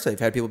vice versa. You've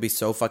had people be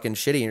so fucking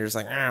shitty and you're just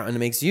like, and it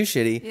makes you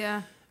shitty.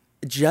 Yeah.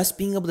 Just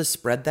being able to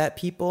spread that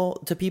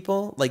to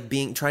people, like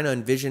trying to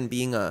envision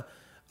being a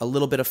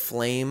little bit of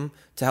flame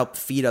to help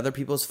feed other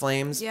people's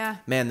flames. Yeah.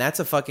 Man, that's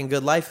a fucking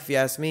good life if you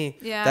ask me.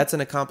 Yeah. That's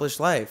an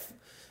accomplished life.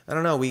 I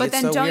don't know. But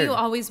then so don't weird. you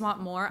always want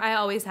more? I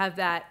always have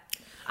that.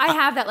 I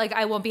have that, like,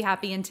 I won't be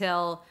happy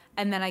until,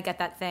 and then I get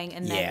that thing,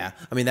 and then. Yeah.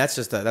 I mean, that's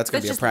going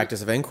to be a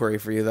practice of inquiry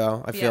for you,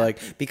 though. I feel Yeah.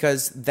 like,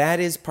 because that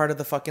is part of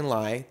the fucking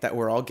lie that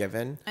we're all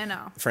given. I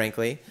know.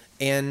 Frankly.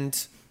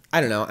 And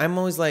I don't know. I'm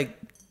always like,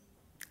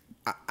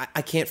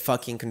 I can't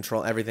fucking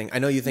control everything. I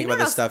know you think You know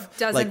about this what else stuff.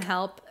 doesn't like,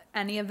 help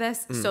any of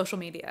this? Social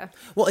media.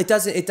 Well, it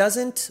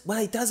doesn't. Well,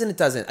 it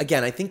doesn't.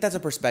 Again, I think that's a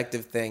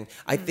perspective thing.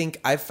 I think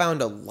I've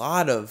found a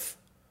lot of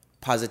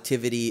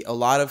positivity, a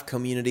lot of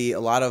community, a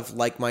lot of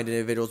like-minded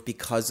individuals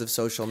because of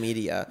social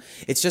media.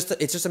 It's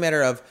just a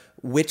matter of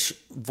which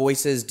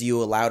voices do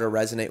you allow to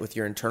resonate with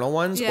your internal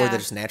ones, or they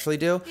just naturally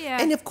do. Yeah.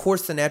 And of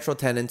course, the natural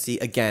tendency,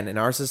 again, in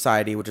our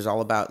society, which is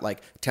all about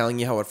like telling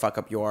you how a fuck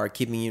up you are,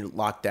 keeping you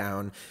locked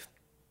down,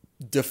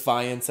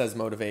 defiance as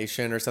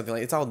motivation or something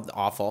like, it's all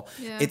awful.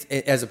 Yeah. It's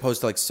as opposed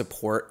to like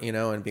support,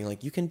 and being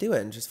like, you can do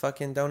it and just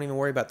fucking don't even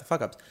worry about the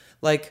fuck ups.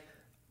 Like,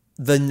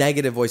 the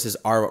negative voices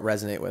are what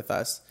resonate with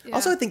us. Yeah.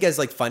 Also, I think as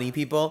like funny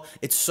people,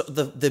 it's so,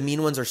 the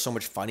mean ones are so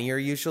much funnier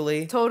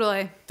usually.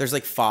 Totally. There's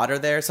like fodder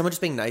there. Someone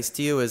just being nice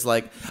to you is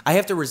like, I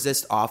have to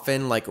resist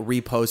often like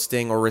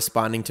reposting or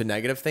responding to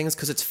negative things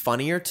because it's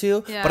funnier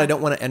too, Yeah. but I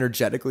don't want to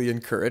energetically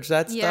encourage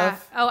that Yeah.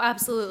 stuff. Oh,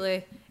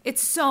 absolutely.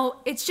 It's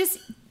just,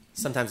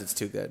 Sometimes it's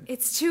too good.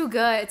 it's too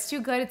good. It's too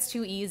good. It's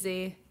too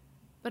easy.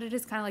 But it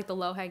is kind of like the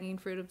low-hanging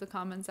fruit of the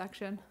comment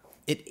section.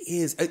 It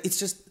is. It's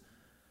just,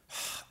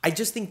 I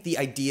just think the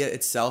idea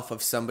itself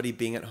of somebody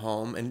being at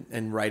home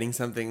and writing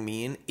something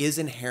mean is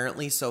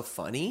inherently so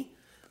funny.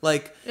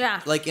 Like,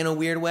 Yeah. like in a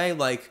weird way,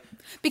 like,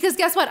 Because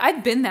guess what?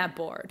 I've been that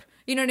bored.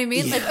 You know what I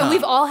mean? Like, Yeah. and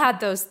we've all had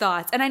those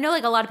thoughts. And I know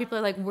like a lot of people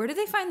are like, where do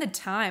they find the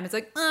time? It's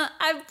like, I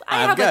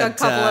have like a couple of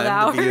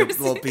time to be a hours.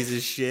 little piece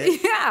of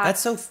shit. Yeah.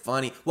 That's so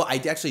funny. Well, I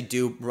actually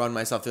do run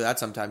myself through that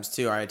sometimes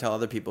too. Or I tell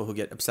other people who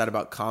get upset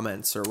about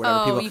comments or whatever.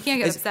 Oh, people, you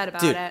can't get upset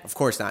about dude, it. Of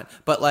course not.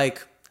 But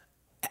like,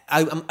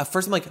 at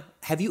first I'm like,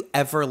 have you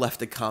ever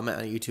left a comment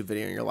on a YouTube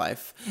video in your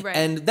life? Right.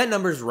 And that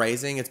number's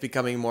rising. It's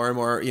becoming more and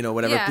more,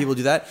 whatever Yeah. people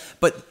do that.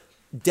 But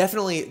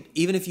definitely,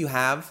 even if you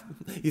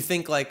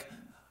think like,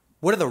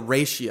 what are the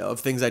ratio of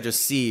things I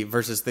just see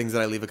versus things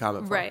that I leave a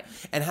comment for? Right.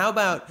 And how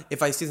about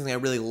if I see something I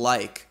really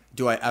like,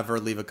 do I ever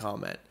leave a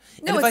comment?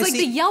 No, And it's if I like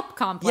the Yelp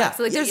complex.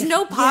 Yeah, Like there's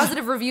no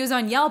positive reviews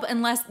on Yelp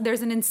unless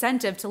there's an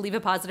incentive to leave a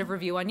positive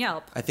review on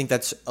Yelp. I think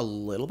that's a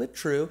little bit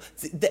true.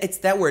 It's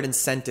that word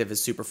incentive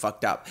is super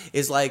fucked up.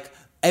 Is like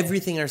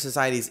everything in our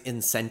society is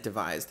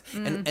incentivized.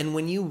 And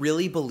when you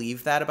really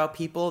believe that about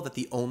people, that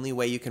the only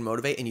way you can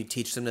motivate and you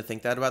teach them to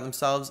think that about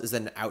themselves is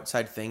that an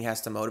outside thing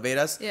has to motivate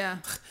us. Yeah.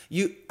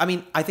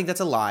 I think that's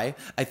a lie.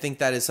 I think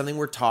that is something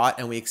we're taught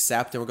and we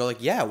accept and we're going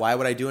like, yeah, why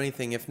would I do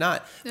anything if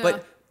not? Yeah.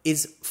 But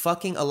is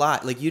fucking a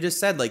lot. Like you just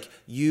said, like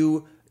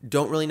you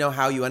don't really know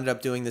how you ended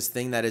up doing this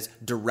thing that is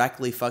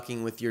directly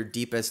fucking with your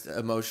deepest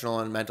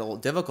emotional and mental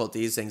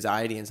difficulties,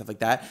 anxiety and stuff like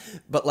that.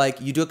 But like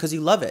you do it because you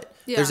love it.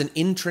 Yeah. There's an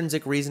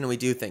intrinsic reason we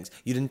do things.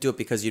 You didn't do it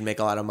because you'd make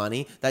a lot of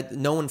money. That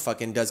no one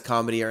fucking does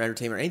comedy or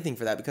entertainment or anything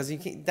for that because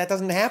that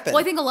doesn't happen.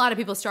 Well, I think a lot of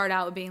people start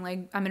out with being like,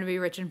 I'm going to be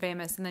rich and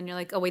famous. And then you're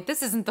like, oh, wait,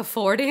 this isn't the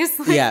 40s.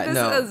 Like, Yeah, this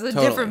no, is a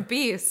totally. different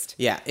beast.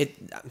 Yeah,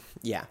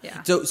 Yeah.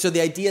 So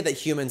the idea that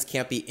humans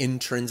can't be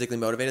intrinsically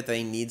motivated, that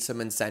they need some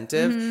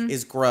incentive,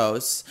 is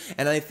gross.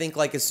 And I think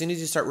like as soon as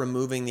you start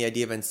removing the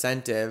idea of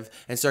incentive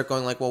and start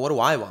going like, well, what do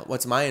I want?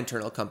 What's my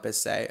internal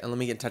compass say? And let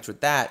me get in touch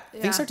with that.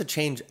 Yeah. Things start to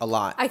change a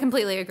lot. I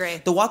completely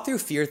agree. The walk through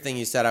fear thing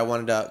you said I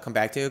wanted to come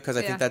back to because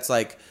I Yeah. think that's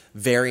like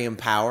very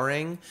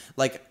empowering.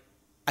 Like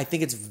I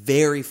think it's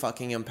very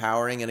fucking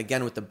empowering. And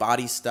again, with the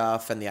body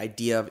stuff and the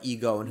idea of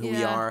ego and who we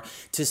Yeah. are,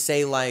 to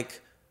say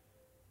like,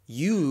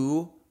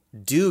 you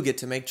do get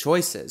to make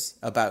choices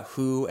about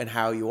who and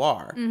how you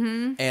are.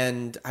 Mm-hmm.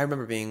 And I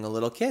remember being a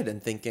little kid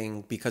and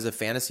thinking, because of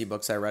fantasy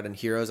books I read and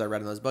heroes I read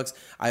in those books,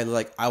 I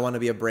want to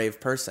be a brave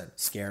person.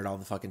 Scared all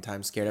the fucking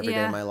time, scared every day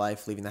Yeah. of my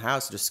life, leaving the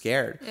house, just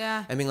scared.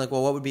 Yeah. And being like,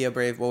 well, what would be a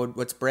brave,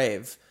 what's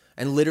brave?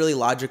 And literally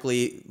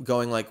logically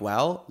going like,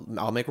 well,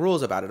 I'll make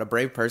rules about it. A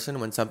brave person,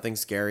 when something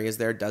scary is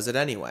there, does it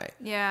anyway.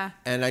 Yeah.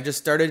 And I just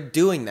started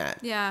doing that.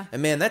 Yeah.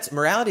 And man,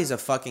 morality is a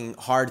fucking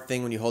hard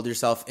thing when you hold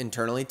yourself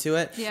internally to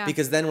it. Yeah.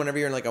 Because then whenever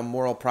you're in like a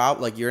moral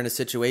problem, like you're in a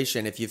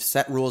situation, if you've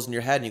set rules in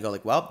your head and you go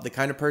like, well, the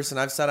kind of person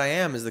I've said I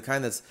am is the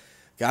kind that's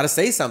got to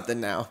say something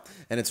now.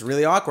 And it's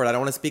really awkward. I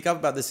don't want to speak up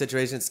about this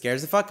situation. It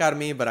scares the fuck out of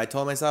me. But I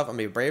told myself I'm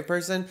going to be a brave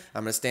person.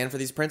 I'm going to stand for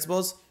these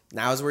principles.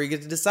 Now is where you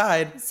get to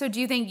decide. So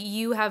do you think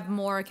you have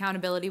more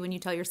accountability when you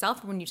tell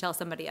yourself or when you tell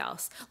somebody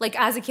else? Like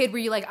as a kid, were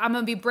you like, I'm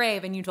going to be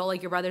brave and you told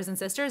like your brothers and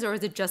sisters, or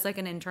is it just like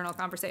an internal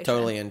conversation?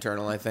 Totally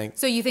internal, I think.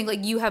 So you think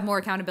like you have more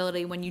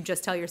accountability when you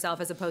just tell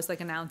yourself as opposed to like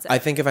announce it? I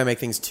think if I make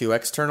things too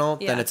external,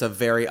 then Yeah. it's a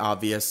very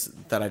obvious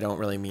that I don't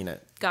really mean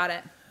it. Got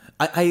it.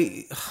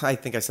 I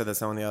think I said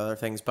this on one of the other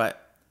things,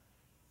 but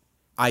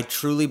I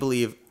truly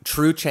believe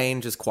true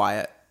change is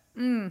quiet.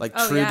 Like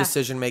Oh, true yeah.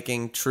 decision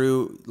making,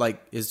 true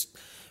like is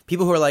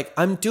people who are like,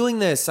 I'm doing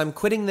this, I'm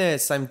quitting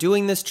this, I'm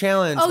doing this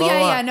challenge. Oh, blah, yeah, blah,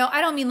 blah. yeah. No,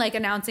 I don't mean like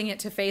announcing it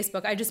to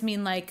Facebook. I just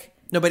mean like,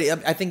 No, but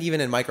I think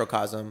even in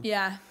microcosm,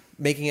 yeah.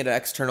 making it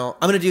external.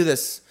 I'm going to do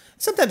this.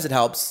 Sometimes it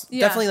helps.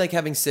 Yeah. Definitely like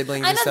having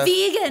siblings I'm and a stuff.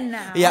 vegan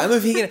now. Yeah, I'm a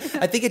vegan.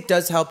 I think it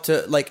does help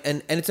to like,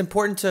 and it's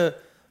important to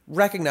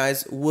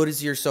recognize what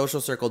does your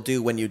social circle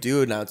do when you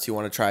do announce you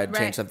want to try to Right.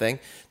 change something.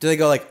 Do they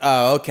go like,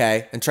 oh,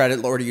 okay, and try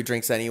to order you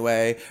drinks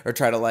anyway, or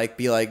try to like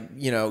be like,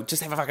 you know,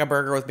 just have a fucking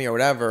burger with me or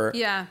whatever.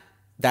 Yeah.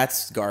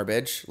 That's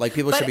garbage. Like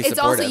people But should be it's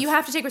supportive. also, you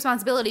have to take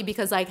responsibility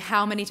because like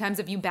how many times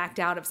have you backed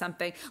out of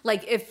something?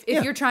 Like if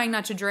Yeah. you're trying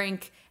not to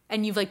drink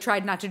and you've like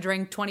tried not to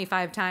drink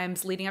 25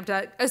 times leading up to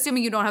that,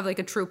 assuming you don't have like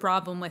a true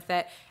problem with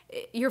it,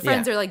 your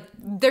friends Yeah. are like,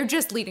 they're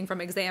just leading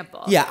from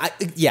example. Yeah,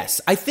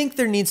 yes. I think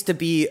there needs to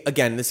be,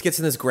 again, this gets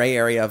in this gray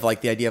area of like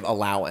the idea of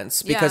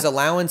allowance, because Yeah.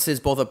 allowance is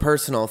both a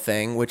personal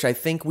thing, which I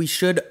think we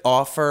should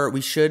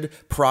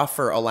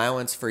proffer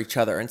allowance for each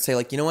other and say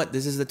like, you know what,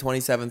 this is the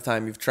 27th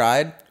time you've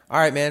tried. All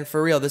right, man,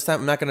 for real, this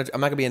time I'm not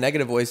gonna be a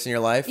negative voice in your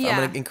life. Yeah.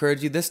 I'm gonna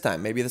encourage you this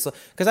time. Maybe this,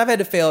 because I've had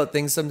to fail at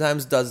things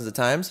sometimes, dozens of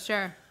times.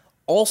 Sure.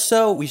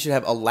 Also, we should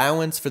have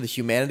allowance for the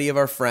humanity of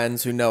our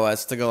friends who know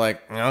us to go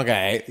like,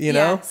 okay, you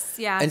know? Yes,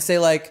 yeah. And say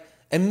like,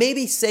 and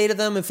maybe say to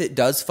them if it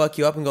does fuck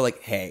you up and go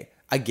like, hey,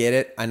 I get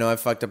it. I know I've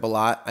fucked up a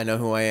lot. I know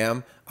who I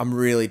am. I'm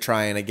really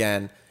trying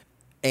again.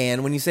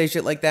 And when you say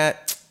shit like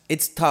that,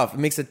 it's tough. It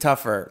makes it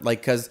tougher.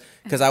 Like, cause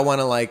I want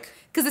to like,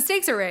 Because the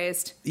stakes are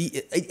raised.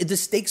 the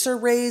stakes are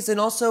raised, and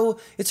also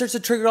it starts to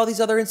trigger all these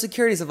other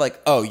insecurities of like,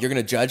 oh, you're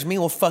gonna judge me?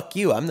 Well, fuck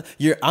you. I'm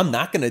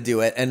not gonna do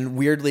it. And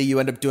weirdly, you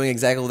end up doing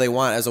exactly what they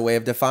want as a way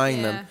of defying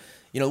Yeah. them.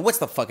 You know, what's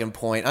the fucking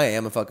point? I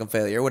am a fucking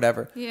failure,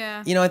 whatever.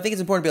 Yeah. You know, I think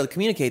it's important to be able to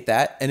communicate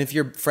that. And if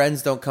your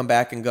friends don't come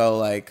back and go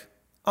like,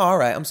 oh, all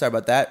right, I'm sorry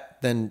about that,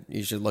 then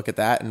you should look at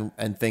that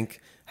and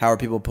think, how are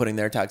people putting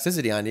their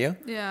toxicity onto you?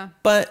 Yeah.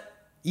 But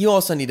you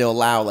also need to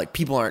allow, like,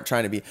 people aren't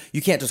trying to be,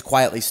 you can't just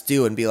quietly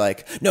stew and be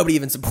like, nobody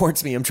even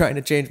supports me, I'm trying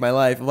to change my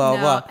life, blah,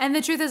 No. blah. And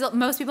the truth is,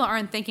 most people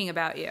aren't thinking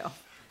about you.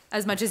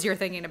 as much as you're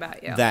thinking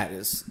about you. That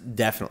is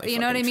definitely You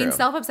know what I fucking mean? true.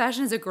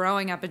 Self-obsession is a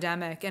growing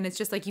epidemic, and it's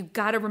just like, you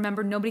got to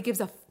remember, nobody gives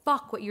a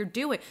fuck what you're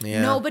doing.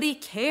 Yeah. Nobody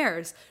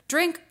cares.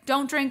 Drink,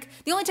 don't drink.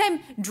 The only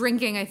time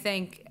drinking, I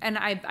think, and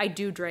I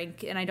do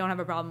drink, and I don't have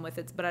a problem with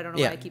it, but I don't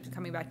know why I keep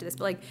coming back to this,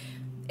 but like,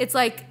 it's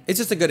like... It's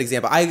just a good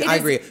example. I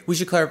agree. We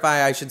should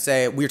clarify, I should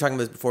say, we were talking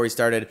about this before we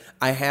started.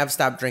 I have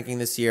stopped drinking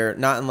this year,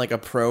 not in like a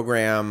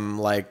program,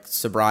 like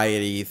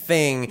sobriety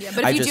thing. Yeah,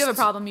 but if you do have a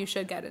problem, you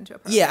should get into a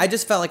program. Yeah, I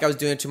just felt like I was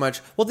doing it too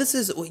much. Well, this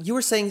is, you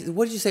were saying,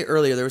 what did you say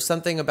earlier? There was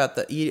something about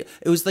it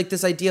was like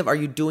this idea of, are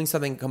you doing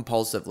something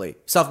compulsively?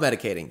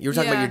 Self-medicating. You were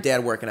talking about your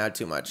dad working out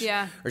too much.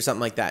 Yeah. Or something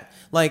like that.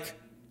 Like,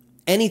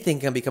 anything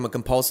can become a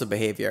compulsive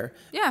behavior.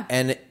 Yeah.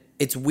 And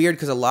it's weird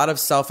because a lot of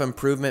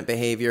self-improvement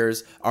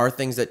behaviors are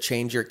things that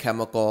change your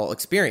chemical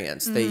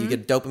experience. You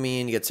get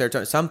dopamine, you get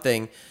serotonin,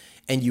 something,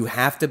 and you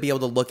have to be able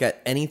to look at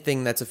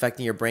anything that's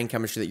affecting your brain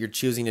chemistry that you're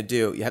choosing to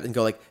do. You have to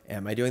go like,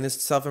 am I doing this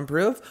to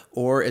self-improve?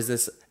 Or is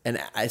this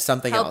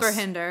something else? Help or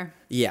hinder.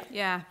 Yeah.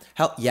 Yeah.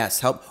 Help. Yes.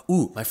 Help.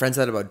 Ooh, my friend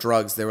said about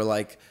drugs. They were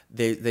like,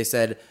 they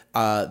said,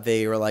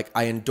 they were like,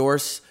 I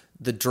endorse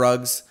the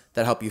drugs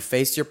that help you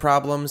face your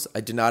problems.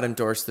 I do not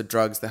endorse the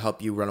drugs that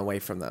help you run away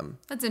from them.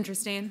 That's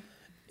interesting.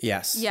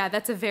 Yes. Yeah,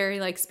 that's a very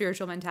like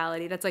spiritual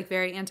mentality. That's like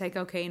very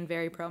anti-cocaine,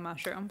 very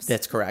pro-mushrooms.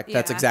 That's correct.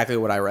 That's Yeah. exactly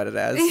what I read it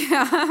as.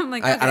 Yeah, I'm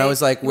like, okay. And I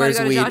was like, You wanna where's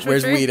go to weed? Joshua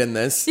Where's Tree? weed in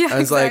this? Yeah, I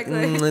was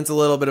exactly. like, it's a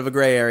little bit of a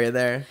gray area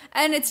there.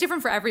 And it's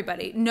different for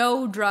everybody.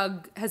 No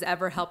drug has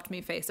ever helped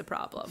me face a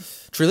problem.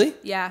 Truly?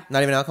 Yeah.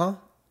 Not even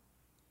alcohol?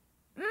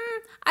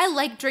 I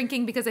like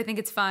drinking because I think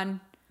it's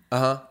fun.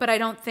 But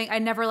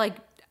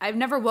I've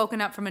never woken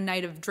up from a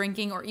night of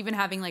drinking or even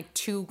having like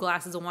 2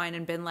 glasses of wine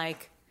and been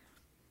like,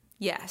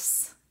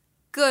 yes,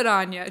 good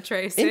on you,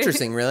 Tracy.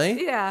 Interesting,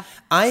 really? Yeah.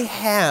 I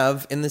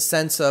have, in the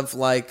sense of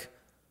like,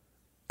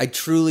 I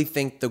truly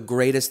think the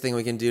greatest thing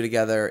we can do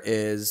together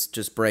is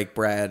just break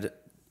bread,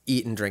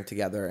 eat and drink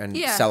together, and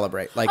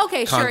celebrate. Like,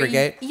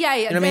 congregate. Sure. Yeah.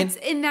 You know what I mean?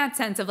 That's in that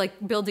sense of like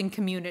building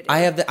community. I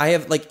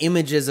have like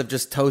images of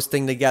just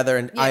toasting together,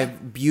 and I Yeah.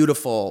 have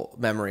beautiful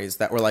memories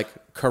that were like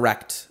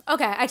correct.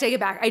 Okay, I take it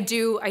back. I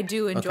do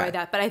enjoy Okay.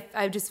 that, but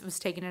I just was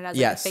taking it as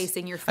Yes. like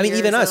facing your fears. I mean,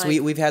 even or, us,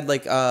 like, we've had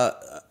like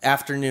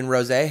afternoon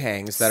rosé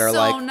hangs that are So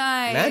like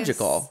nice.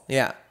 magical.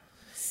 Yeah.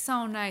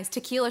 so nice.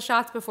 Tequila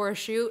shots before a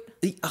shoot.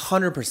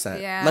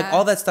 100%. Yeah. Like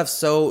all that stuff's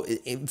so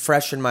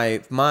fresh in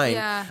my mind.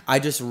 Yeah. I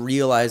just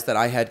realized that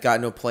I had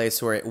gotten to a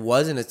place where it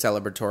wasn't as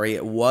celebratory.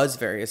 It was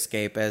very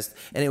escapist,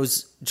 and it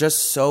was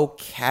just so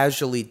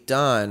casually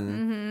done.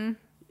 Mm-hmm.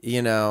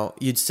 You know,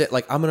 you'd sit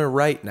like, I'm going to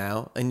write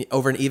now. And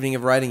over an evening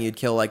of writing, you'd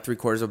kill like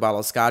 3/4 of a bottle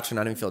of scotch and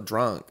not even feel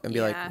drunk and be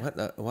Yeah.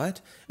 like,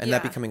 what? And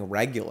that Yeah. becoming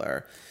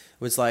regular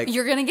was like,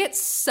 You're gonna get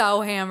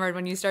so hammered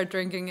when you start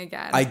drinking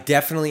again. I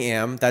definitely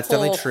am. That's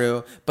definitely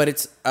true. But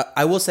it's,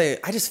 I will say,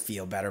 I just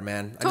feel better,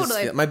 man. I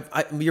Totally.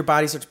 Just feel, your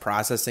body starts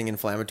processing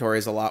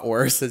inflammatories a lot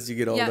worse as you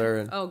get yeah. older.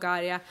 And, Oh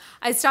god, yeah.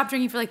 I stopped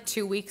drinking for like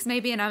 2 weeks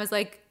maybe, and I was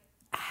like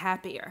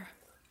happier.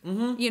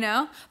 You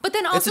know, but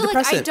then also like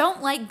I depressant.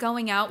 don't like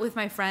going out with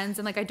my friends,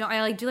 and like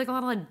I like do like a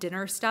lot of like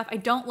dinner stuff. I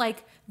don't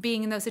like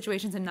being in those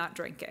situations and not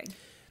drinking.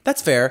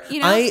 That's fair. You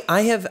know?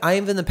 I have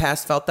in the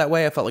past felt that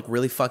way. I felt like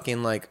really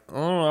fucking like,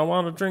 oh, I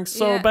want to drink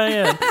so Yeah.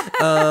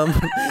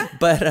 bad.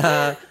 But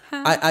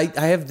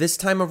I have this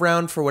time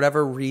around, for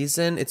whatever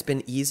reason, it's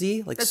been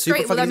easy. Like That's super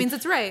great. Well, fucking that easy. means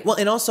it's right. Well,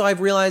 and also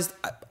I've realized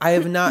I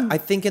have not. I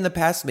think in the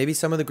past, maybe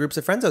some of the groups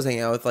of friends I was hanging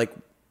out with like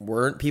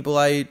weren't people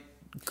I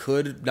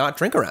could not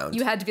drink around.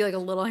 You had to be like a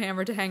little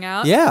hammered to hang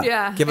out. Yeah.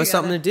 Yeah. Give I us get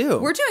something it. to do.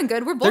 We're doing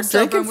good. We're They're both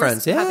sober. drinking And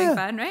friends. We're Yeah. having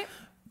fun, right?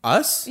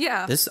 Us?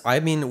 Yeah. I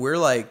mean, we're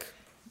like,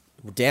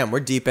 damn, we're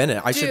deep in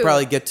it. I should Dude.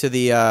 probably get to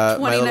the my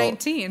little.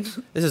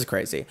 2019. This is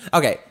crazy.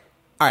 Okay.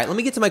 All right, let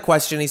me get to my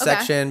questioning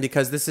section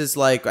because this is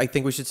like, I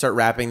think we should start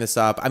wrapping this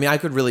up. I mean, I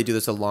could really do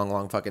this a long,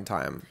 long fucking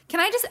time. Can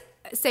I just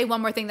say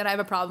one more thing that I have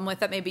a problem with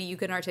that maybe you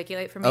can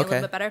articulate for me a Okay.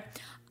 little bit better?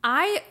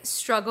 I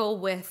struggle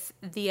with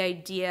the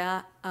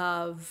idea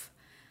of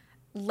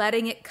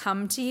letting it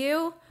come to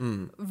you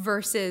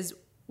versus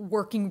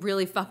working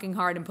really fucking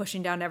hard and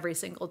pushing down every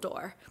single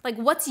door. Like,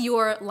 what's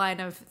your line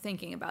of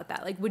thinking about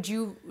that? Like,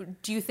 do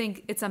you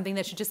think it's something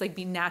that should just like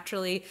be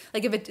naturally,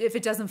 like if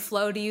it doesn't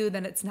flow to you,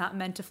 then it's not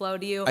meant to flow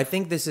to you? I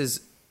think this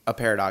is a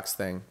paradox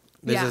thing.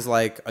 This Yeah. is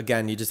like,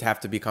 again, you just have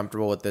to be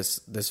comfortable with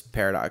this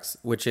paradox,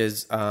 which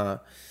is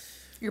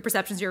Your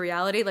perception's your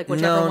reality, like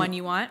whichever No. one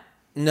you want.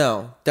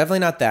 no, definitely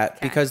not that,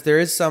 Okay. because there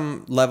is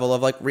some level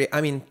of like,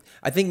 I mean,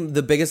 I think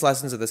the biggest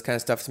lessons of this kind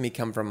of stuff to me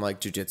come from like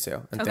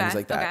jujitsu and Okay, things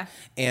like that. okay.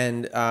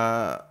 And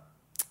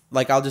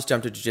like, I'll just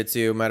jump to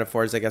jujitsu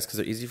metaphors, I guess, because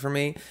they're easy for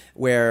me,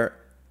 where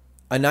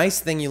a nice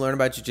thing you learn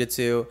about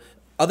jujitsu,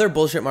 other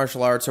bullshit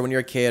martial arts, or when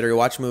you're a kid or you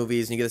watch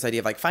movies and you get this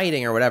idea of like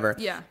fighting or whatever,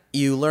 Yeah.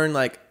 you learn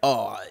like,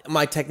 oh,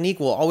 my technique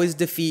will always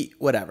defeat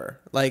whatever.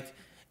 Like,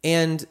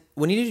 and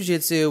when you do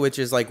jiu-jitsu, which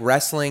is like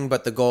wrestling,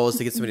 but the goal is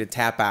to get somebody to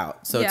tap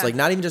out. So it's Yeah. like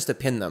not even just to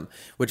pin them,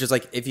 which is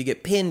like, if you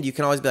get pinned, you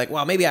can always be like,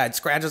 well, maybe I'd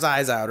scratch his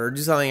eyes out or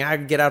do something I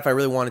could get out if I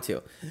really wanted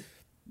to.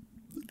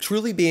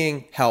 Truly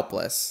being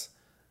helpless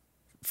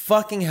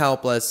fucking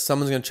helpless.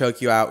 Someone's going to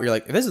choke you out. You're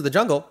like, this is the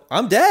jungle.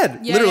 I'm dead.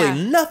 Yeah,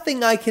 Literally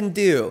nothing I can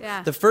do.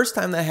 Yeah. The first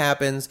time that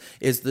happens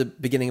is the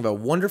beginning of a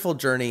wonderful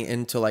journey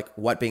into like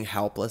what being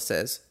helpless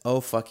is. Oh,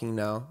 fucking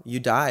no.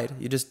 You died.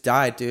 You just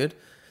died, dude.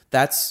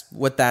 That's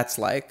what that's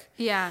like.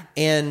 Yeah.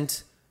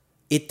 And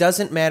it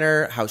doesn't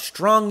matter how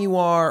strong you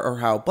are or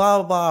how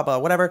blah, blah, blah,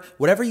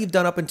 whatever you've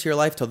done up into your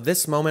life till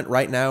this moment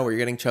right now where you're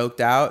getting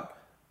choked out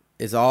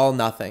is all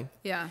nothing.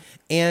 Yeah.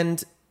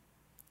 And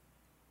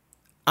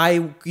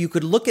you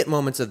could look at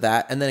moments of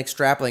that and then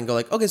extrapolate and go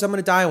like, okay, so I'm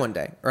going to die one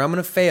day or I'm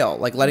going to fail,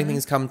 like letting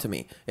things come to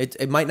me.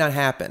 It might not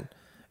happen.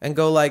 And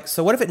go like,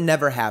 so what if it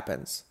never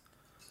happens?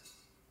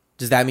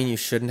 Does that mean you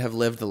shouldn't have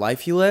lived the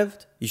life you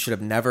lived? You should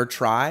have never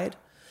tried?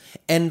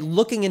 And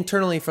looking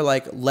internally for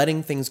like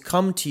letting things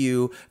come to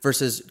you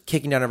versus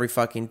kicking down every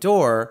fucking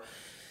door,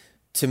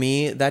 to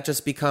me, that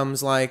just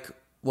becomes like,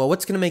 well,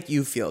 what's going to make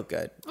you feel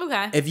good?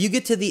 Okay. If you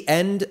get to the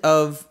end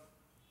of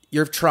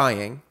your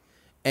trying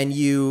and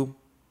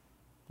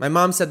my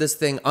mom said this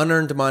thing,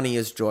 unearned money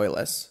is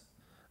joyless,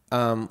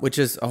 which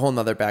is a whole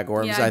nother bag of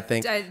worms, Yeah, I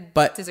think.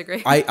 but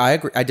disagree. I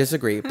agree. I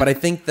disagree. But I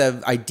think the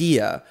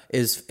idea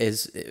is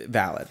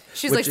valid.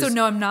 She's like, so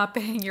no, I'm not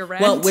paying your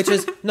rent. Well,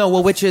 there's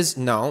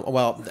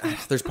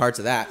parts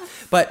of that.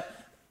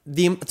 But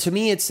to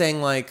me, it's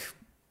saying like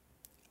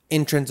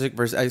intrinsic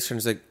versus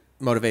extrinsic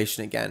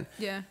motivation again.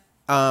 Yeah.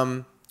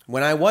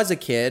 When I was a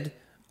kid,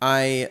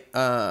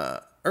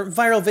 or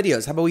viral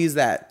videos. How about we use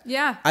that?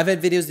 Yeah. I've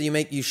had videos that you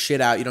make you shit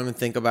out. You don't even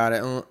think about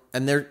it.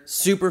 And they're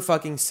super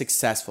fucking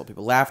successful.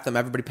 People laugh at them.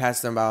 Everybody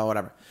passes them by,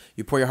 whatever.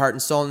 You pour your heart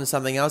and soul into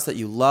something else that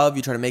you love.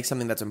 You try to make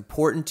something that's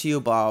important to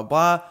you, blah,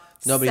 blah, blah.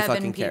 Nobody 7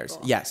 fucking cares.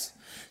 people. Yes.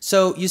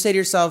 So you say to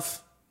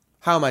yourself,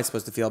 how am I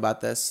supposed to feel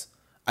about this?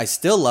 I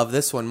still love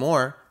this one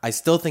more. I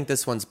still think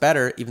this one's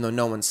better, even though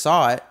no one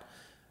saw it.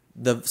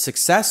 The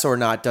success or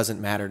not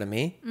doesn't matter to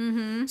me.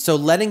 Mm-hmm. So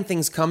letting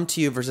things come to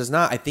you versus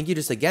not, I think you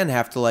just, again,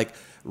 have to like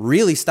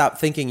really stop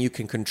thinking you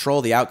can control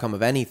the outcome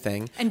of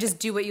anything. And just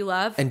do what you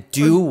love. And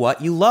do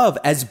what you love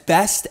as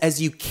best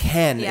as you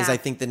can Yeah. is, I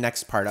think, the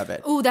next part of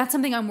it. Ooh, that's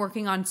something I'm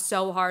working on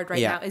so hard right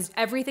Yeah. now is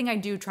everything I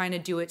do trying to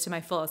do it to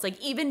my fullest.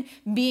 Like even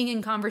being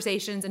in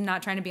conversations and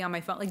not trying to be on my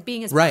phone, like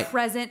being as Right.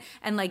 present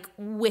and like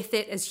with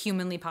it as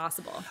humanly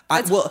possible.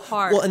 That's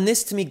hard. Well, and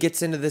this to me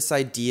gets into this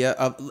idea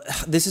of,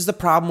 this is the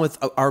problem with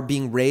our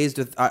being raised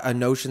with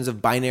notions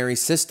of binary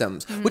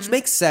systems, which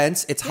makes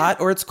sense. It's hot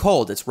or it's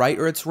cold. It's right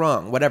or it's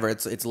wrong. Whatever.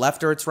 It's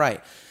left or it's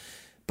right.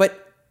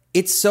 But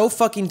it's so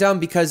fucking dumb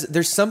because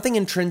there's something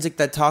intrinsic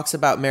that talks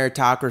about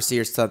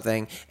meritocracy or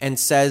something and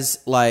says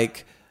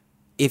like,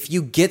 if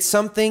you get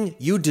something,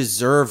 you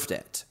deserved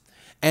it.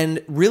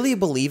 And really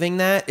believing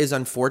that is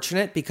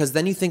unfortunate because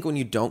then you think when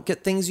you don't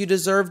get things, you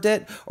deserved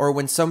it. Or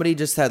when somebody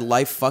just had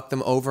life fuck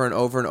them over and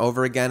over and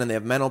over again and they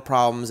have mental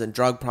problems and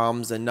drug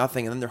problems and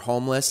nothing and then they're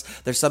homeless,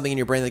 there's something in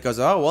your brain that goes,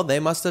 oh, well, they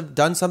must have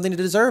done something to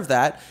deserve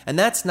that. And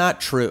that's not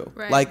true.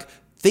 Right. Like,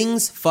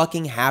 things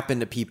fucking happen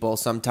to people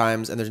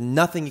sometimes and there's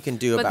nothing you can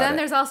do about it. But then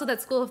there's also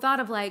that school of thought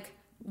of like,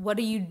 what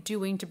are you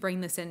doing to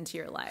bring this into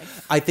your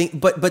life? I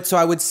think, but so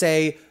I would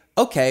say,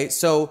 okay,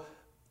 so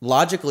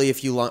logically,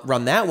 if you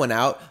run that one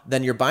out,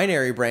 then your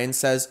binary brain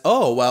says,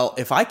 oh, well,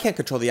 if I can't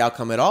control the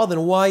outcome at all,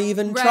 then why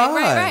even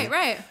try?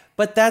 Right.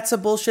 But that's a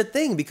bullshit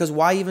thing because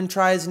why even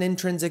try is an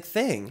intrinsic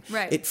thing.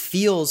 Right. It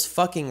feels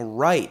fucking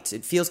right.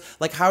 It feels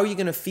like, how are you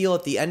going to feel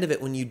at the end of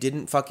it when you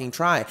didn't fucking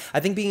try? I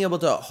think being able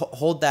to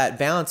hold that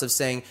balance of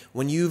saying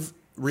when you've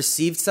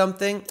received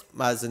something,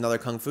 as another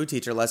kung fu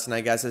teacher lesson,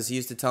 I guess, as he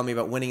used to tell me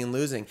about winning and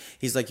losing.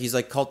 He's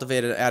like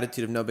cultivated an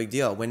attitude of no big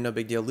deal, win no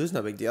big deal, lose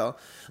no big deal.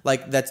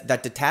 Like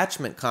that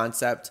detachment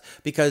concept,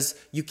 because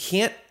you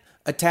can't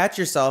attach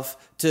yourself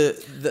to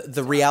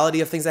the reality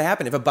of things that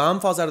happen. If a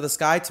bomb falls out of the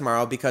sky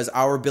tomorrow because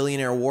our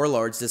billionaire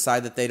warlords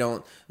decide that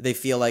they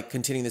feel like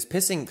continuing this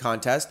pissing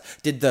contest,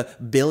 did the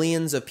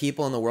billions of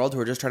people in the world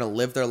who are just trying to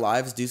live their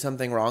lives do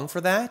something wrong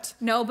for that?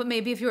 No, but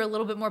maybe if you were a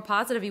little bit more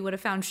positive, you would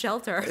have found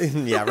shelter.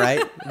 Yeah,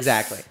 right?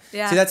 Exactly.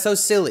 Yeah. See, that's so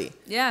silly.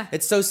 Yeah.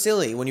 It's so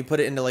silly when you put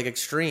it into like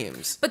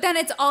extremes. But then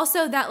it's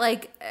also that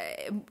like,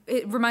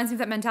 it reminds me of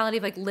that mentality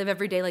of like live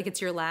every day like it's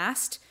your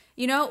last.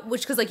 You know,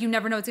 which because like you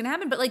never know what's gonna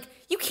happen, but like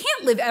you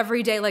can't live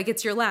every day like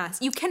it's your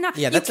last. You cannot.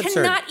 Yeah, that's you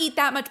cannot eat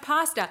that much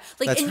pasta.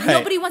 Like, That's and right.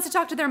 nobody wants to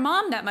talk to their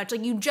mom that much.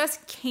 Like, you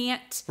just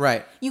can't.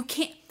 Right. You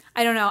can't.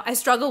 I don't know. I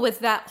struggle with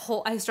that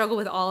whole. I struggle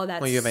with all of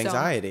that. Well, you have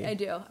anxiety. I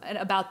do, and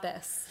about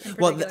this.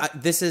 Well,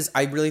 this is.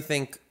 I really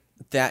think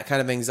that kind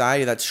of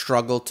anxiety, that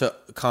struggle to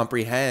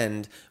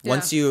comprehend,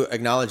 once you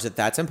acknowledge that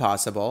that's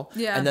impossible,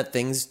 and that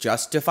things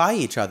just defy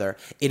each other,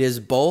 it is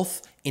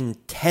both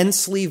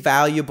intensely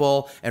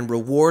valuable and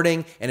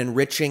rewarding and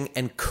enriching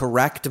and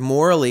correct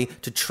morally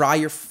to try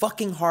your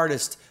fucking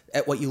hardest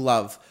at what you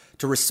love,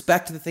 to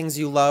respect the things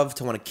you love,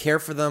 to want to care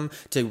for them,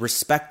 to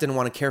respect and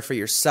want to care for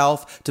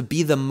yourself, to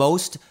be the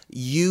most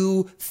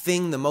you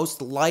thing, the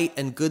most light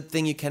and good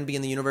thing you can be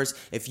in the universe.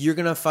 If you're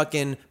going to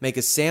fucking make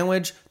a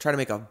sandwich, try to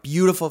make a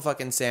beautiful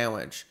fucking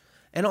sandwich.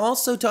 And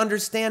also to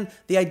understand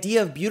the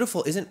idea of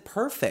beautiful isn't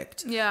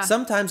perfect. Yeah.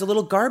 Sometimes a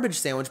little garbage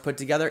sandwich put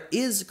together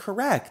is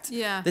correct.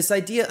 Yeah. This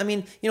idea, I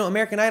mean,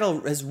 American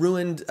Idol has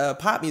ruined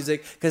pop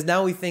music because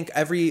now we think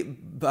every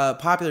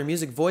popular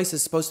music voice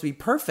is supposed to be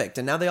perfect,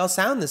 and now they all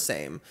sound the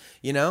same.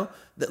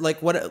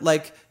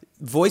 Like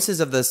voices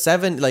of the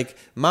seven, like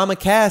Mama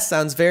Cass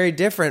sounds very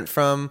different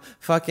from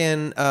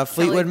fucking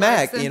Fleetwood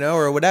Mac, Clarkson.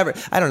 or whatever.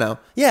 I don't know.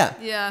 Yeah.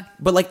 Yeah.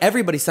 But like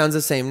everybody sounds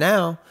the same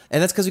now.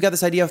 And that's because we got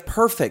this idea of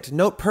perfect,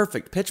 note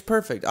perfect, pitch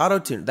perfect,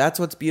 auto-tune. That's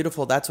what's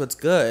beautiful. That's what's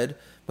good,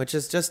 which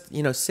is just,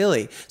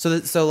 silly.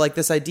 So like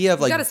this idea of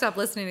You like, gotta stop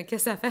listening to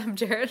Kiss FM,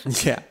 Jared.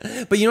 yeah.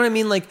 But you know what I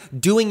mean?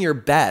 Like doing your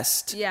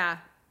best. Yeah.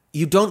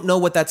 You don't know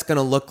what that's going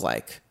to look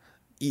like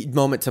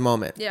moment to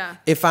moment. Yeah.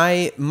 If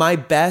I tore my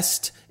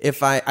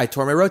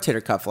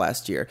rotator cuff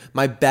last year,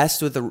 my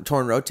best with a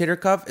torn rotator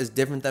cuff is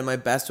different than my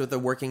best with a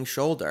working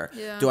shoulder.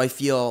 Yeah. Do I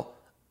feel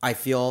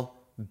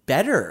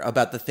better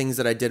about the things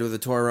that I did with a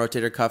torn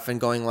rotator cuff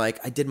and going like,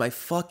 I did my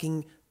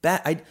fucking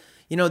best.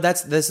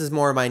 This is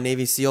more of my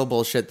Navy SEAL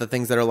bullshit. The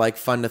things that are like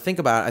fun to think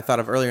about, I thought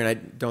of earlier, and I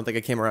don't think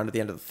I came around to the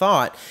end of the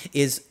thought,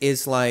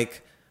 is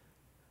like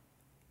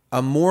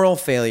a moral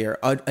failure,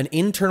 an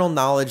internal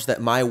knowledge that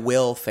my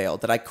will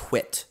failed, that I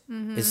quit,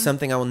 is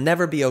something I will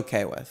never be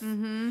okay with.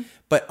 Mm-hmm.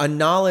 But a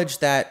knowledge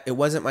that it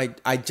wasn't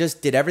I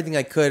just did everything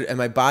I could and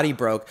my body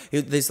broke.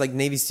 This like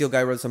Navy SEAL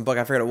guy wrote some book,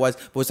 I forget what it was,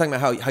 but was talking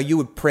about how you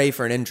would pray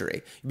for an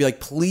injury. You'd be like,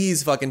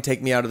 please fucking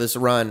take me out of this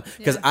run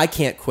because I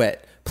can't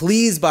quit.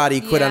 Please body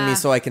quit on me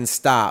so I can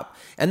stop.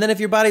 And then if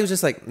your body was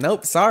just like,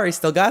 nope, sorry,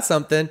 still got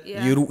something,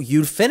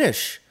 you'd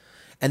finish.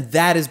 And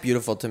that is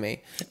beautiful to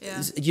me.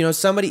 Yeah.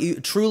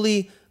 Somebody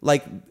truly,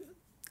 like,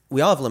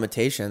 we all have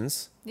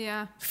limitations.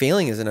 Yeah.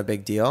 Failing isn't a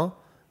big deal.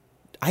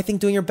 I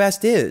think doing your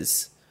best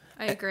is.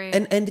 I agree.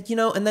 And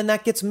then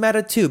that gets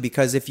meta too,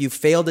 because if you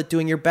failed at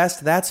doing your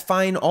best, that's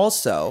fine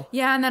also.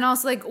 Yeah, and then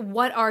also like,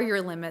 what are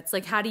your limits?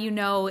 Like, how do you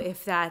know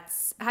if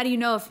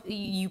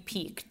you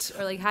peaked?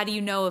 Or like, how do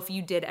you know if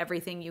you did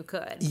everything you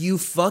could? You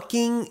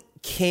fucking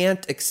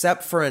can't,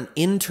 except for an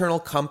internal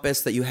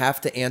compass that you have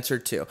to answer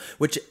to,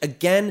 which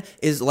again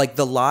is like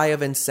the lie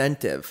of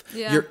incentive.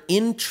 Yeah. Your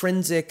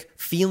intrinsic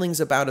feelings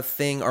about a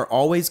thing are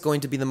always going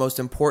to be the most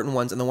important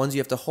ones and the ones you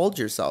have to hold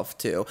yourself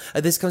to.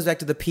 This comes back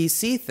to the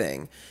PC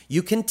thing.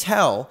 You can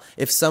tell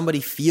if somebody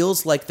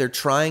feels like they're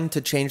trying to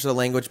change their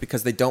language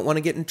because they don't want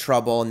to get in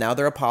trouble, and now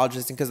they're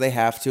apologizing because they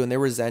have to and they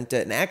resent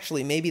it, and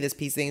actually maybe this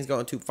PC thing is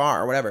going too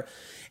far or whatever.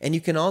 And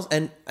you can also,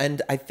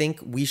 and I think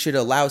we should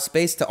allow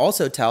space to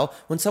also tell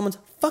when someone's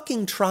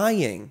fucking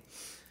trying.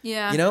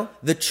 Yeah.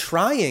 The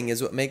trying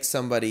is what makes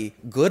somebody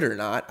good or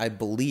not, I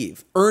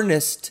believe.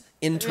 Earnest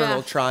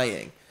internal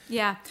trying.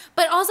 Yeah.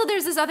 But also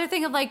there's this other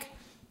thing of like,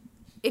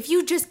 if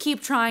you just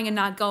keep trying and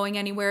not going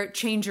anywhere,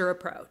 change your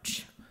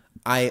approach.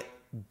 I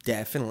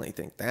definitely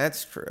think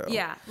that's true.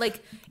 Yeah.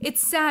 Like,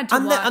 it's sad to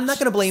watch. I'm not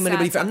going to blame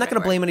anybody. I'm not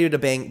going to blame anybody.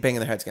 anybody to banging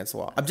their heads against the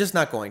wall. I'm just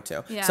not going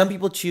to. Yeah. Some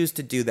people choose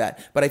to do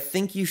that, but I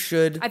think you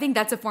should. I think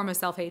that's a form of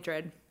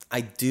self-hatred.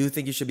 I do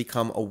think you should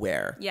become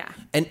aware. Yeah.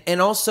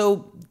 And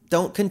also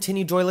don't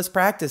continue joyless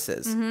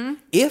practices. Mm-hmm.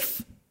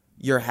 If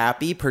you're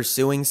happy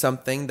pursuing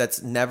something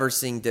that's never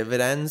seeing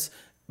dividends,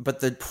 but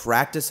the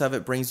practice of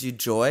it brings you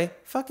joy,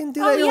 fucking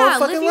do that your whole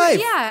fucking life.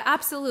 Yeah,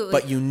 absolutely.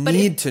 But you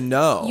need to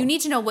know. You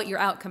need to know what your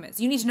outcome is.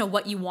 You need to know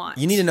what you want.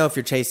 You need to know if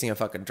you're chasing a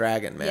fucking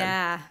dragon, man.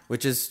 Yeah.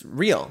 Which is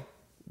real.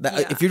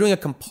 If you're doing a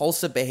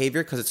compulsive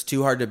behavior because it's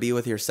too hard to be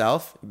with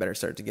yourself, you better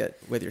start to get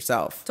with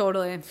yourself.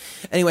 Totally.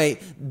 Anyway,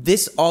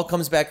 this all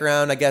comes back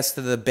around, I guess,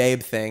 to the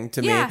babe thing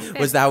to me. Babe.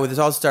 Was how this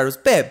all started was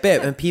babe.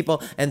 And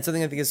people, and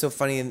something I think is so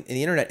funny in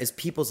the internet is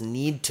people's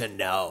need to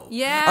know.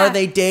 Yeah. Are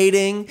they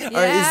dating?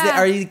 Yeah.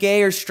 Are you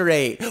gay or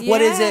straight?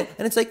 What is Yeah. it?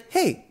 And it's like,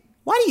 hey,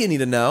 why do you need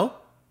to know?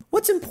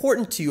 What's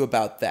important to you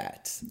about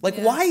that? Like,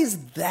 why is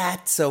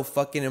that so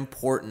fucking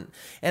important?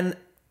 And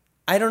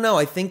I don't know.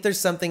 I think there's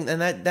something,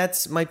 and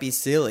that might be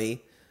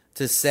silly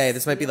to say.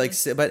 This might be like,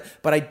 but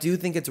I do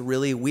think it's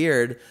really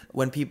weird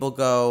when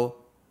people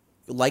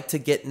like to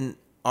get in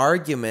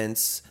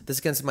arguments. This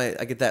against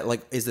I get that.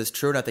 Like, is this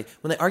true or nothing?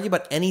 When they argue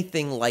about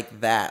anything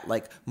like that,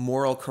 like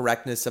moral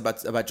correctness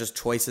about just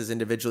choices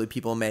individually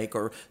people make,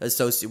 or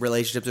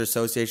relationships or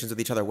associations with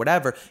each other,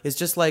 whatever, it's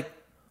just like,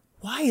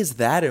 why is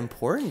that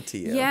important to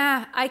you?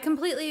 Yeah, I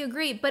completely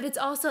agree. But it's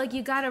also like,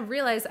 you got to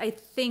realize, I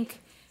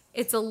think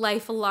it's a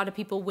life a lot of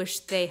people wish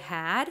they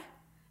had.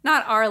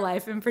 Not our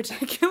life in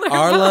particular.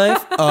 Our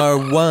life,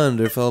 our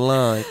wonderful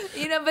life.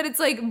 But it's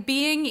like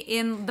being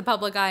in the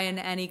public eye in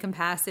any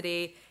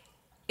capacity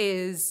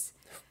is,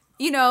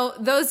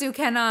 those who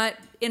cannot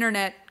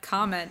internet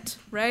comment,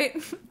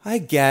 right? I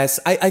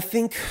guess. I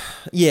think,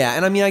 yeah.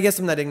 And I mean, I guess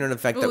I'm not ignorant of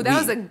the fact Ooh, that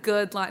was a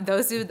good line.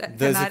 Those who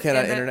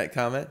cannot internet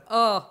comment.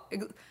 Oh,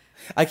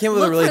 I came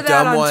with a really for that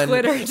dumb on one.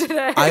 Twitter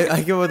today.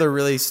 I came with a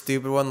really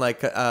stupid one, like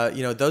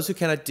those who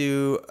cannot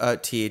do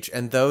teach,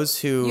 and those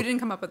who You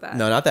didn't come up with that.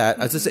 No, not that.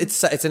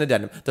 It's an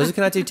addendum. Those who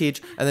cannot do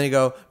teach, and then you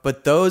go,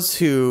 but those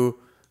who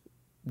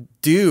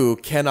do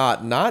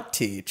cannot not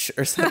teach,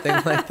 or something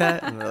like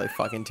that. I'm really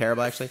fucking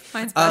terrible, actually.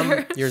 Mine's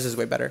better. Yours is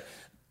way better.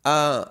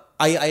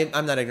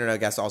 I'm not ignorant, I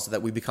guess, also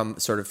that we become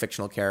sort of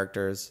fictional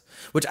characters,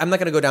 which I'm not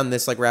going to go down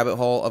this like rabbit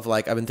hole of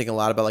like, I've been thinking a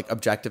lot about like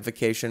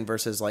objectification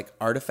versus like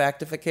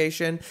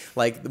artifactification,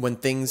 like when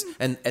things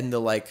and the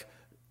like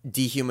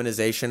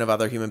dehumanization of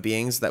other human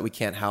beings that we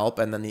can't help,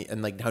 and then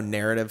and like how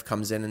narrative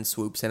comes in and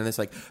swoops in, and this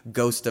like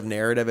ghost of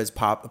narrative is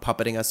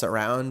puppeting us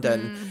around,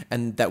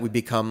 and that we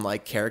become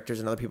like characters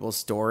in other people's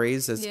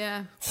stories.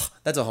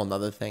 That's a whole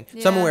nother thing.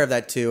 So I'm aware of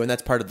that too, and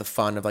that's part of the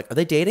fun of like, are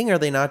they dating or are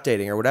they not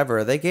dating or whatever?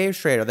 Are they gay or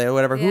straight? Are they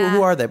whatever?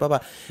 Who are they? Blah blah.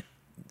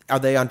 Are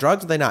they on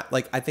drugs? Or are they not?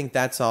 Like, I think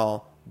that's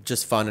all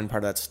just fun and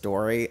part of that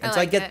story, and so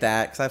I get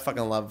that because I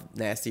fucking love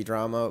nasty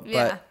drama,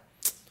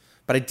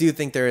 But I do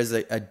think there is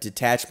a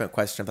detachment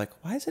question of like,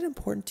 why is it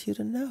important to you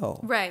to know?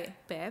 Right,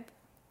 babe.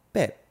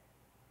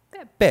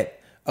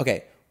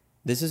 Okay,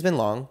 this has been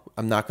long.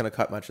 I'm not going to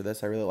cut much of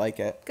this. I really like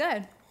it. Good.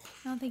 I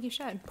don't think you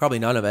should. Probably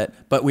none of it.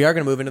 But we are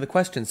going to move into the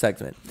question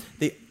segment.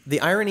 The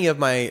irony of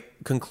my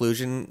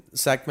conclusion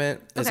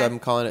segment is I'm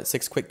calling it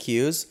 6 quick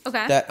cues.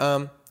 Okay.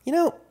 That,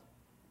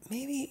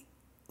 maybe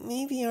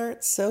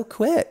aren't so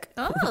quick.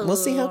 Oh. We'll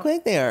see how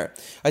quick they are.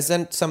 I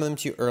sent some of them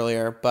to you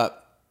earlier,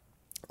 but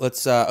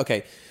let's,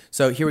 okay.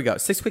 So here we go.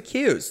 6 quick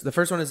cues. The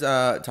first one is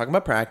talking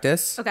about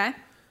practice. Okay.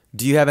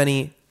 Do you have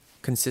any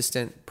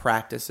consistent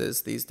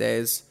practices these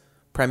days?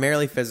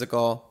 Primarily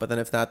physical, but then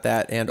if not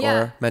that, and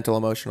or mental,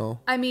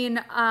 emotional. I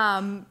mean,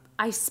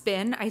 I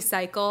spin, I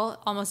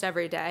cycle almost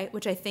every day,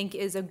 which I think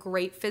is a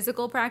great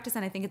physical practice,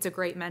 and I think it's a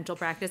great mental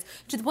practice,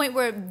 to the point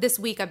where this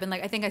week I've been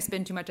like, I think I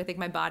spin too much. I think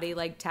my body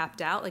like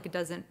tapped out, like it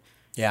doesn't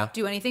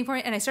do anything for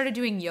me. And I started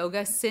doing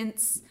yoga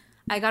since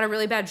I got a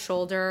really bad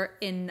shoulder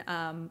in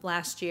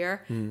last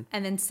year. And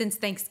then since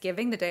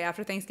Thanksgiving, the day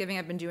after Thanksgiving,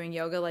 I've been doing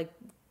yoga like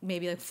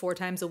maybe like 4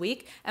 times a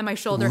week. And my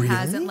shoulder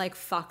hasn't like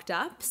fucked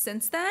up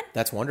since then.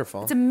 That's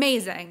wonderful. It's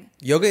amazing.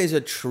 Yoga is a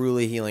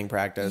truly healing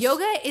practice.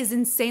 Yoga is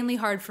insanely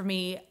hard for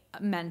me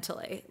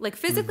mentally. Like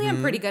physically,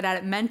 I'm pretty good at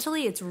it.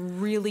 Mentally, it's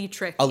really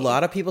tricky. A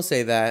lot of people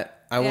say that.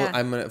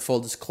 I'm gonna full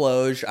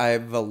disclosure. I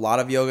have a lot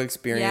of yoga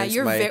experience.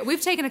 Yeah,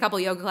 we've taken a couple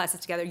yoga classes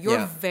together.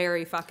 You're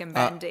very fucking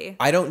bendy.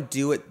 I don't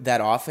do it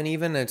that often.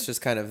 Even it's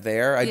just kind of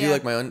there. I do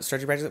like my own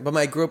stretching practice, but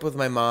I grew up with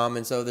my mom,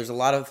 and so there's a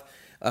lot of.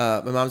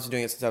 My mom's been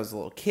doing it since I was a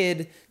little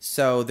kid,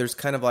 so there's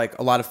kind of like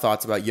a lot of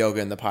thoughts about yoga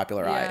in the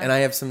popular eye, and I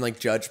have some like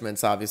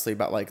judgments, obviously,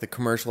 about like the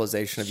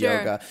commercialization of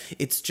yoga.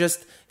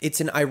 It's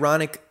an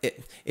ironic.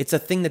 It's a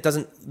thing that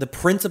doesn't. The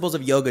principles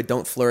of yoga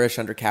don't flourish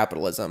under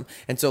capitalism,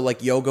 and so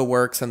like yoga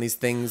works on these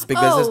things, big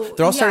business.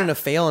 They're all starting to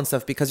fail and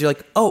stuff because you're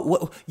like,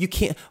 you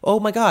can't.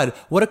 Oh my god,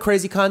 what a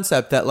crazy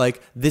concept that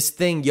like this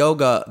thing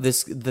yoga,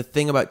 the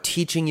thing about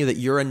teaching you that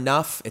you're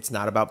enough. It's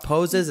not about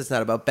poses. It's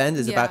not about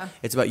bends.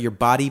 It's about your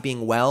body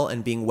being well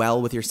and being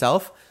well with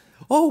yourself.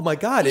 Oh my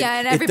god!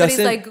 And everybody's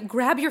like,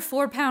 grab your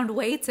 4-pound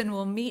weights and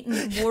we'll meet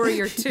in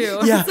Warrior 2.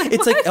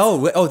 It's like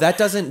that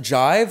doesn't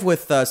jive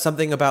with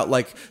something about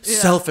like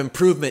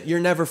self-improvement. You're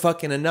never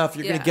fucking enough.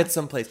 You're gonna get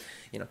someplace.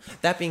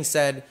 That being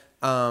said,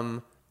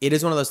 it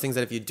is one of those things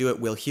that if you do it,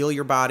 will heal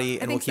your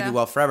body and will keep you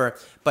well forever.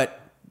 But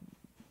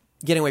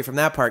getting away from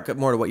that part,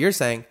 more to what you're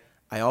saying,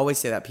 I always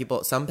say that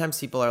sometimes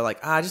people are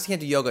like, I just can't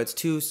do yoga. It's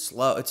too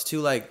slow. It's too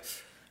like.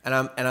 And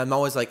I'm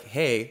always like,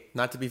 hey,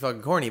 not to be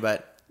fucking corny,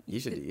 but you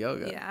should do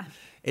yoga. Yeah.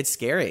 It's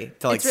scary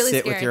to like really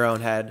sit with your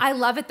own head. I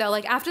love it though.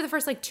 Like after the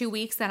first like 2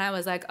 weeks, then I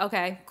was like,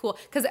 okay, cool.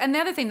 And the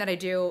other thing that I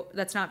do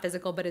that's not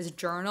physical, but is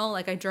journal.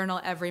 Like I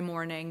journal every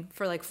morning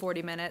for like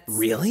 40 minutes.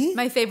 Really?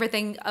 My favorite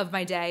thing of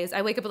my day is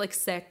I wake up at like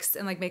 6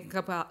 and like make a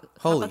cup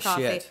of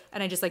coffee. Shit.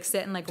 And I just like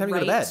sit and like Time write.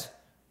 To go to bed?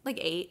 Like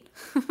 8.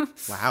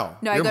 Wow.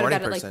 No, You're I go to morning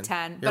bed person. at like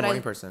 10. You're a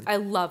morning person. I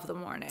love the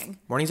morning.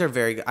 Mornings are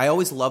very good. I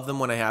always love them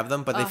when I have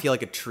them, but they feel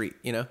like a treat,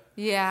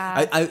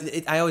 Yeah.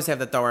 I always have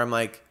that though where I'm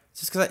like, it's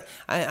just because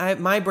I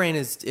my brain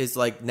is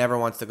like never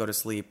wants to go to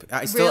sleep.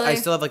 I still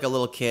have like a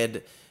little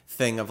kid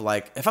thing of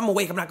like, if I'm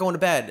awake, I'm not going to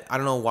bed. I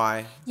don't know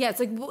why. Yeah, it's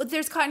like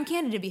there's cotton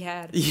candy to be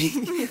had.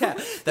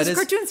 There's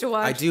cartoons to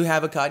watch. I do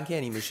have a cotton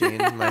candy machine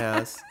in my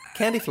house.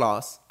 Candy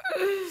floss.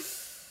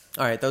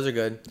 All right, those are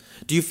good.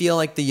 Do you feel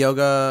like the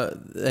yoga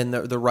and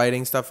the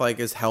writing stuff like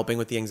is helping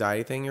with the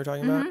anxiety thing you're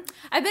talking about?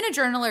 I've been a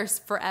journaler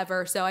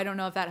forever, so I don't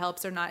know if that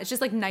helps or not. It's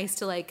just like nice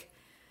to like,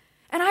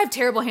 and I have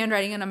terrible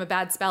handwriting and I'm a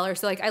bad speller,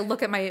 so like I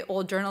look at my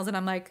old journals and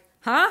I'm like,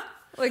 huh?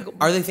 Like,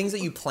 are they things that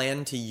you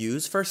plan to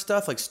use for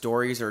stuff like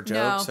stories or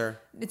jokes? No, or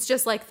it's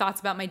just like thoughts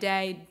about my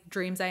day,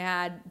 dreams I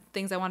had,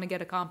 things I want to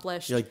get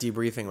accomplished. You're like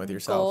debriefing with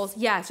yourself. Goals.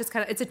 Yeah, it's just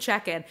it's a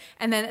check-in.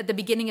 And then at the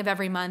beginning of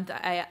every month,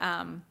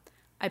 I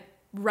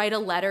write a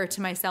letter to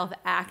myself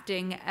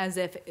acting as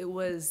if it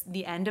was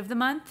the end of the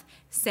month,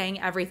 saying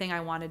everything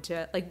I wanted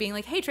to, like being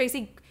like, hey,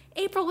 Tracy,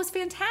 April was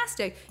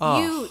fantastic.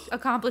 You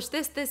accomplished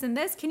this, this, and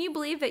this. Can you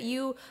believe that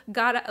you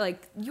got,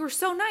 like, you were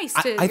so nice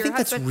to I think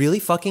that's really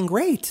fucking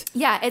great.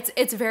 Yeah,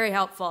 it's very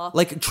helpful.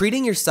 Like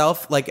treating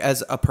yourself like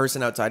as a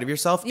person outside of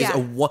yourself is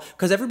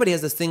because everybody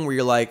has this thing where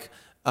you're like,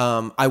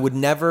 I would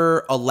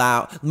never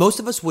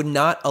most of us would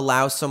not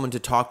allow someone to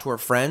talk to our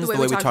friends the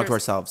way we talk to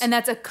ourselves. And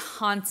that's a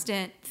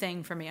constant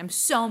thing for me. I'm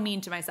so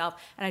mean to myself.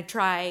 And I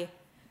try,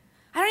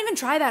 I don't even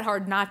try that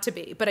hard not to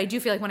be, but I do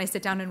feel like when I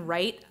sit down and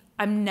write,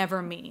 I'm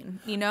never mean,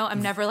 you know?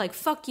 I'm never like,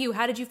 fuck you,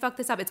 how did you fuck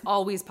this up? It's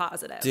always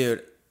positive.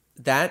 Dude,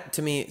 that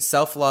to me,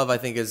 self-love, I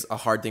think, is a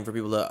hard thing for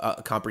people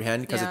to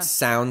comprehend because it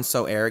sounds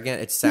so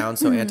arrogant. It sounds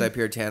so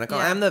anti-puritanical.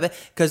 Yeah. I'm the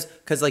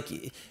because like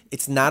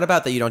it's not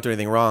about that you don't do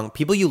anything wrong.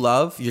 People you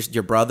love,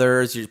 your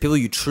brothers, people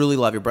you truly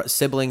love, your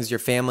siblings, your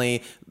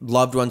family,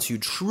 loved ones who you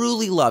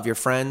truly love, your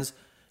friends.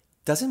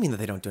 Doesn't mean that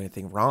they don't do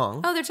anything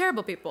wrong. Oh, they're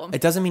terrible people. It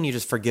doesn't mean you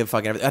just forgive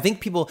fucking everything. I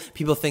think people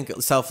think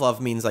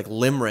self-love means like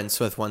limerence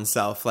with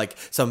oneself, like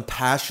some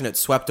passionate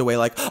swept away,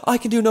 like, oh, I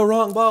can do no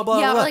wrong, blah, blah,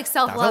 Yeah, blah. or like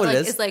self-love Like,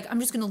 is like, I'm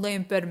just going to lay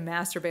in bed and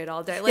masturbate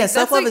all day. Like, yeah, that's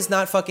self-love like, is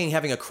not fucking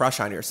having a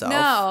crush on yourself.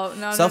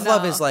 No.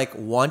 Self-love is like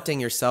wanting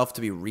yourself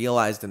to be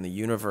realized in the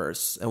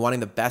universe and wanting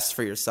the best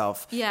for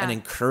yourself and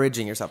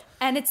encouraging yourself.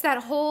 And it's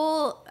that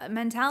whole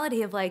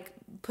mentality of like,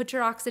 put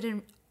your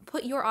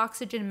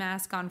oxygen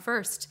mask on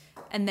first,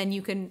 and then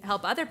you can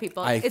help other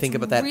people. I think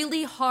about that It's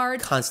really hard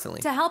constantly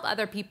to help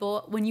other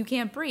people when you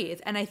can't breathe.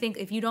 And I think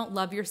if you don't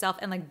love yourself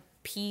and like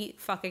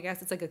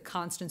it's like a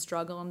constant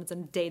struggle, and it's a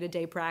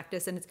day-to-day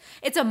practice, and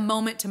it's a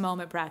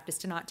moment-to-moment practice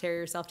to not tear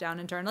yourself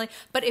down internally.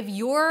 But if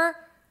you're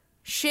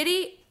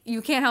shitty,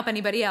 you can't help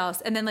anybody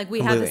else. And then like we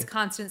have this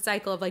constant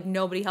cycle of like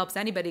nobody helps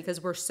anybody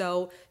because we're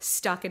so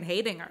stuck in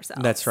hating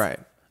ourselves. That's right.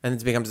 And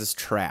it becomes this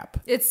trap.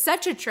 It's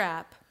such a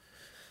trap.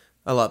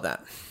 I love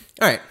that.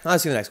 All right, I'll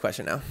ask you the next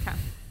question now. Okay.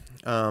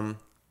 So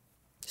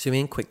you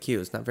mean quick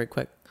cues, not very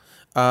quick.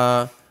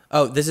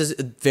 This is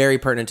very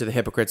pertinent to the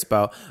hypocrite's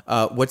bow.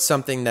 What's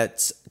something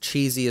that's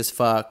cheesy as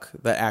fuck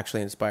that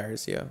actually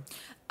inspires you?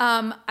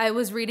 I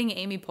was reading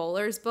Amy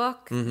Poehler's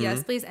book,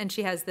 Yes Please, and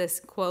she has this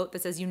quote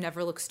that says, "You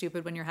never look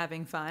stupid when you're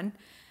having fun."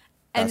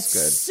 And That's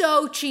it's good.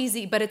 so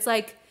cheesy, but it's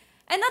like,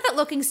 and not that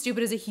looking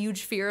stupid is a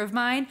huge fear of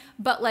mine,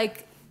 but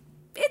like,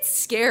 it's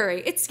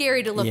scary. It's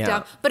scary to look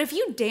dumb. But if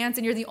you dance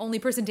and you're the only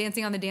person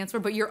dancing on the dance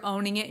floor, but you're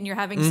owning it and you're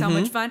having so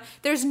much fun,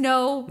 there's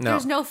no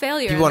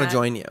failure. People want to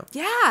join you.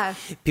 Yeah.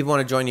 People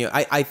want to join you.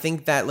 I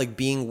think that like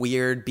being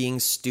weird, being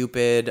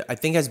stupid, I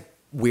think has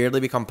weirdly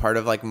become part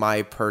of like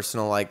my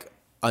personal like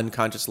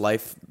unconscious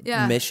life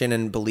mission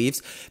and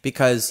beliefs,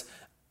 because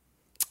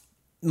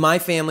my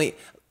family,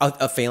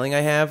 a failing I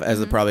have, as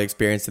I've probably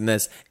experienced in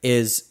this,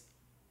 is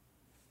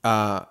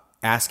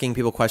asking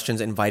people questions,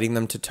 inviting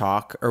them to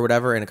talk or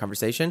whatever in a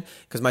conversation,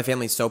 because my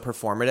family is so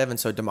performative and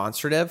so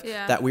demonstrative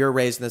that we were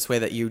raised in this way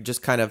that you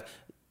just kind of,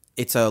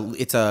 it's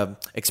a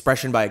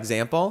expression by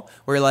example,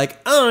 where you're like,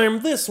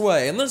 I'm this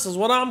way and this is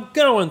what I'm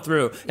going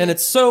through, and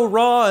it's so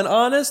raw and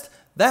honest.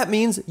 That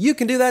means you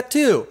can do that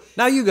too.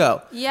 Now you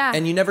go. Yeah.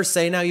 And you never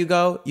say now you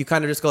go. You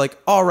kind of just go like,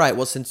 all right,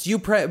 well, since you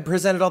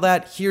presented all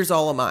that, here's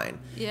all of mine.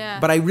 Yeah.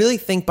 But I really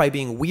think by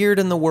being weird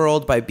in the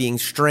world, by being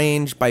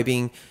strange, by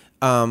being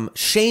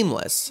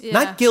shameless,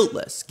 not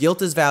guiltless.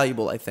 Guilt is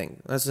valuable, I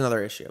think. That's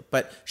another issue.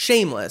 But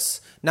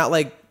shameless, not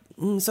like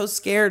so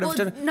scared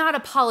of not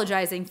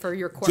apologizing for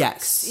your quirks.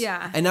 Yes.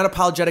 Yeah. And not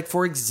apologetic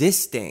for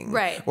existing.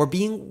 Right. Or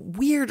being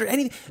weird or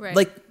anything. Right.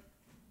 Like,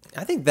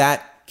 I think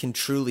that can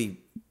truly,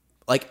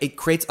 like, it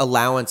creates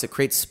allowance, it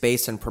creates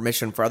space and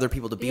permission for other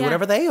people to be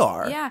whatever they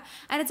are. Yeah.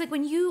 And it's like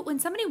when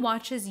somebody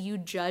watches you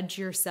judge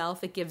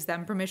yourself, it gives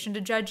them permission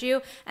to judge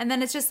you. And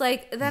then it's just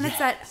like, then it's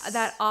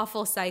that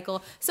awful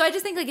cycle. So I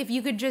just think like if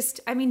you could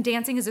just, I mean,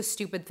 dancing is a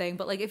stupid thing,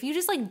 but like if you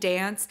just like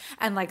dance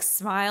and like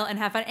smile and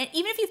have fun, and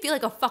even if you feel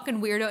like a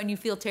fucking weirdo and you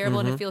feel terrible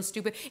and it feels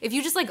stupid, if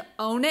you just like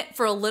own it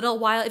for a little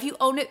while, if you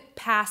own it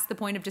past the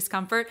point of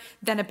discomfort,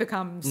 then it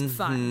becomes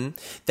fun.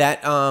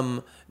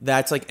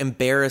 That's like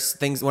embarrassed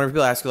things. Whenever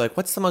people ask you like,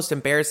 what's the most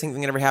embarrassing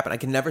thing that ever happened? I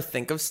can never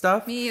think of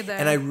stuff. Me either.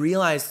 And I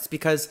realized it's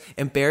because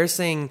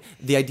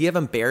the idea of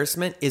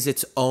embarrassment is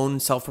its own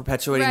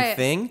self-perpetuating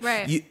thing.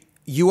 Right.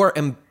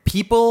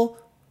 People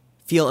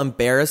feel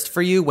embarrassed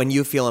for you when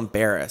you feel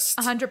embarrassed.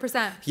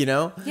 100%. You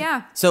know?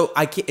 Yeah. So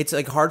it's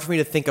like hard for me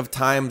to think of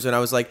times when I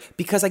was like,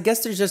 because I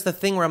guess there's just a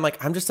thing where I'm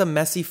like, I'm just a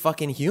messy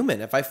fucking human.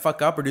 If I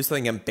fuck up or do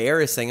something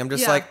embarrassing, I'm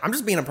just like, I'm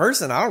just being a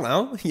person. I don't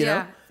know. You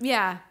know?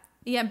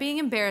 Yeah, being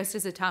embarrassed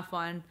is a tough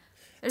one.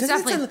 There's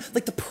Doesn't definitely it sound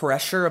like the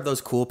pressure of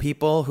those cool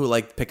people who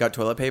like pick out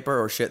toilet paper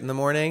or shit in the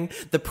morning,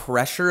 the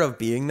pressure of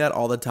being that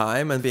all the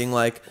time and being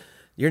like,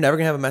 you're never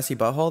gonna have a messy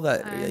butthole,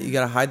 that you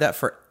gotta hide that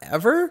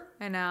forever?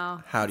 I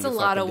know. How do it's you a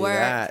lot fucking of do work.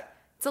 that?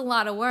 It's a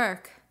lot of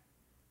work.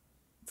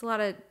 It's a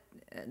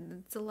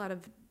lot of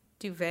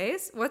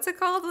duvets. What's it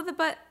called with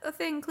a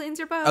thing cleans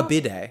your butt? A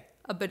bidet.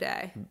 A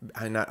bidet.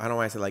 I don't know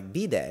why I said like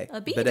bidet. A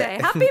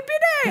bidet. Happy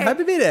bidet.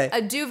 Happy bidet.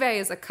 A duvet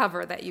is a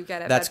cover that you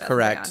get at That's Bed Bath &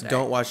 correct. Beyond.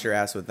 Don't wash your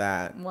ass with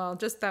that. Well,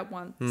 just that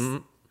once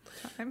time.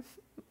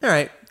 All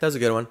right, that was a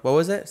good one. What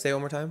was it? Say it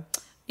one more time.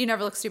 You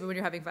never look stupid when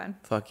you're having fun.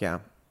 Fuck yeah.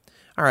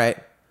 All right,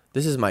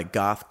 this is my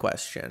goth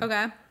question.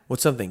 Okay.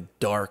 What's something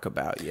dark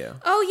about you?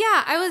 Oh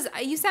yeah,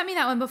 you sent me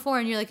that one before,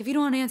 and you're like, if you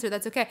don't want to answer it,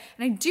 that's okay.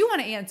 And I do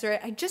want to answer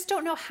it. I just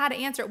don't know how to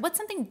answer it. What's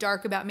something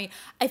dark about me?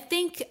 I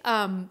think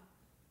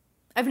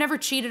I've never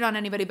cheated on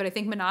anybody, but I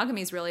think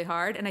monogamy is really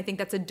hard, and I think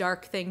that's a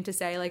dark thing to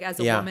say, like as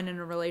a woman in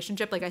a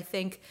relationship. Like I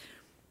think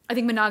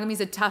monogamy is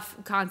a tough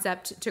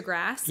concept to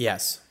grasp.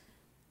 Yes.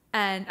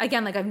 And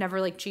again, like I've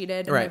never like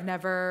cheated. And Right. I've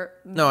never.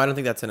 No, I don't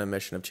think that's an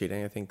admission of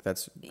cheating. I think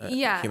that's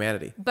Yeah.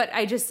 humanity. But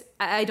I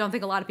don't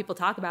think a lot of people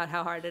talk about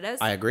how hard it is.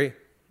 I agree.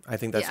 I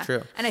think that's Yeah.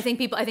 true. And I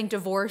think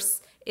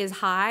divorce is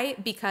high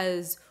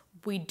because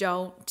we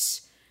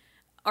don't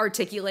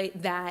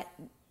articulate that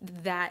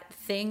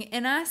thing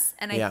in us.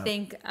 And I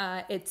think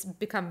it's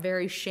become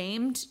very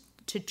shamed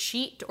to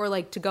cheat or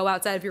like to go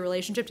outside of your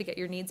relationship to get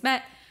your needs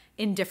met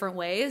in different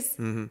ways.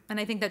 Mm-hmm. And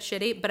I think that's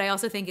shitty. But I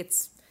also think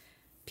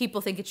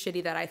people think it's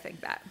shitty that I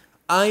think that.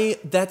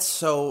 That's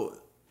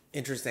so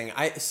interesting.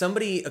 I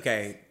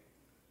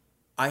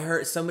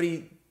heard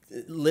somebody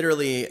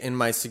literally in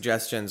my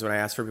suggestions when I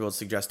asked for people to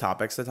suggest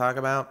topics to talk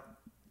about,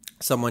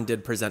 someone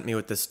did present me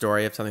with this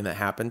story of something that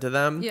happened to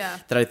them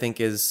that I think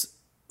is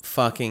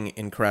fucking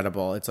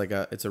incredible. It's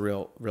a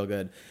real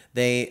good.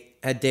 They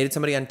had dated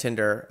somebody on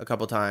Tinder a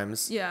couple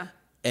times. Yeah.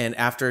 And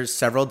after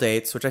several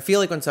dates, which I feel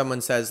like when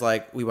someone says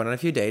like we went on a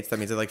few dates, that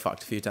means they like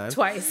fucked a few times.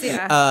 Twice,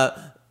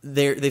 yeah.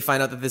 They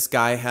find out that this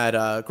guy had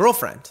a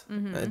girlfriend.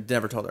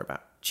 Never told her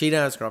about. Cheated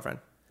on his girlfriend.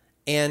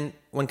 And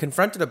when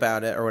confronted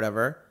about it or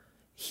whatever,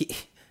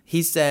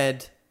 he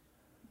said,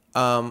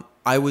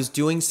 I was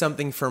doing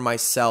something for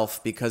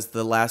myself because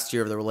the last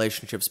year of the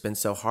relationship's been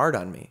so hard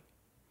on me.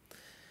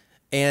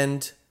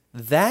 And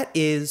that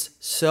is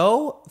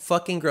so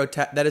fucking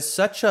grotesque. That is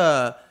such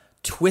a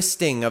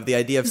twisting of the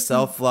idea of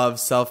self-love,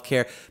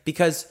 self-care.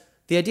 Because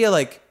the idea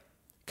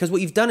because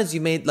what you've done is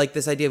you made like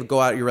this idea of go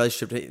out your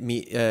relationship to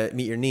meet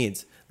your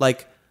needs.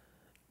 Like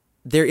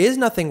there is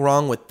nothing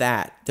wrong with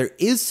that. There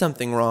is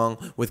something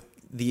wrong with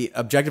the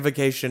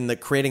objectification, the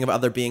creating of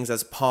other beings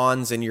as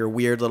pawns in your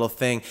weird little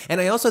thing.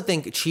 And I also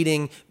think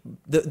cheating,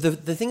 the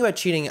thing about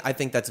cheating, I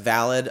think that's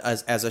valid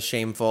as a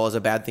shameful, as a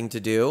bad thing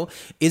to do,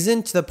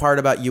 isn't the part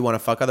about you want to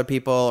fuck other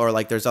people or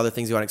like there's other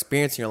things you want to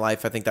experience in your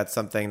life. I think that's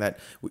something that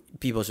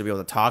people should be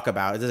able to talk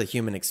about. It is a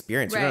human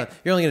experience. Right.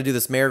 You're only going to do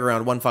this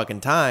merry-go-round one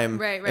fucking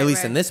time, at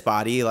least in this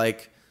body.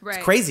 Like it's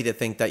crazy to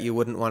think that you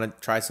wouldn't want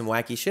to try some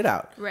wacky shit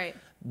out. Right.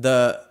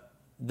 The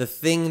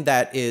thing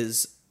that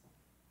is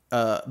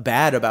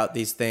bad about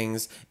these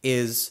things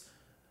is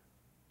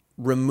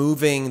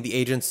removing the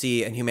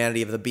agency and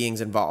humanity of the beings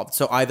involved.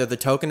 So either the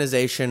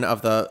tokenization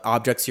of the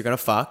objects you're going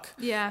to fuck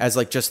as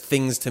like just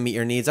things to meet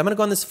your needs. I'm going to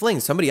go on this fling.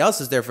 Somebody else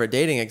is there for a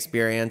dating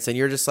experience and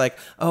you're just like,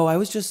 oh, I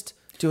was just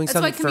doing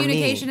something for me. That's why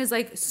communication is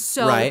like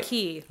so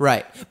key.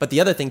 Right. But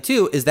the other thing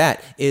too is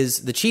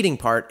the cheating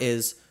part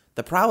is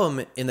the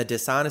problem in the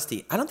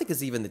dishonesty. I don't think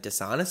it's even the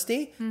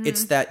dishonesty. Mm-hmm.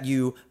 It's that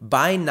you,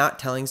 by not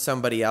telling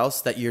somebody else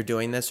that you're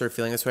doing this or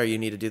feeling this way or you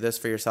need to do this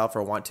for yourself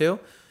or want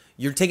to,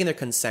 you're taking their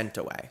consent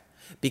away.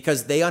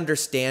 Because they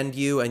understand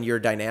you and your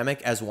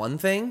dynamic as one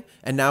thing,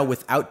 and now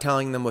without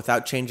telling them,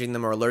 without changing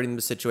them or alerting them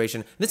to the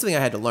situation, this is something I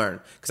had to learn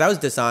because I was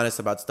dishonest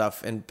about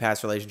stuff in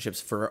past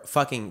relationships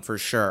for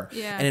sure.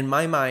 Yeah. And in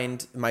my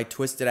mind, my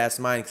twisted ass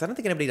mind, because I don't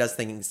think anybody does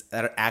things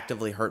that are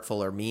actively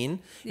hurtful or mean.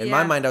 In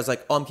my mind, I was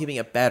like, oh, I'm keeping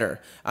it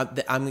better.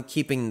 I'm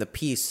keeping the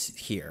peace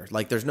here.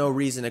 Like, there's no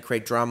reason to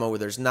create drama where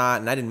there's not,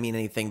 and I didn't mean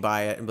anything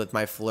by it with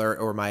my flirt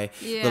or my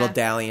little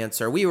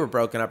dalliance or we were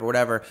broken up or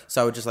whatever.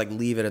 So I would just like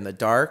leave it in the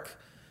dark.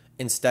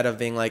 Instead of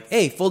being like,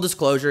 hey, full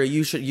disclosure,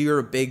 you're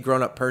a big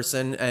grown-up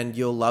person and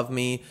you'll love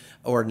me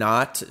or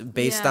not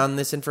based on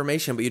this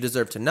information, but you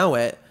deserve to know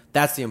it.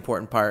 That's the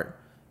important part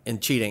in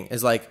cheating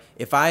is like,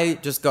 if I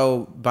just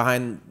go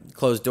behind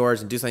closed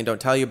doors and do something,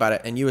 don't tell you about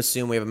it, and you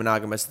assume we have a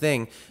monogamous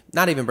thing,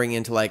 not even bringing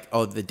into like,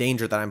 oh, the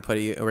danger that I'm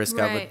putting you at risk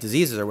of with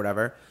diseases or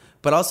whatever,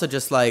 but also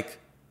just like,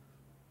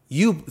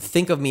 you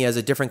think of me as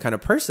a different kind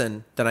of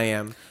person than I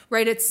am.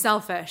 Right, it's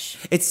selfish.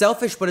 It's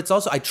selfish, but it's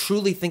also, I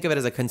truly think of it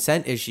as a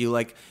consent issue.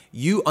 Like,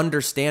 you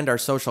understand our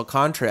social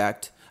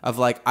contract of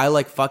like, I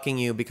like fucking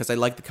you because I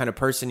like the kind of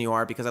person you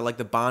are, because I like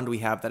the bond we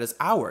have that is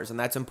ours, and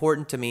that's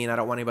important to me, and I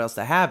don't want anybody else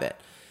to have it.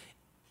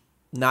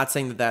 Not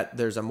saying that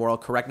there's a moral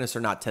correctness or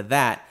not to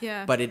that,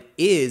 but it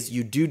is,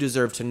 you do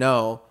deserve to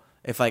know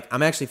if like,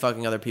 I'm actually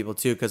fucking other people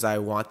too because I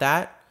want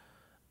that,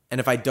 and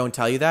if I don't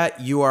tell you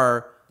that, you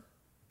are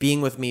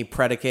being with me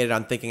predicated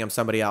on thinking I'm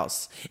somebody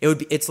else. It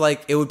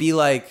would be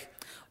like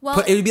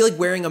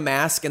wearing a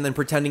mask and then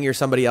pretending you're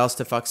somebody else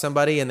to fuck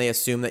somebody, and they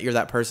assume that you're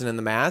that person in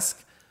the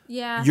mask.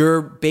 Yeah.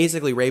 You're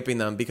basically raping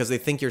them because they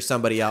think you're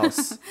somebody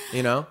else,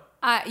 you know?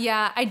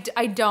 I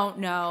don't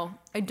know.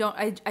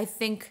 I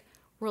think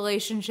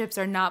relationships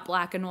are not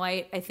black and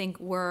white. I think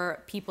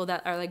we're people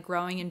that are like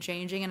growing and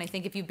changing. And I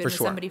think if you've been with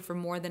somebody for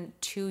more than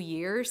 2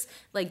 years,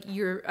 like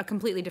you're a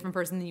completely different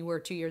person than you were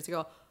 2 years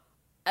ago.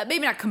 Maybe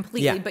not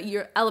completely, but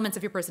your elements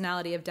of your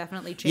personality have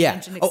definitely changed. Yeah. And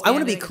expanded. I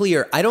want to be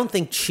clear. I don't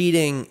think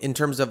cheating in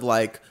terms of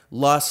like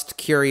lust,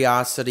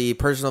 curiosity,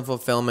 personal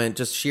fulfillment,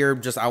 just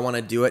I want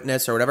to do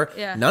itness or whatever.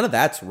 Yeah. None of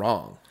that's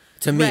wrong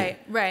to me.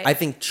 Right. I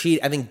think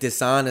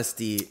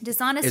dishonesty is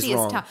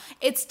tough.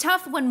 It's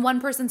tough when one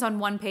person's on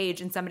one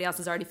page and somebody else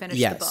has already finished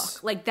the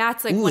book. Like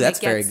that's like when that's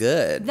it gets very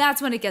good.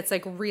 That's when it gets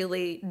like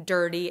really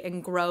dirty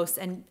and gross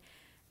and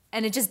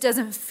it just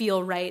doesn't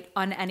feel right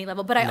on any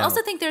level. But I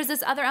also think there's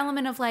this other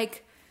element of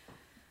like,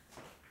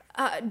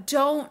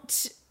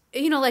 don't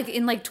like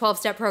in like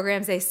 12-step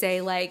programs, they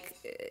say like,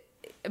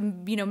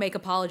 make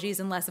apologies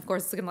unless, of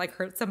course, it's going to like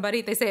hurt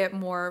somebody. They say it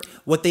more.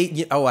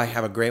 I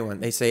have a great one.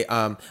 They say,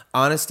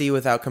 honesty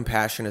without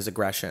compassion is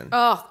aggression.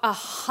 Oh,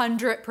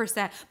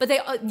 100%.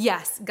 But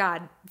yes,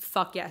 God,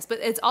 fuck yes. But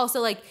it's also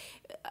like,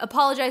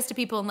 apologize to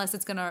people unless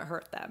it's going to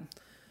hurt them.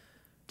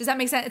 Does that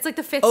make sense? It's like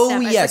the fifth step. Oh,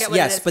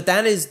 yes. But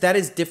that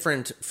is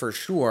different for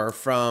sure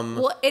from...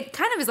 Well, it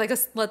kind of is like a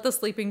let the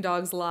sleeping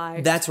dogs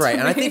lie. That's right.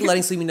 And I think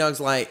letting sleeping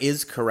dogs lie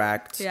is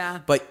correct.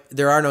 Yeah. But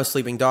there are no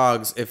sleeping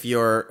dogs if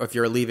you're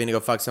leaving to go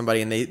fuck somebody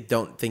and they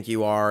don't think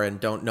you are and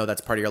don't know that's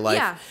part of your life.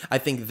 Yeah. I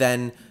think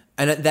then...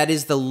 And that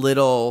is the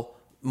little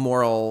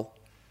moral...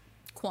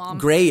 Qualm.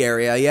 Gray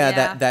area,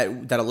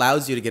 that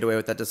allows you to get away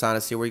with that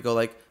dishonesty where you go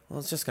like, well,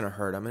 it's just going to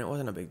hurt. I mean, it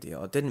wasn't a big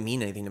deal. It didn't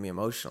mean anything to me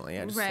emotionally.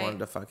 I just wanted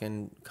to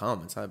fucking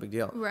come. It's not a big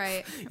deal.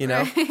 Right. You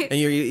know? Right. And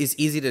it's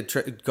easy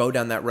to go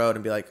down that road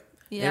and be like,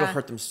 Yeah. it'll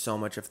hurt them so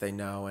much if they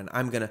know. And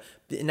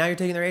now you're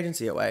taking their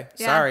agency away.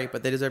 Yeah. Sorry,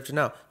 but they deserve to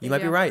know. You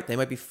might be right. They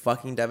might be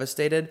fucking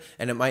devastated.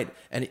 And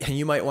and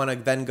you might want to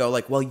then go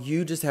like, well,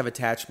 you just have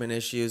attachment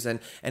issues. And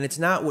it's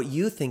not what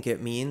you think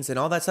it means and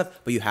all that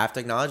stuff. But you have to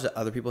acknowledge that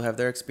other people have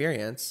their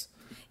experience.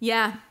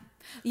 Yeah.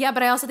 Yeah,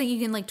 but I also think you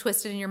can like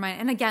twist it in your mind.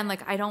 And again,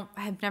 like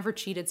I've never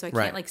cheated, so I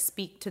can't like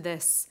speak to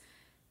this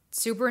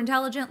super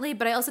intelligently.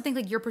 But I also think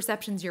like your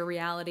perception's your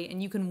reality,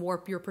 and you can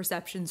warp your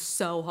perception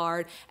so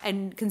hard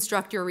and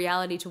construct your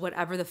reality to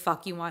whatever the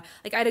fuck you want.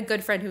 Like I had a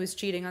good friend who was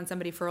cheating on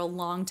somebody for a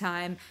long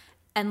time,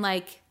 and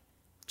like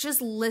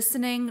just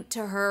listening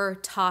to her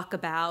talk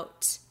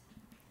about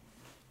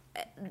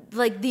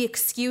like the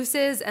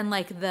excuses and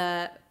like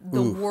the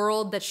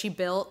world that she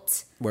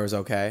built. Where it was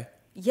okay.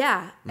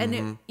 Yeah.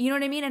 And you know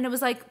what I mean? And it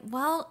was like,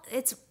 well,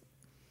 it's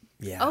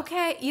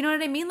okay. You know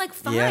what I mean? Like,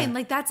 fine. Yeah.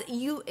 Like that's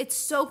it's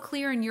so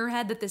clear in your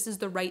head that this is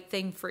the right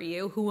thing for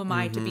you. Who am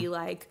I to be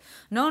like,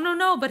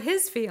 no, but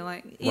his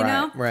feeling, you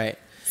know? Right.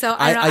 So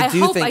I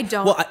hope I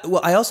don't.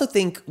 Well, I also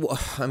think,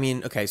 I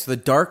mean, okay, so the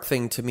dark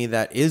thing to me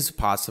that is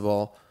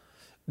possible,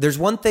 there's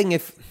one thing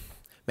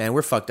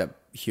we're fucked up.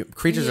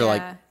 Creatures are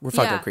like, we're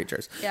fucked up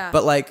creatures. Yeah.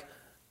 But like,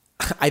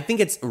 I think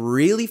it's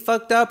really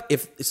fucked up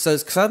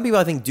some people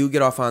I think do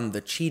get off on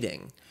the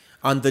cheating,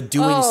 on the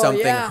doing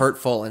something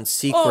hurtful and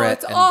secret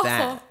it's and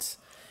awful.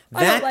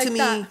 that like to me,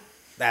 that.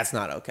 That's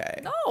not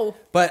okay. No.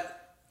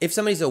 But if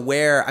somebody's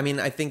aware, I mean,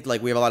 I think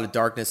like we have a lot of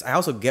darkness. I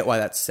also get why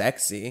that's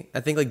sexy. I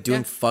think like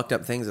doing fucked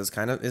up things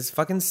is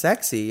fucking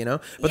sexy, you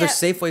know? But there's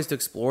safe ways to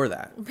explore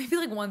that. Maybe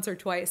like once or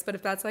twice, but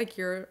if that's like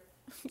your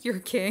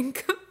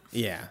kink,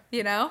 yeah.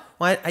 you know?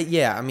 Well,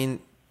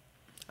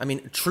 I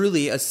mean,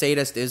 truly, a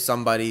sadist is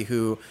somebody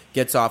who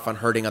gets off on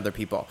hurting other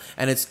people,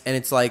 and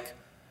it's like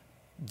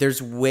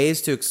there's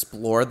ways to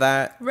explore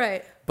that,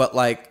 right? But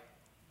like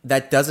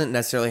that doesn't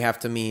necessarily have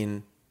to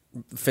mean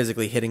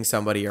physically hitting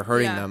somebody or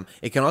hurting them.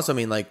 It can also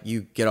mean like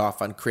you get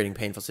off on creating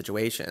painful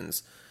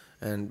situations,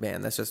 and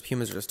man, that's just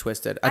humans are just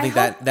twisted. I think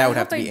that would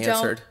have to be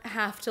answered. Don't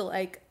have to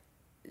like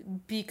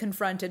be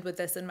confronted with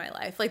this in my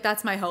life. Like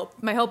that's my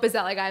hope. My hope is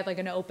that like I have like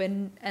an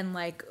open and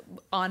like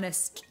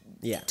honest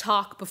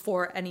talk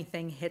before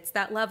anything hits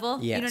that level.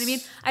 Yes. You know what I mean?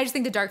 I just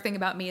think the dark thing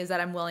about me is that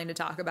I'm willing to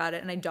talk about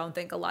it, and I don't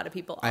think a lot of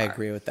people are. I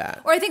agree with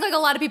that. Or I think like a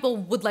lot of people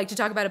would like to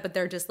talk about it, but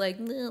they're just like,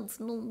 it's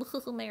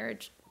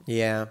marriage.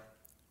 Yeah.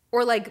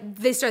 Or like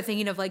they start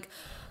thinking of like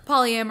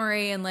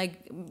polyamory and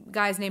like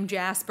guys named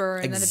Jasper,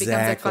 and then it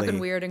becomes like fucking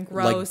weird and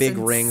gross. Like big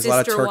and rings, a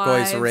lot of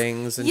turquoise wives.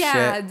 Rings and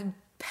shit.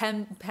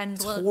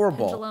 It's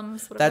horrible.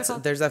 Pendulums,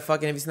 There's that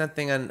fucking. Have you seen that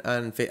thing on?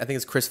 I think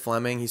it's Chris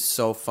Fleming. He's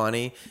so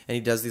funny, and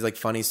he does these like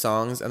funny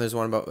songs. And there's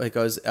one about it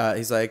goes.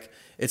 He's like,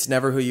 "It's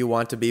never who you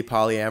want to be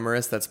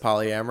polyamorous. That's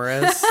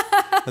polyamorous."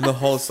 And the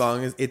whole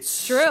song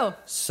it's true.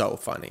 So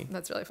funny.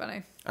 That's really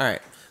funny. All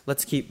right,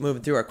 let's keep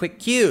moving through our quick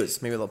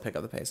cues. Maybe they'll pick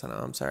up the pace. I know.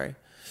 I'm sorry.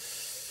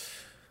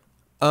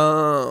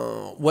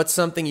 What's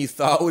something you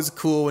thought was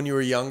cool when you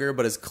were younger,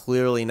 but is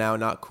clearly now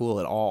not cool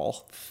at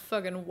all?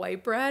 Fucking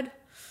white bread.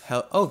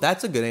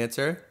 That's a good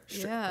answer.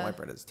 Sure. Yeah. White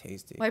bread is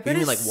tasty. White bread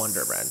you is mean like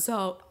Wonder Bread?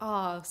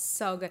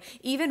 So good.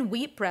 Even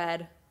wheat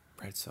bread.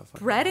 Bread's so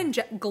fucking bread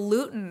good. and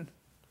gluten.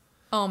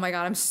 Oh my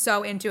god, I'm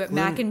so into it. Gluten,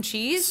 mac and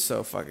cheese.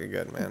 So fucking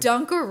good, man.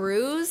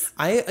 Dunkaroos.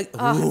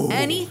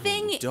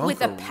 Anything Dunkaroos.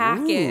 With a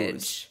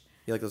package.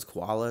 You like those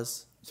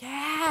koalas?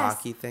 Yes.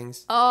 Pocky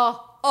things?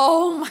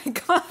 Oh my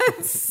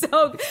god,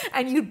 so good.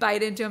 And you'd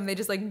bite into them, they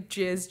just like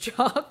jizz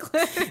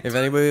chocolate. If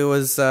anybody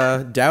was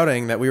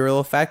doubting that we were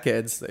little fat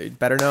kids, they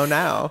better know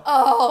now.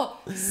 Oh,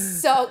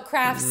 so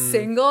Kraft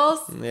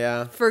singles?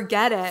 Yeah.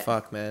 Forget it.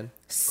 Fuck, man.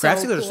 So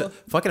Kraft singles cool. are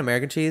fucking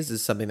American cheese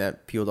is something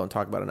that people don't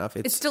talk about enough.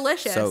 It's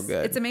delicious. So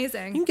good. It's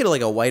amazing. You can get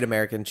like a white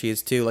American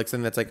cheese too, like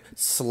something that's like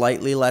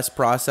slightly less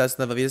processed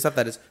than the Velveeta stuff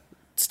that is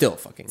still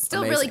fucking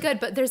amazing. Really good,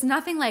 but there's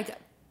nothing like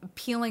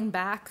peeling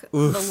back the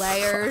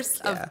layers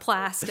of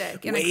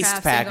plastic in waste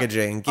a Kraft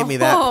packaging. single. Give me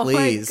that,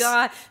 please. Oh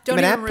my god! Don't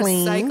Give me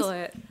even that,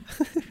 recycle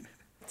it.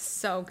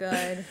 So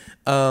good.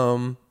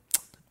 All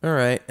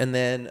right, and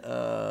then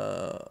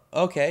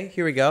okay,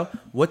 here we go.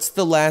 What's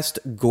the last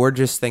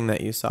gorgeous thing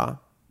that you saw?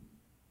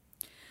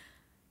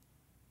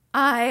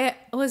 I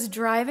was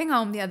driving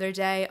home the other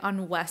day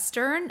on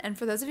Western, and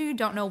for those of you who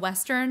don't know,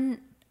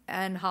 Western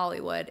and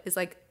Hollywood is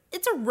like,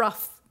 it's a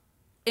rough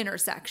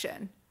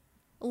intersection.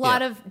 A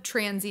lot of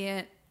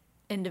transient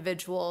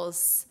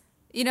individuals.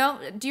 You know,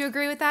 do you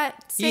agree with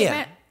that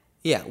statement?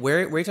 Yeah. Where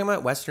are you talking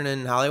about? Western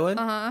and Hollywood?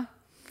 Uh-huh.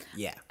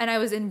 Yeah. And I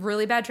was in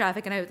really bad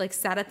traffic, and I like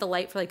sat at the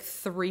light for like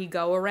 3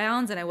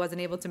 go-arounds, and I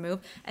wasn't able to move.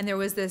 And there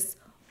was this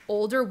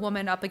older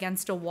woman up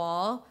against a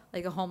wall,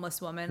 like a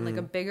homeless woman, like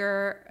a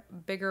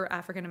bigger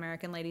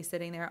African-American lady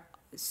sitting there,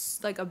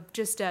 like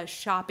just a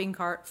shopping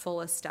cart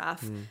full of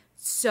stuff.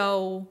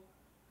 So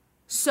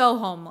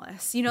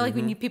homeless. You know, like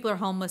when people are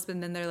homeless,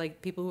 but then they're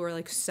like people who are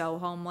like so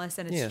homeless,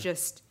 and it's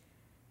just,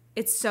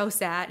 it's so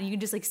sad. And you can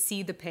just like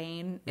see the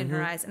pain in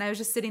her eyes. And I was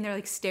just sitting there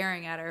like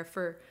staring at her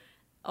for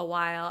a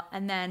while.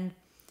 And then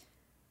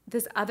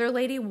this other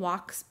lady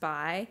walks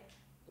by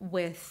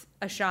with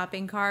a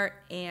shopping cart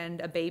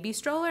and a baby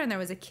stroller, and there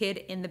was a kid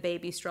in the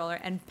baby stroller,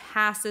 and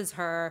passes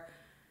her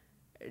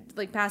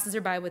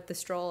by with the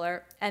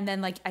stroller. And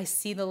then like I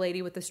see the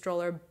lady with the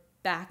stroller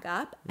back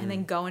up and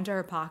then go into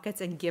her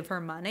pockets and give her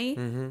money.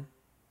 And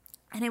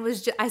it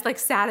was just, I like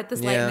sat at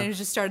this light and I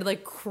just started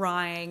like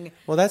crying.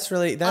 Well, that's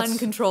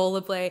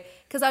uncontrollably,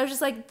 because I was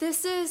just like,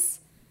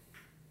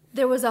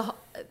 there was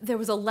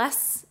a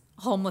less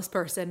homeless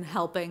person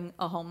helping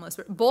a homeless,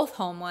 both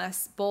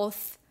homeless,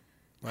 both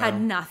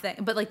had nothing,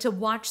 but like to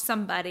watch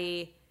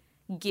somebody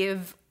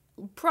give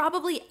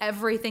probably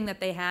everything that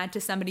they had to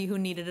somebody who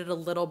needed it a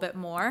little bit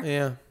more.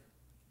 Yeah.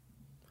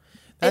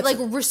 It like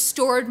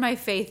restored my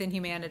faith in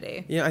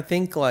humanity. Yeah, I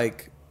think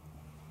like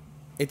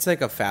it's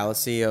like a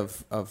fallacy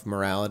of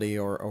morality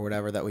or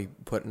whatever that we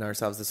put in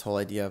ourselves, this whole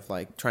idea of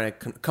like trying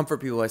to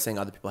comfort people by saying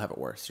other people have it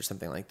worse or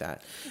something like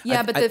that.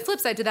 Yeah, but the flip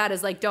side to that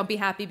is like, don't be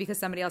happy because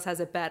somebody else has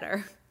it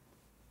better.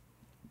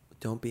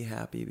 Don't be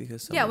happy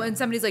because when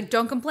somebody's like,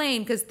 don't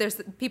complain because there's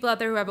people out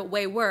there who have it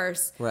way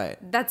worse. Right.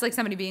 That's like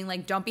somebody being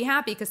like, don't be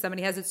happy because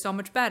somebody has it so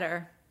much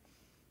better.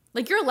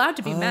 Like you're allowed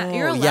to be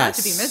you're allowed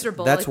to be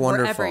miserable. That's like,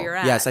 wonderful. Wherever you're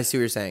at. Yes, I see what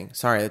you're saying.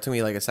 Sorry, that took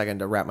me like a second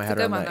to wrap my head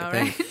around that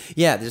thing. Right?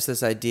 Yeah, there's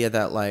this idea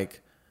that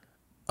like,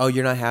 oh,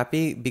 you're not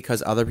happy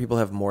because other people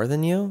have more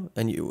than you,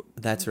 and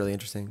that's really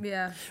interesting.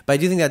 Yeah. But I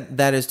do think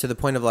that is to the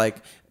point of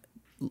like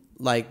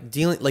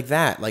dealing like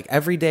that. Like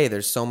every day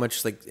there's so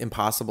much like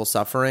impossible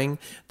suffering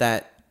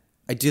that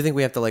I do think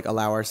we have to like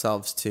allow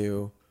ourselves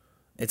to,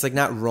 it's like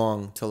not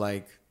wrong to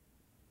like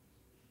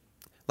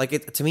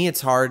it, to me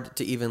it's hard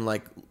to even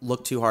like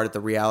look too hard at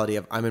the reality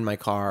of I'm in my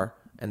car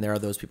and there are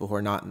those people who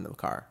are not in the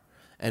car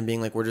and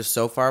being like, we're just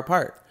so far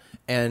apart.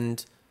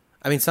 And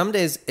I mean, some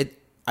days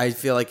I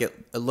feel like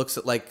it looks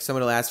like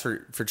somebody will ask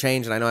for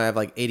change, and I know I have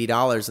like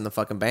 $80 in the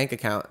fucking bank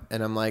account,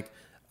 and I'm like,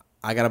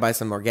 I gotta buy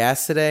some more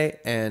gas today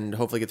and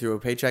hopefully get through a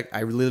paycheck.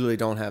 I literally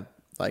don't have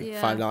like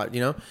 $5, you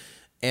know?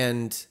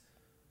 And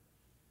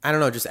I don't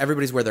know, just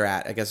everybody's where they're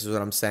at, I guess is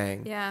what I'm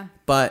saying. Yeah.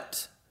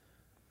 But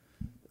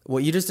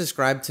what you just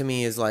described to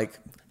me is like,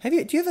 do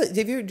you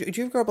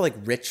ever grow up with like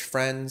rich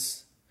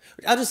friends?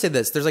 I'll just say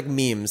this. There's like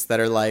memes that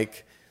are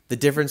like the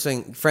difference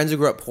between friends who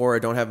grew up poor or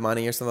don't have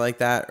money or something like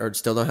that, or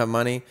still don't have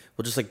money,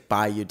 will just like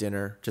buy you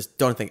dinner. Just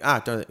don't think,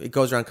 it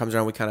goes around, comes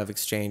around, we kind of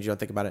exchange. You don't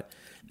think about it.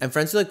 And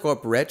friends who like grow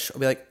up rich will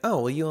be like,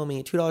 oh, well, you owe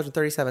me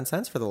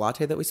 $2.37 for the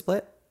latte that we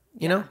split,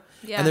 you know?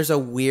 Yeah. And there's a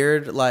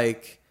weird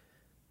like,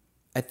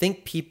 I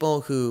think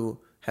people who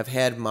have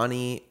had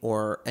money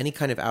or any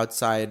kind of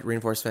outside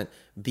reinforcement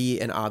be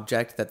an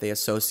object that they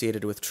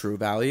associated with true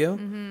value,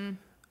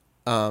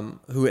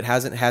 who it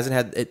hasn't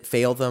had it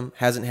fail them,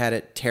 hasn't had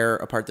it tear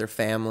apart their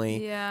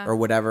family or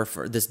whatever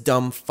for this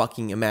dumb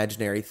fucking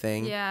imaginary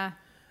thing. Yeah.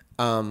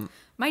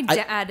 My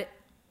dad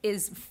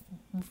is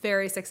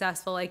very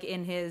successful, like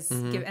in his,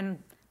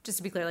 and just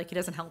to be clear, like he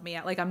doesn't help me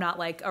out. Like I'm not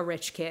like a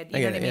rich kid, you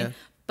know what I mean?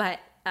 But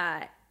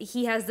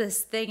he has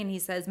this thing, and he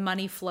says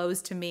money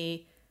flows to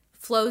me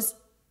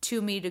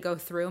to go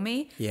through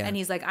me. Yeah. And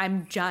he's like,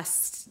 I'm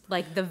just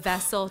like the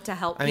vessel to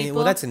help people. I mean,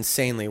 well, that's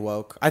insanely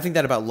woke. I think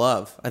that about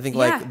love. I think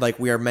like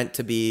we are meant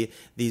to be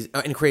these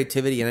in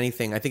creativity and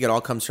anything. I think it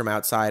all comes from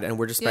outside, and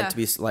we're just meant to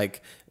be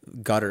like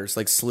gutters,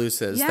 like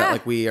sluices that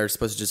like we are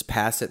supposed to just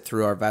pass it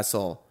through our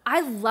vessel.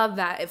 I love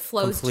that. It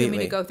flows to me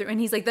to go through. And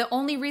he's like, the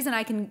only reason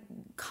I can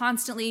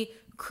constantly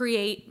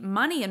create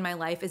money in my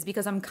life is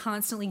because I'm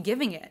constantly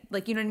giving it.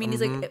 Like, you know what I mean?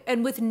 He's like,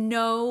 and with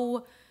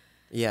no...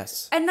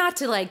 Yes. And not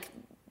to like...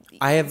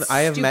 I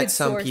have met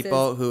some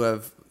people who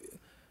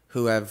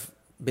have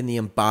been the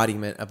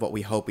embodiment of what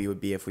we hope we would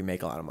be if we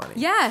make a lot of money.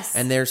 Yes.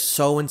 And they're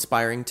so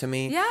inspiring to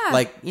me. Yeah.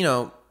 Like, you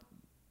know,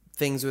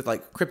 things with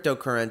like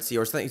cryptocurrency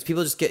or something.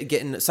 People just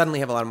suddenly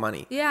have a lot of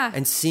money. Yeah.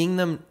 And seeing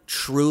them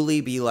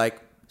truly be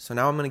like, so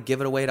now I'm going to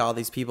give it away to all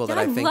these people that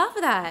I think. I love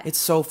that. It's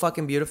so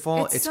fucking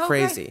beautiful. It's so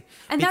crazy. Great.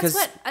 And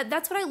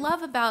that's what I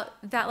love about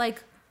that,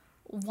 like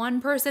one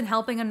person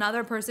helping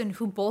another person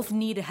who both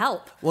need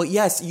help. Well,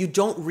 yes, you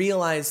don't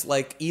realize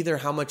like either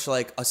how much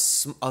like a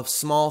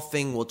small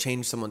thing will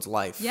change someone's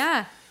life.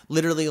 Yeah.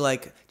 Literally,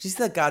 like, did you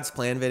see that God's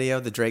Plan video,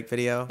 the Drake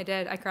video? I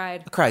did. I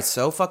cried. I cried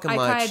so fucking much.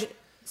 I cried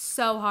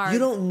so hard. You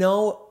don't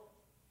know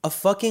a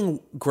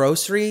fucking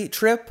grocery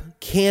trip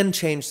can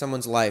change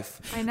someone's life.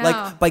 I know.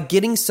 Like, by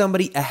getting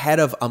somebody ahead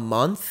of a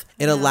month,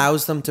 it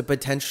allows them to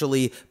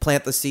potentially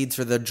plant the seeds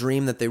for the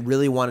dream that they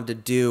really wanted to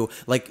do.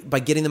 Like, by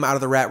getting them out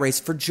of the rat race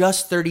for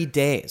just 30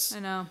 days.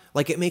 I know.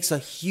 Like, it makes a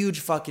huge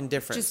fucking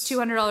difference. Just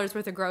 $200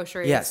 worth of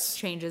groceries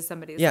changes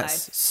somebody's life.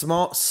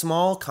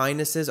 Small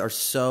kindnesses are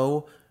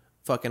so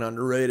fucking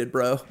underrated,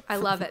 bro. I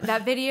love it.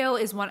 That video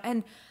is one,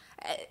 and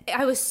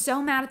I was so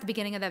mad at the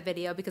beginning of that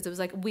video because it was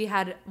like we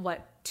had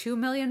 $2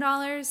 million.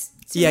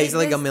 He's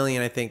like $1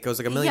 million, I think. It was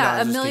like $1 million.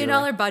 Yeah, $1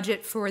 million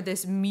budget for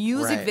this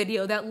music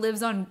video that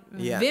lives on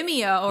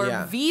Vimeo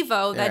or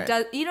Vivo that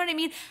does. You know what I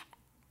mean?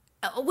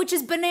 Which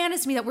is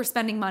bananas to me that we're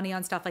spending money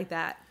on stuff like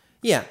that.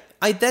 Yeah,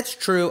 that's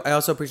true. I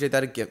also appreciate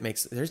that it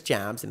makes there's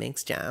jobs. It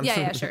makes jobs.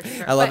 Yeah, sure.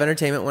 I love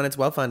entertainment when it's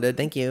well funded.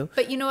 Thank you.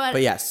 But you know what?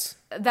 But yes,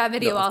 that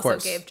video also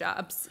course. gave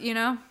jobs. You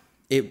know.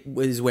 It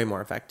was way more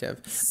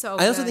effective. So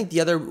I also good. think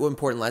the other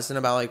important lesson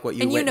about like what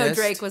you and witnessed. You know,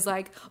 Drake was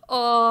like,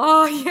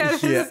 "Oh yeah,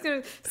 this is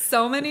gonna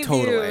so many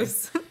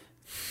views."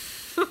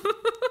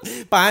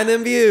 Buying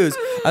them views.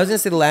 I was gonna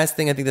say the last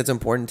thing I think that's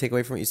important to take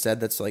away from what you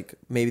said. That's like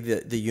maybe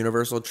the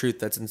universal truth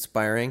that's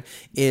inspiring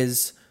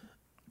is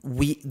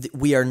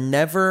we are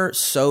never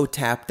so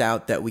tapped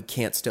out that we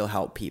can't still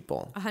help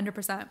people.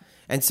 100%.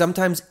 And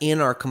sometimes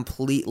in our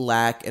complete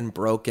lack and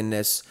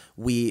brokenness,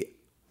 we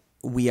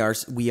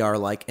are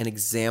like an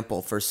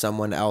example for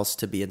someone else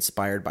to be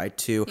inspired by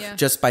too,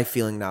 just by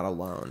feeling not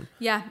alone.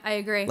 Yeah, I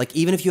agree. Like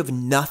even if you have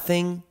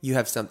nothing, you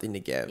have something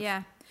to give.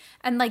 Yeah.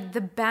 And like the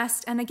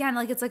best, and again,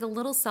 like it's like a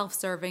little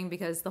self-serving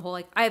because the whole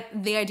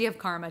the idea of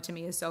karma to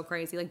me is so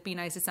crazy. Like be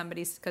nice to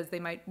somebody because they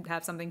might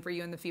have something for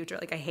you in the future.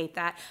 Like I hate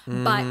that.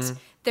 Mm-hmm. But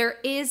there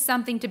is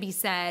something to be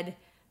said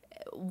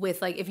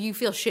with like if you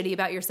feel shitty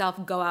about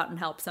yourself, go out and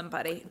help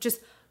somebody.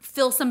 Just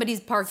fill somebody's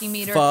parking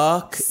meter.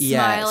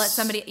 Smile at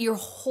somebody. Your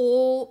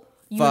whole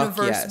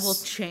universe will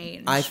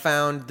change. I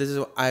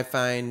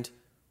find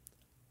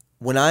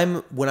when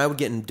I would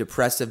get in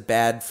depressive,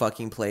 bad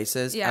fucking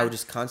places, I would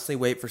just constantly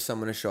wait for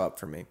someone to show up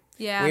for me.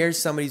 Yeah. Where's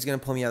somebody's going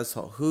to pull me out of this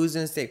hole? Who's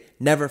going to stay?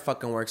 Never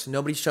fucking works.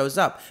 Nobody shows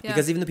up.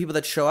 Because even the people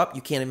that show up,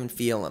 you can't even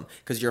feel them.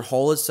 Because your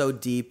hole is so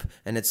deep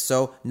and it's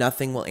so,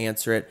 nothing will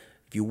answer it.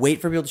 If you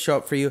wait for people to show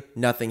up for you,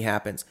 nothing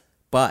happens.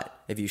 But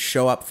if you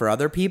show up for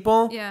other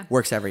people,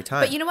 works every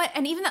time. But you know what?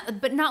 And even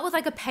that, but not with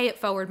like a pay it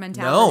forward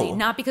mentality. No.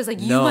 Not because like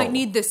you might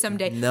need this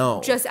someday.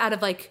 No. Just out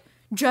of like,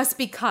 just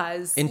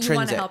because intrinsic. You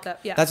want to help them.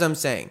 Yeah. That's what I'm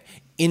saying.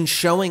 In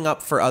showing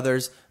up for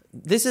others,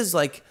 this is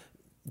like,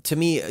 to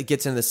me, it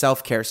gets into the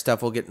self-care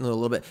stuff. We'll get into a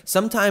little bit.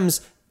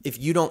 Sometimes if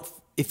you don't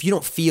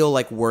feel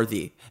like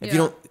worthy, if you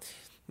don't,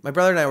 my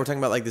brother and I were talking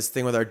about like this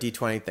thing with our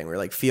D20 thing. We're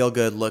like, feel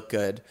good, look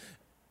good.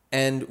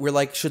 And we're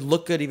like, should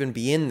look good even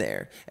be in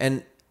there?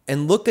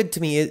 And look good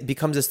to me, it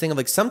becomes this thing of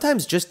like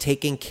sometimes just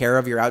taking care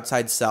of your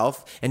outside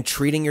self and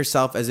treating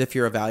yourself as if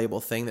you're a valuable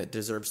thing that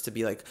deserves to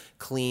be like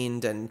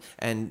cleaned and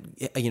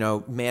you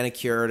know,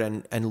 manicured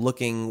and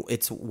looking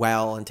it's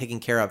well and taken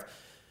care of.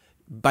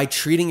 By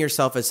treating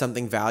yourself as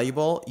something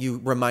valuable, you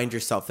remind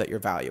yourself that you're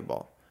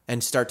valuable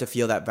and start to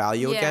feel that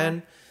value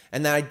again.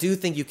 And then I do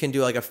think you can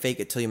do like a fake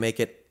it till you make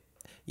it,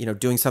 you know,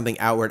 doing something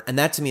outward. And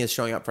that to me is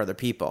showing up for other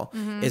people.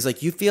 Mm-hmm. Is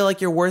like, you feel like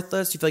you're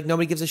worthless. You feel like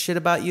nobody gives a shit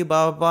about you,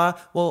 blah, blah,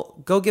 blah.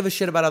 Well, go give a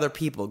shit about other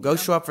people. Go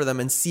show up for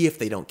them and see if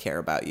they don't care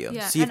about you.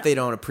 Yeah. See if they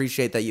don't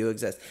appreciate that you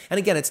exist. And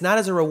again, it's not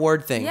as a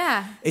reward thing.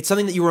 Yeah. It's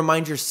something that you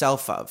remind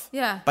yourself of.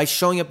 Yeah. By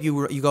showing up,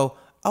 you go,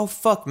 oh,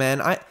 fuck,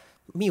 man.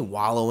 Me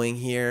wallowing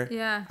here.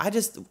 Yeah.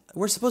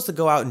 We're supposed to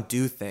go out and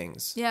do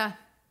things. Yeah.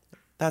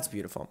 That's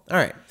beautiful. All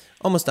right.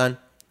 Almost done.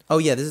 Oh,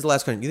 yeah. This is the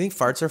last question. You think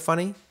farts are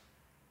funny?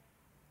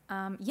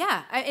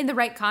 Yeah, in the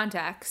right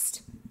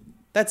context.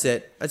 That's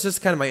it. That's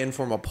just kind of my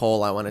informal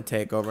poll I want to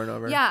take over and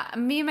over. Yeah,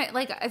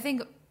 I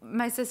think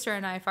my sister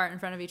and I fart in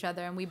front of each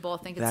other, and we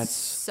both think it's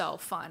so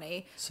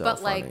funny. But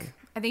funny. Like,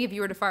 I think if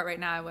you were to fart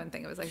right now, I wouldn't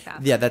think it was like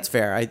that. Yeah, that's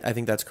fair. I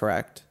think that's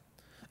correct.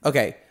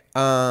 Okay,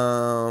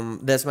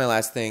 that's my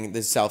last thing.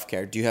 This is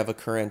self-care. Do you have a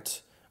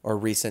current or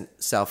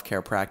recent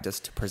self-care practice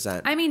to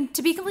present? I mean,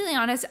 to be completely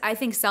honest, I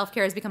think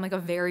self-care has become like a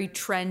very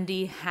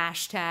trendy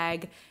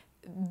hashtag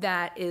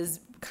that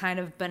is kind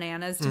of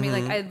bananas to me.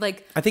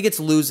 Like I think it's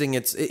losing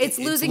its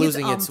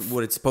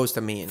what it's supposed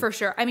to mean. For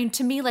sure. I mean,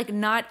 to me, like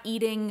not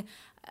eating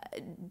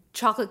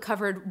chocolate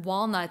covered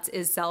walnuts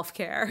is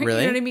self-care.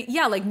 Really? You know what I mean?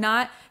 Yeah, like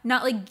not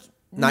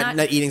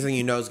eating something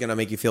you know is going to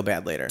make you feel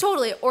bad later.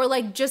 Totally. Or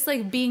like just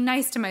like being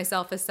nice to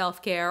myself is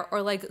self-care,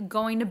 or like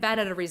going to bed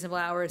at a reasonable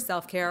hour is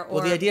self-care.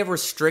 Or the idea of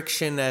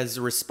restriction as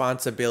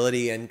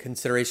responsibility and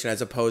consideration, as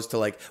opposed to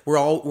like we're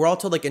all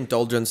told like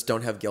indulgence,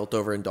 don't have guilt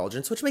over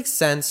indulgence, which makes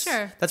sense.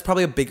 Sure. That's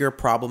probably a bigger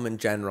problem in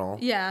general.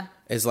 Yeah.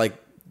 Is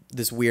like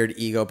this weird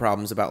ego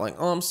problems about like,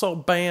 oh, I'm so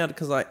bad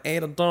because I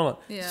ate a donut.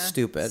 Yeah.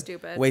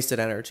 Stupid. Wasted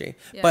energy.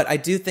 Yeah. But I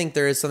do think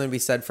there is something to be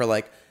said for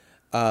like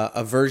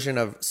a version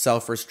of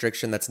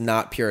self-restriction that's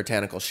not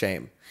puritanical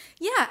shame.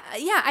 Yeah.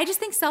 I just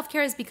think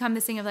self-care has become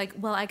this thing of like,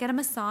 well, I get a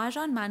massage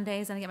on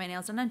Mondays and I get my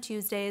nails done on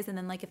Tuesdays, and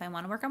then like if I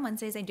want to work on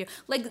Wednesdays, I do.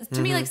 Like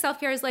to me, like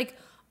self-care is like,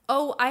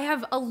 oh, I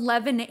have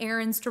 11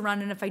 errands to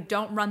run, and if I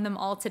don't run them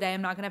all today,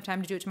 I'm not going to have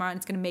time to do it tomorrow, and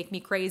it's going to make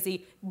me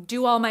crazy.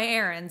 Do all my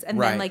errands. And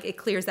then, like, it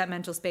clears that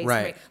mental space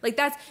for me. Like,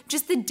 that's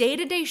just the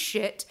day-to-day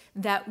shit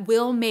that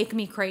will make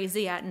me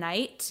crazy at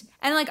night.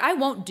 And, like, I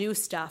won't do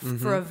stuff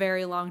for a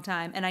very long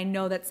time, and I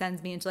know that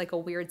sends me into, like, a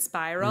weird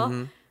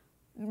spiral.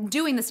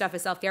 Doing the stuff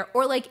is self-care.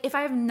 Or, like, if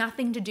I have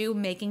nothing to do,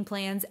 making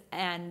plans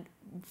and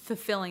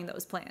fulfilling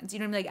those plans. You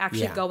know what I mean? Like,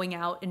 actually going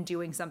out and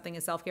doing something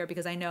is self-care,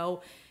 because I know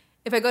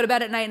if I go to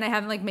bed at night and I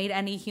haven't, like, made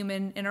any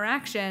human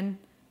interaction,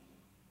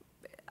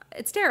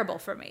 it's terrible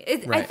for me.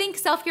 I think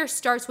self-care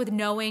starts with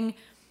knowing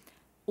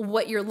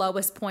what your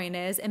lowest point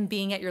is and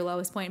being at your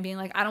lowest point and being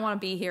like, I don't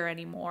want to be here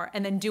anymore.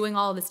 And then doing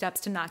all of the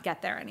steps to not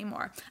get there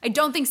anymore. I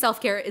don't think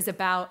self-care is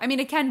about, I mean,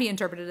 it can be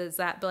interpreted as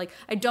that, but, like,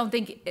 I don't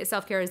think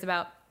self-care is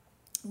about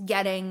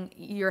getting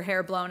your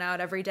hair blown out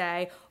every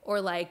day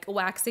or, like,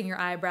 waxing your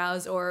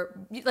eyebrows or,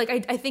 like,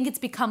 I think it's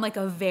become, like,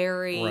 a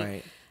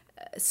very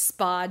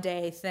spa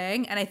day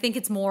thing. And I think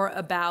it's more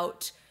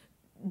about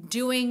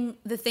doing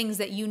the things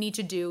that you need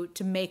to do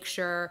to make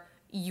sure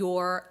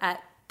you're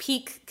at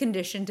peak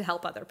condition to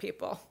help other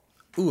people.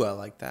 Ooh, I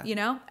like that. You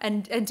know?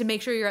 And to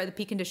make sure you're at the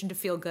peak condition to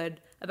feel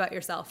good about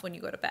yourself when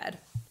you go to bed.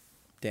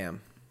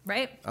 Damn.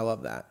 Right? I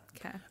love that.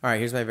 Okay. All right,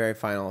 here's my very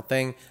final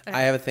thing. Okay.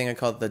 I have a thing I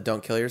call the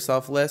Don't Kill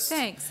Yourself list.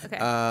 Thanks. Okay.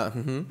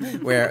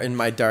 Where in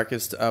my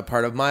darkest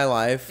part of my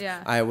life,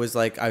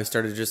 I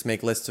started to just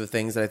make lists of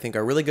things that I think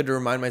are really good to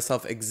remind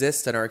myself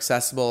exist and are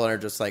accessible and are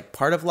just, like,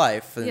 part of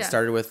life. And it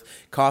started with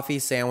coffee,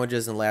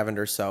 sandwiches, and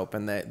lavender soap.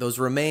 And those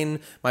remain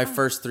my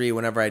first three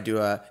whenever I do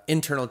a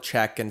internal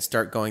check and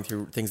start going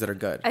through things that are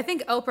good. I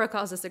think Oprah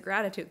calls this a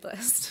gratitude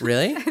list.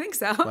 Really? I think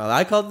so. Well,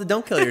 I call it the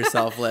Don't Kill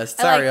Yourself list.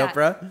 Sorry, like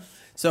Oprah.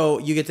 So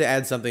you get to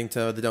add something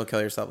to the Don't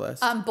Kill Yourself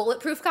list.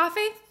 Bulletproof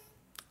coffee.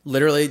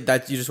 Literally,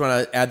 that you just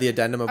want to add the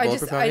addendum of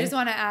bulletproof coffee? I just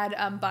want to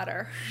add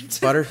butter.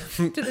 Butter?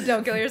 To the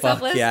Don't Kill Yourself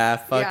list. Yeah,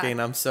 fucking,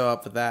 I'm so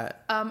up with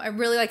that. I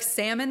really like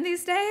salmon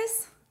these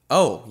days.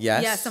 Oh,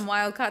 yes? Yeah, some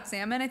wild caught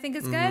salmon I think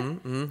is good.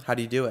 Mm-hmm. How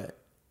do you do it?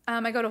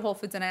 I go to Whole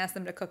Foods and I ask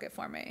them to cook it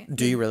for me.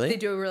 Do you really? They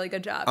do a really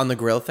good job. On the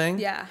grill thing?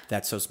 Yeah.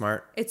 That's so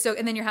smart.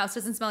 And then your house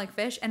doesn't smell like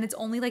fish, and it's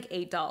only like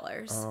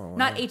 $8. Oh, wow.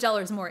 Not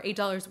 $8 more,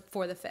 $8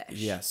 for the fish.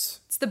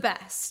 Yes. It's the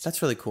best.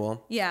 That's really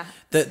cool. Yeah.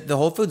 The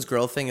Whole Foods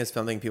grill thing is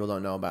something people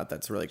don't know about.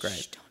 That's really great.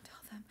 Shh, don't tell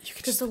them.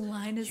 Because the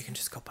line is... You can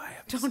just go buy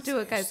it. Don't do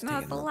it, guys. No,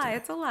 it's a lie.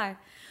 It's a lie.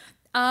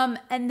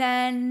 And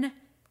then,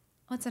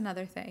 what's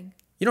another thing?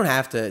 You don't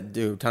have to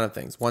do a ton of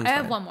things. I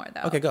have one more,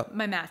 though. Okay, go.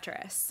 My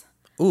mattress.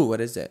 Ooh, what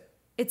is it?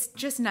 It's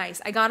just nice.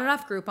 I got it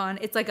off Groupon.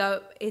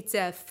 It's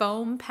a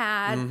foam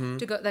pad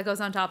that goes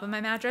on top of my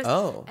mattress.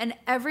 Oh. And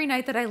every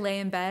night that I lay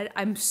in bed,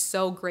 I'm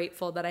so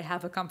grateful that I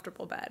have a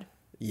comfortable bed.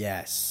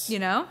 Yes. You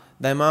know?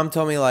 My mom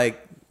told me,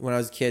 like, when I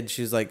was a kid,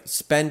 she was like,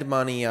 spend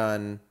money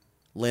on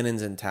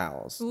linens and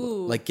towels.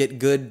 Ooh. Like, get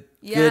good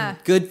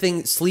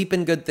things, sleep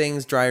in good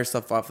things, dry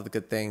yourself off with the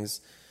good things.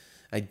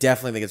 I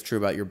definitely think it's true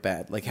about your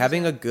bed. Like,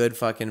 having a good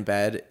fucking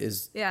bed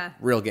is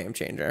real game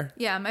changer.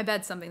 Yeah, my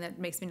bed's something that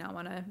makes me not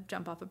want to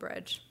jump off a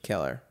bridge.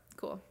 Killer.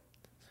 Cool. All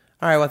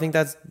right, well, I think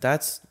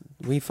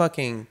we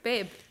fucking...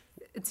 Babe,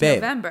 it's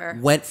November.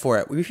 Went for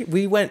it.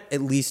 We went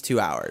at least 2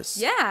 hours.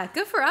 Yeah,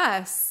 good for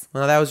us.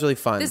 Well, that was really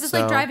fun. This is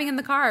like driving in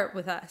the car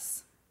with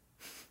us.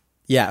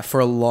 Yeah, for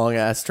a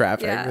long-ass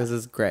traffic. Yeah. This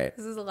is great.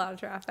 This is a lot of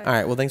traffic. All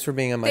right, well, thanks for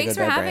being on my Thanks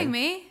Good for Bad having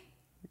Brain. me.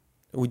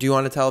 Do you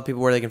want to tell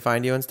people where they can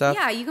find you and stuff?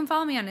 Yeah, you can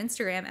follow me on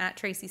Instagram at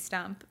Tracy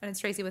Stump, and it's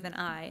Tracy with an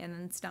I, and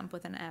then Stump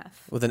with an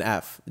F. With an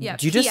F. Yeah.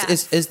 Do you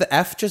just is the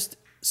F just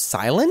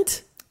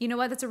silent? You know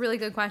what? That's a really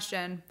good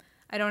question.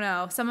 I don't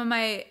know. Some of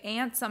my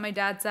aunts on my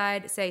dad's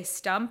side say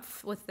Stump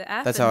with the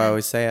F. That's how I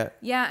always say it.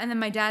 Yeah, and then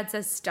my dad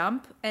says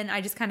Stump, and I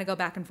just kind of go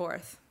back and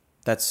forth.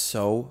 That's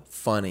so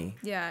funny.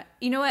 Yeah.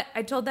 You know what?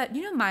 I told that.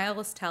 You know who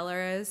Miles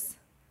Teller is?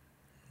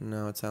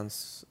 No, it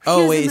sounds...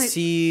 Oh, wait, is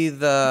he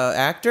the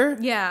actor?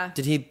 Yeah.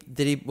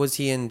 Was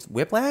he in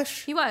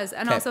Whiplash? He was,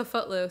 and also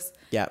Footloose.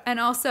 Yeah. And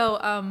also...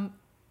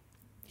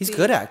 he's a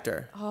good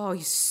actor. Oh,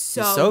 he's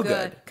so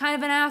good. Kind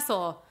of an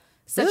asshole.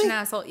 Such an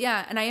asshole.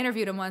 Yeah, and I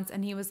interviewed him once,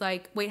 and he was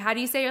like, wait, how do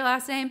you say your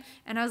last name?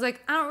 And I was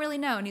like, I don't really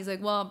know. And he's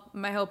like, well,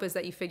 my hope is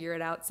that you figure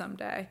it out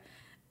someday.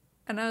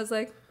 And I was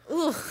like...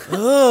 Ugh.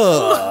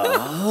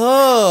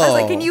 I was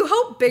like, can you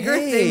hope bigger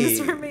things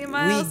for me,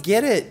 Miles? We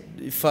get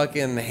it,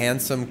 fucking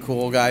handsome,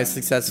 cool guy,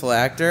 successful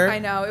actor. I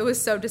know. It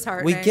was so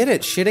disheartening. We get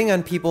it. Shitting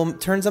on people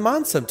turns them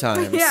on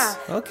sometimes. Yeah.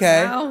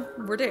 Okay. Now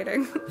we're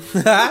dating.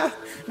 Now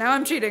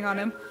I'm cheating on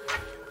him.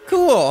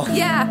 Cool.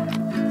 Yeah.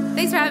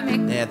 Thanks for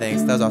having me. Yeah,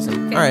 thanks. That was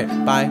awesome. Okay. All right.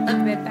 Bye. Love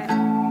you, babe. Bye.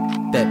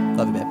 Babe.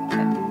 Love you, babe.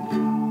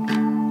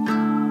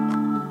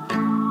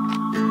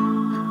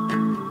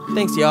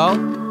 Thanks, y'all.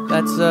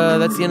 That's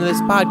the end of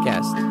this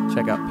podcast.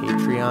 Check out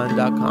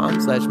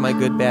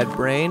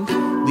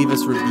patreon.com/mygoodbadbrain. Leave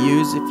us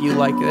reviews if you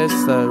like this.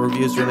 The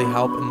reviews really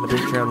help, and the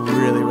Patreon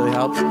really, really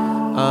helps.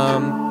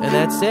 And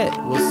that's it.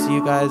 We'll see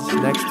you guys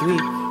next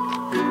week.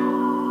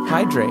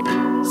 Hydrate.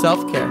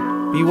 Self-care.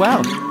 Be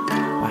well.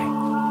 Bye.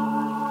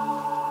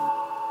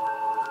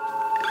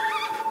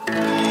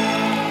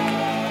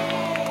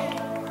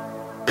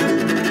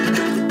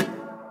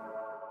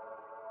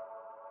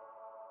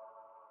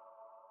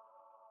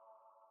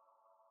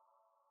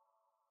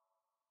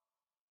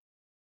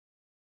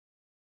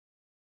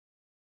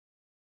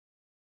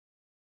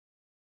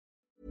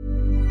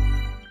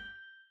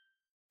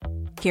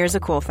 Here's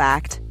a cool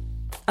fact.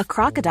 A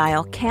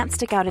crocodile can't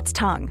stick out its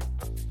tongue.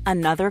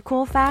 Another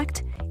cool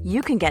fact,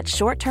 you can get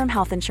short-term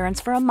health insurance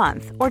for a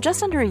month or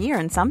just under a year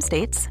in some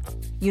states.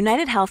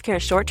 United Healthcare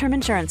short-term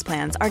insurance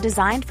plans are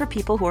designed for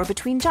people who are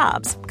between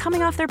jobs,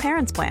 coming off their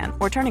parents' plan,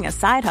 or turning a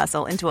side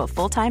hustle into a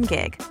full-time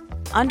gig.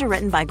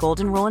 Underwritten by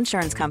Golden Rule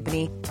Insurance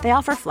Company, they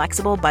offer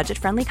flexible,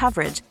 budget-friendly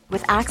coverage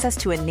with access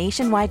to a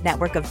nationwide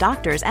network of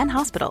doctors and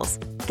hospitals.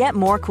 Get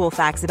more cool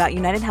facts about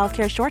United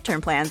Healthcare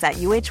short-term plans at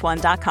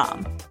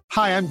uh1.com.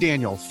 Hi, I'm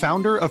Daniel,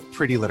 founder of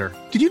Pretty Litter.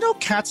 Did you know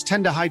cats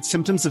tend to hide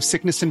symptoms of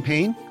sickness and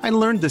pain? I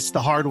learned this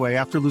the hard way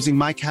after losing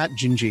my cat,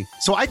 Gingy.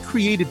 So I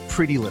created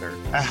Pretty Litter,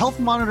 a health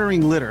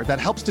monitoring litter that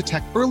helps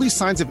detect early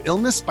signs of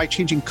illness by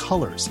changing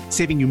colors,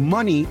 saving you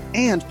money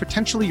and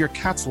potentially your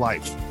cat's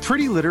life.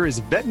 Pretty Litter is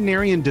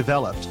veterinarian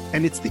developed,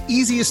 and it's the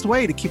easiest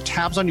way to keep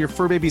tabs on your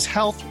fur baby's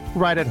health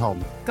right at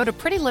home. Go to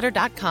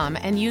prettylitter.com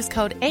and use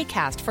code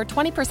ACAST for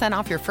 20%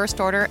 off your first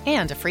order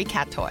and a free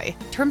cat toy.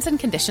 Terms and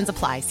conditions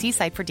apply. See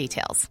site for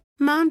details.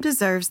 Mom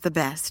deserves the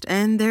best,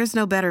 and there's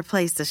no better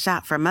place to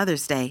shop for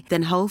Mother's Day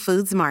than Whole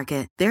Foods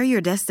Market. They're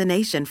your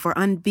destination for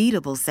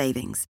unbeatable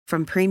savings,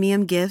 from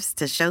premium gifts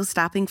to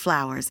show-stopping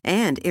flowers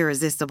and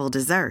irresistible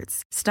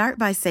desserts. Start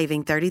by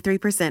saving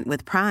 33%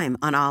 with Prime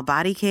on all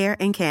body care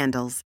and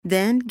candles.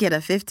 Then get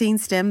a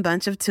 15-stem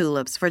bunch of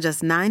tulips for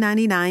just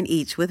 $9.99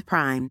 each with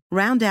Prime.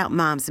 Round out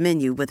Mom's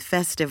menu with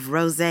festive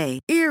rosé,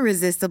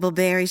 irresistible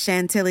berry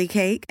chantilly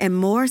cake, and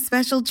more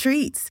special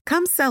treats.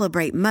 Come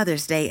celebrate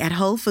Mother's Day at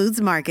Whole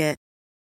Foods Market.